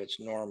back to its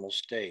normal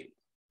state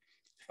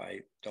if I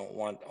don't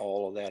want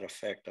all of that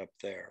effect up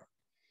there.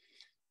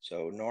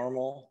 So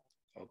normal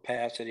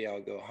opacity,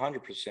 I'll go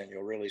 100%,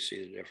 you'll really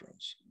see the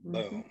difference. Mm-hmm.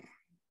 Boom.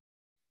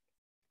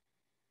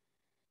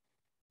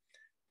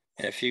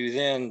 And if you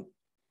then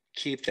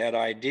keep that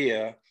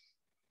idea,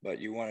 but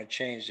you want to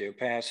change the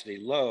opacity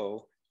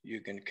low,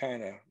 you can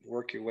kind of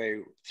work your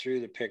way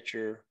through the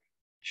picture,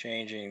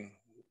 changing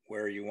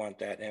where you want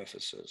that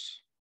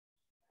emphasis.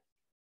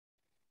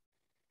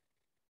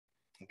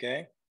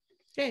 Okay?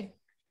 Okay.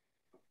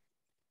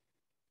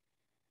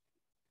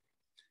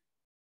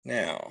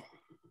 Now,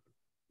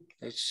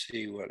 let's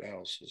see what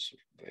else is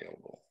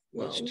available.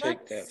 Let's Well,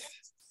 take that.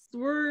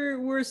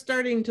 We're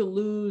starting to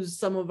lose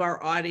some of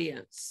our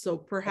audience, so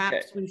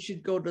perhaps we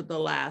should go to the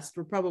last.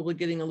 We're probably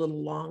getting a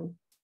little long.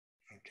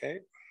 Okay.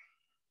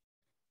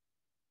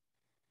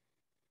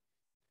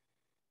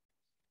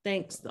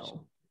 Thanks,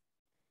 though.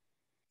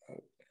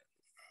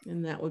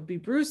 And that would be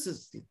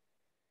Bruce's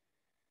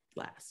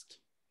last.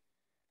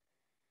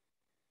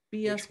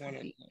 BS. One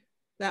is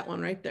that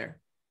one right there.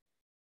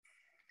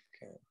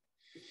 Okay.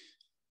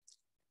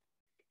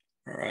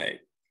 All right.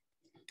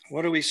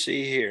 What do we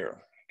see here?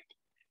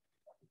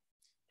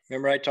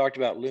 Remember I talked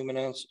about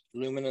luminance?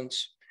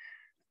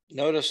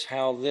 Notice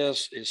how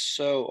this is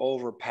so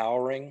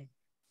overpowering.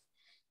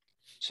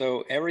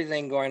 So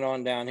everything going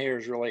on down here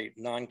is really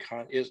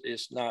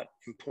it's not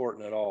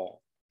important at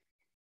all.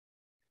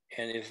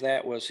 And if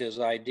that was his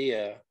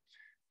idea,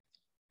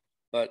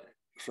 but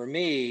for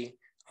me,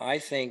 I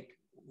think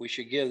we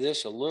should give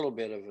this a little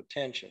bit of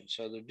attention.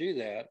 So to do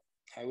that,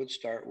 I would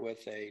start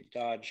with a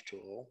dodge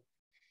tool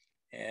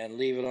and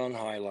leave it on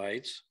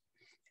highlights.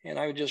 And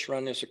I would just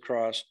run this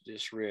across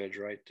this ridge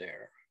right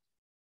there.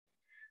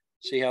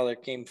 See how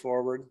that came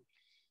forward?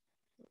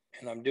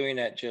 And I'm doing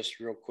that just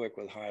real quick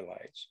with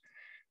highlights.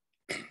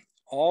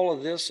 All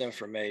of this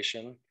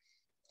information,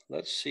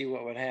 let's see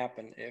what would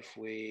happen if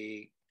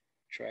we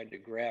tried to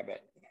grab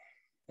it.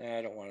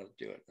 I don't want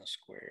to do it in a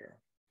square.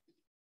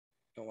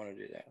 Don't want to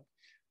do that.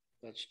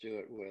 Let's do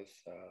it with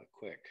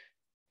quick.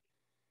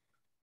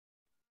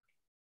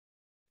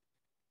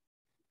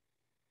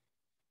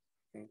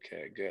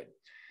 Okay, good.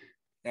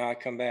 Now I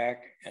come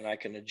back and I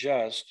can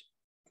adjust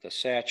the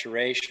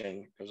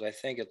saturation because I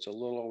think it's a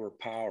little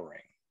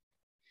overpowering.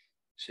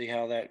 See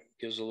how that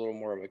gives a little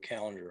more of a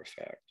calendar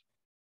effect.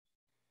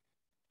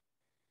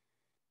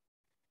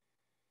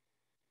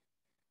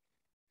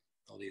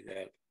 I'll leave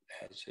that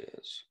as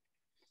is.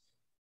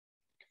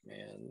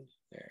 Command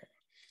there.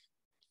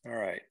 All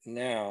right,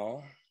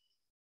 now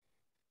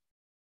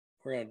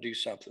we're going to do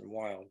something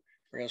wild.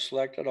 We're going to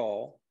select it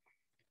all.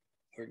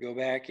 We'll go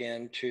back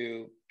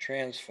into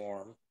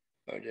transform,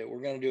 but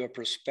we're going to do a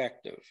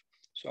perspective.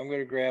 So I'm going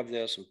to grab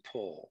this and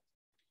pull.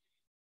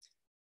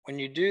 When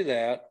you do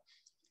that,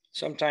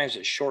 sometimes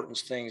it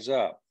shortens things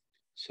up.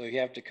 So you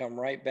have to come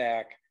right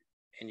back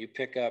and you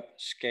pick up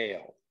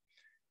scale.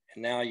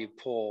 And now you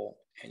pull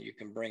and you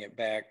can bring it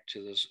back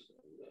to this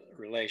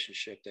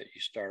relationship that you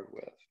start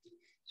with.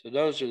 So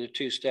those are the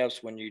two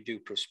steps when you do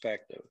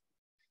perspective.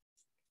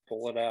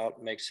 Pull it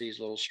out, makes these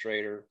a little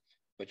straighter,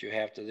 but you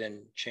have to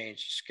then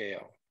change the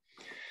scale.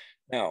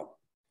 Now,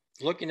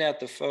 looking at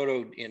the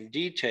photo in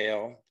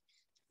detail,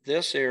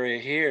 this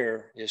area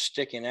here is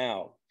sticking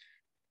out.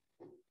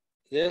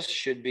 This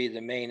should be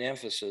the main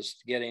emphasis,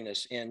 getting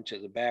us into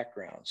the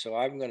background. So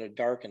I'm going to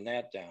darken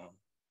that down.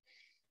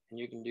 And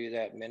you can do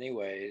that many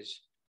ways.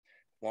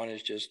 One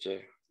is just to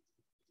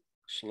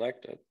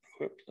select it.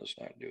 Whoops, let's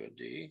not do a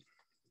D.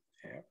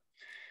 Yeah.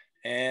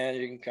 And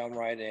you can come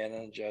right in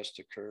and adjust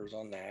the curves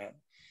on that.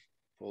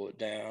 Pull it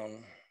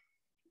down,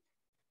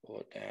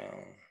 pull it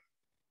down.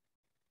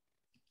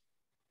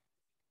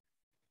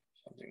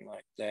 Something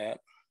like that.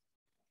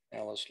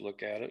 Now let's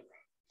look at it.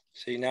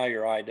 See, now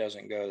your eye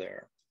doesn't go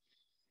there.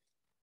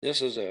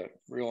 This is a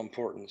real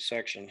important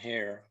section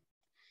here,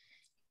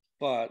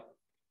 but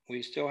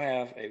we still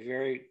have a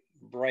very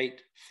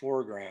bright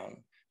foreground.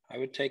 I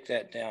would take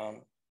that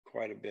down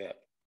quite a bit,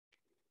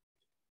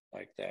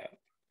 like that.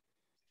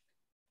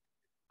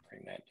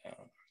 Bring that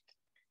down.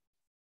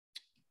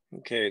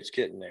 Okay, it's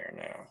getting there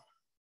now.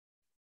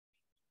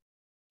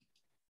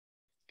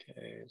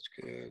 Okay, it's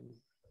good.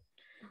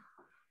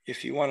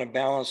 If you want to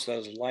balance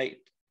those light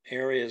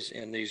areas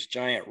in these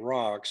giant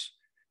rocks,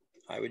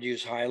 I would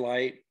use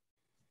highlight,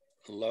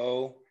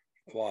 low,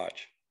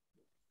 watch.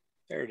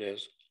 There it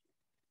is.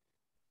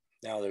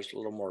 Now there's a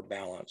little more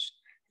balance.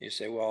 You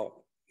say,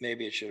 well,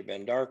 maybe it should have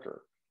been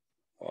darker.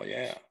 Well,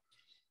 yeah,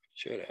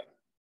 should have.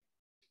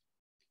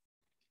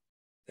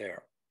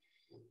 There.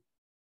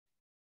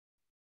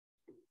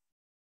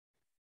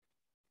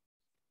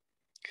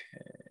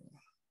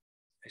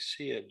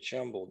 see a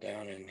jumble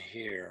down in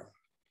here.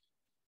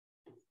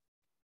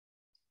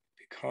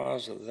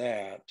 Because of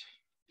that,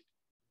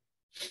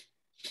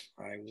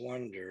 I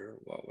wonder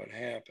what would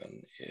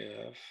happen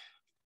if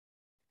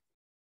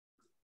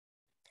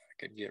I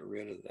could get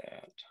rid of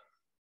that.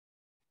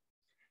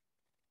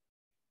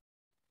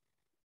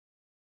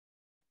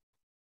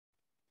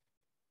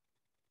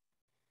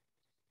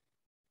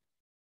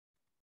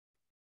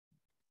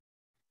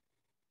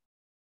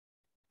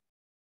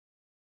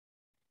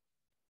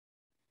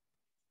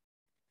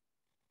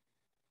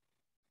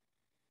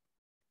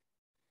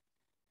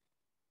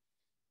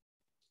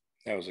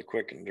 That was a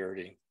quick and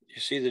dirty.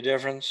 You see the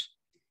difference?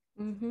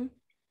 Mm-hmm.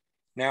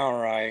 Now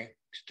our eye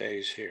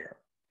stays here.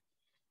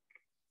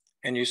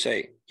 And you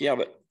say, yeah,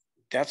 but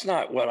that's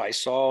not what I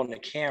saw in the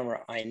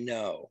camera. I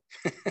know.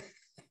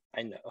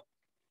 I know.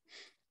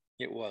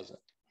 It wasn't.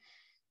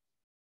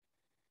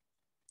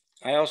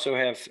 I also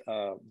have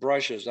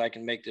brushes. I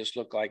can make this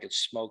look like it's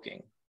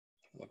smoking.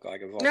 Look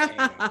like a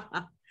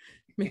volcano.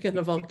 Make it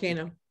a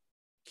volcano.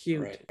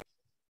 Cute. Right.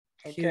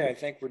 Okay, Cute. I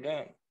think we're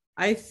done.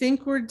 I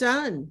think we're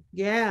done.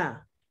 Yeah.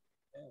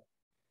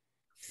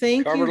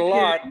 Thank you. Covered a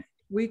lot.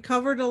 We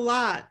covered a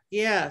lot.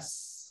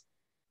 Yes.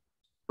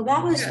 Well,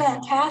 that was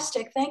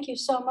fantastic. Thank you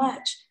so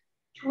much.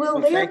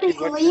 Will Well, there be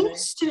you.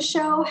 links to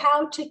show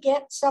how to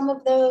get some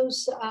of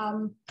those?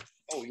 Oh,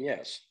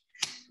 yes.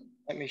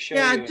 Let me show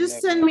you. Yeah, just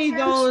send me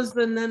those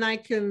and then I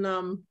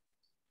can.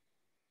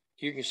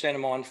 You can send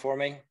them on for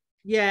me?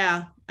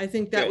 Yeah, I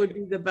think that would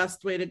be the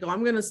best way to go.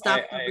 I'm going to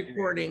stop the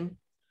recording.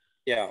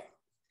 Yeah.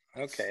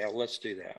 Okay, let's do that.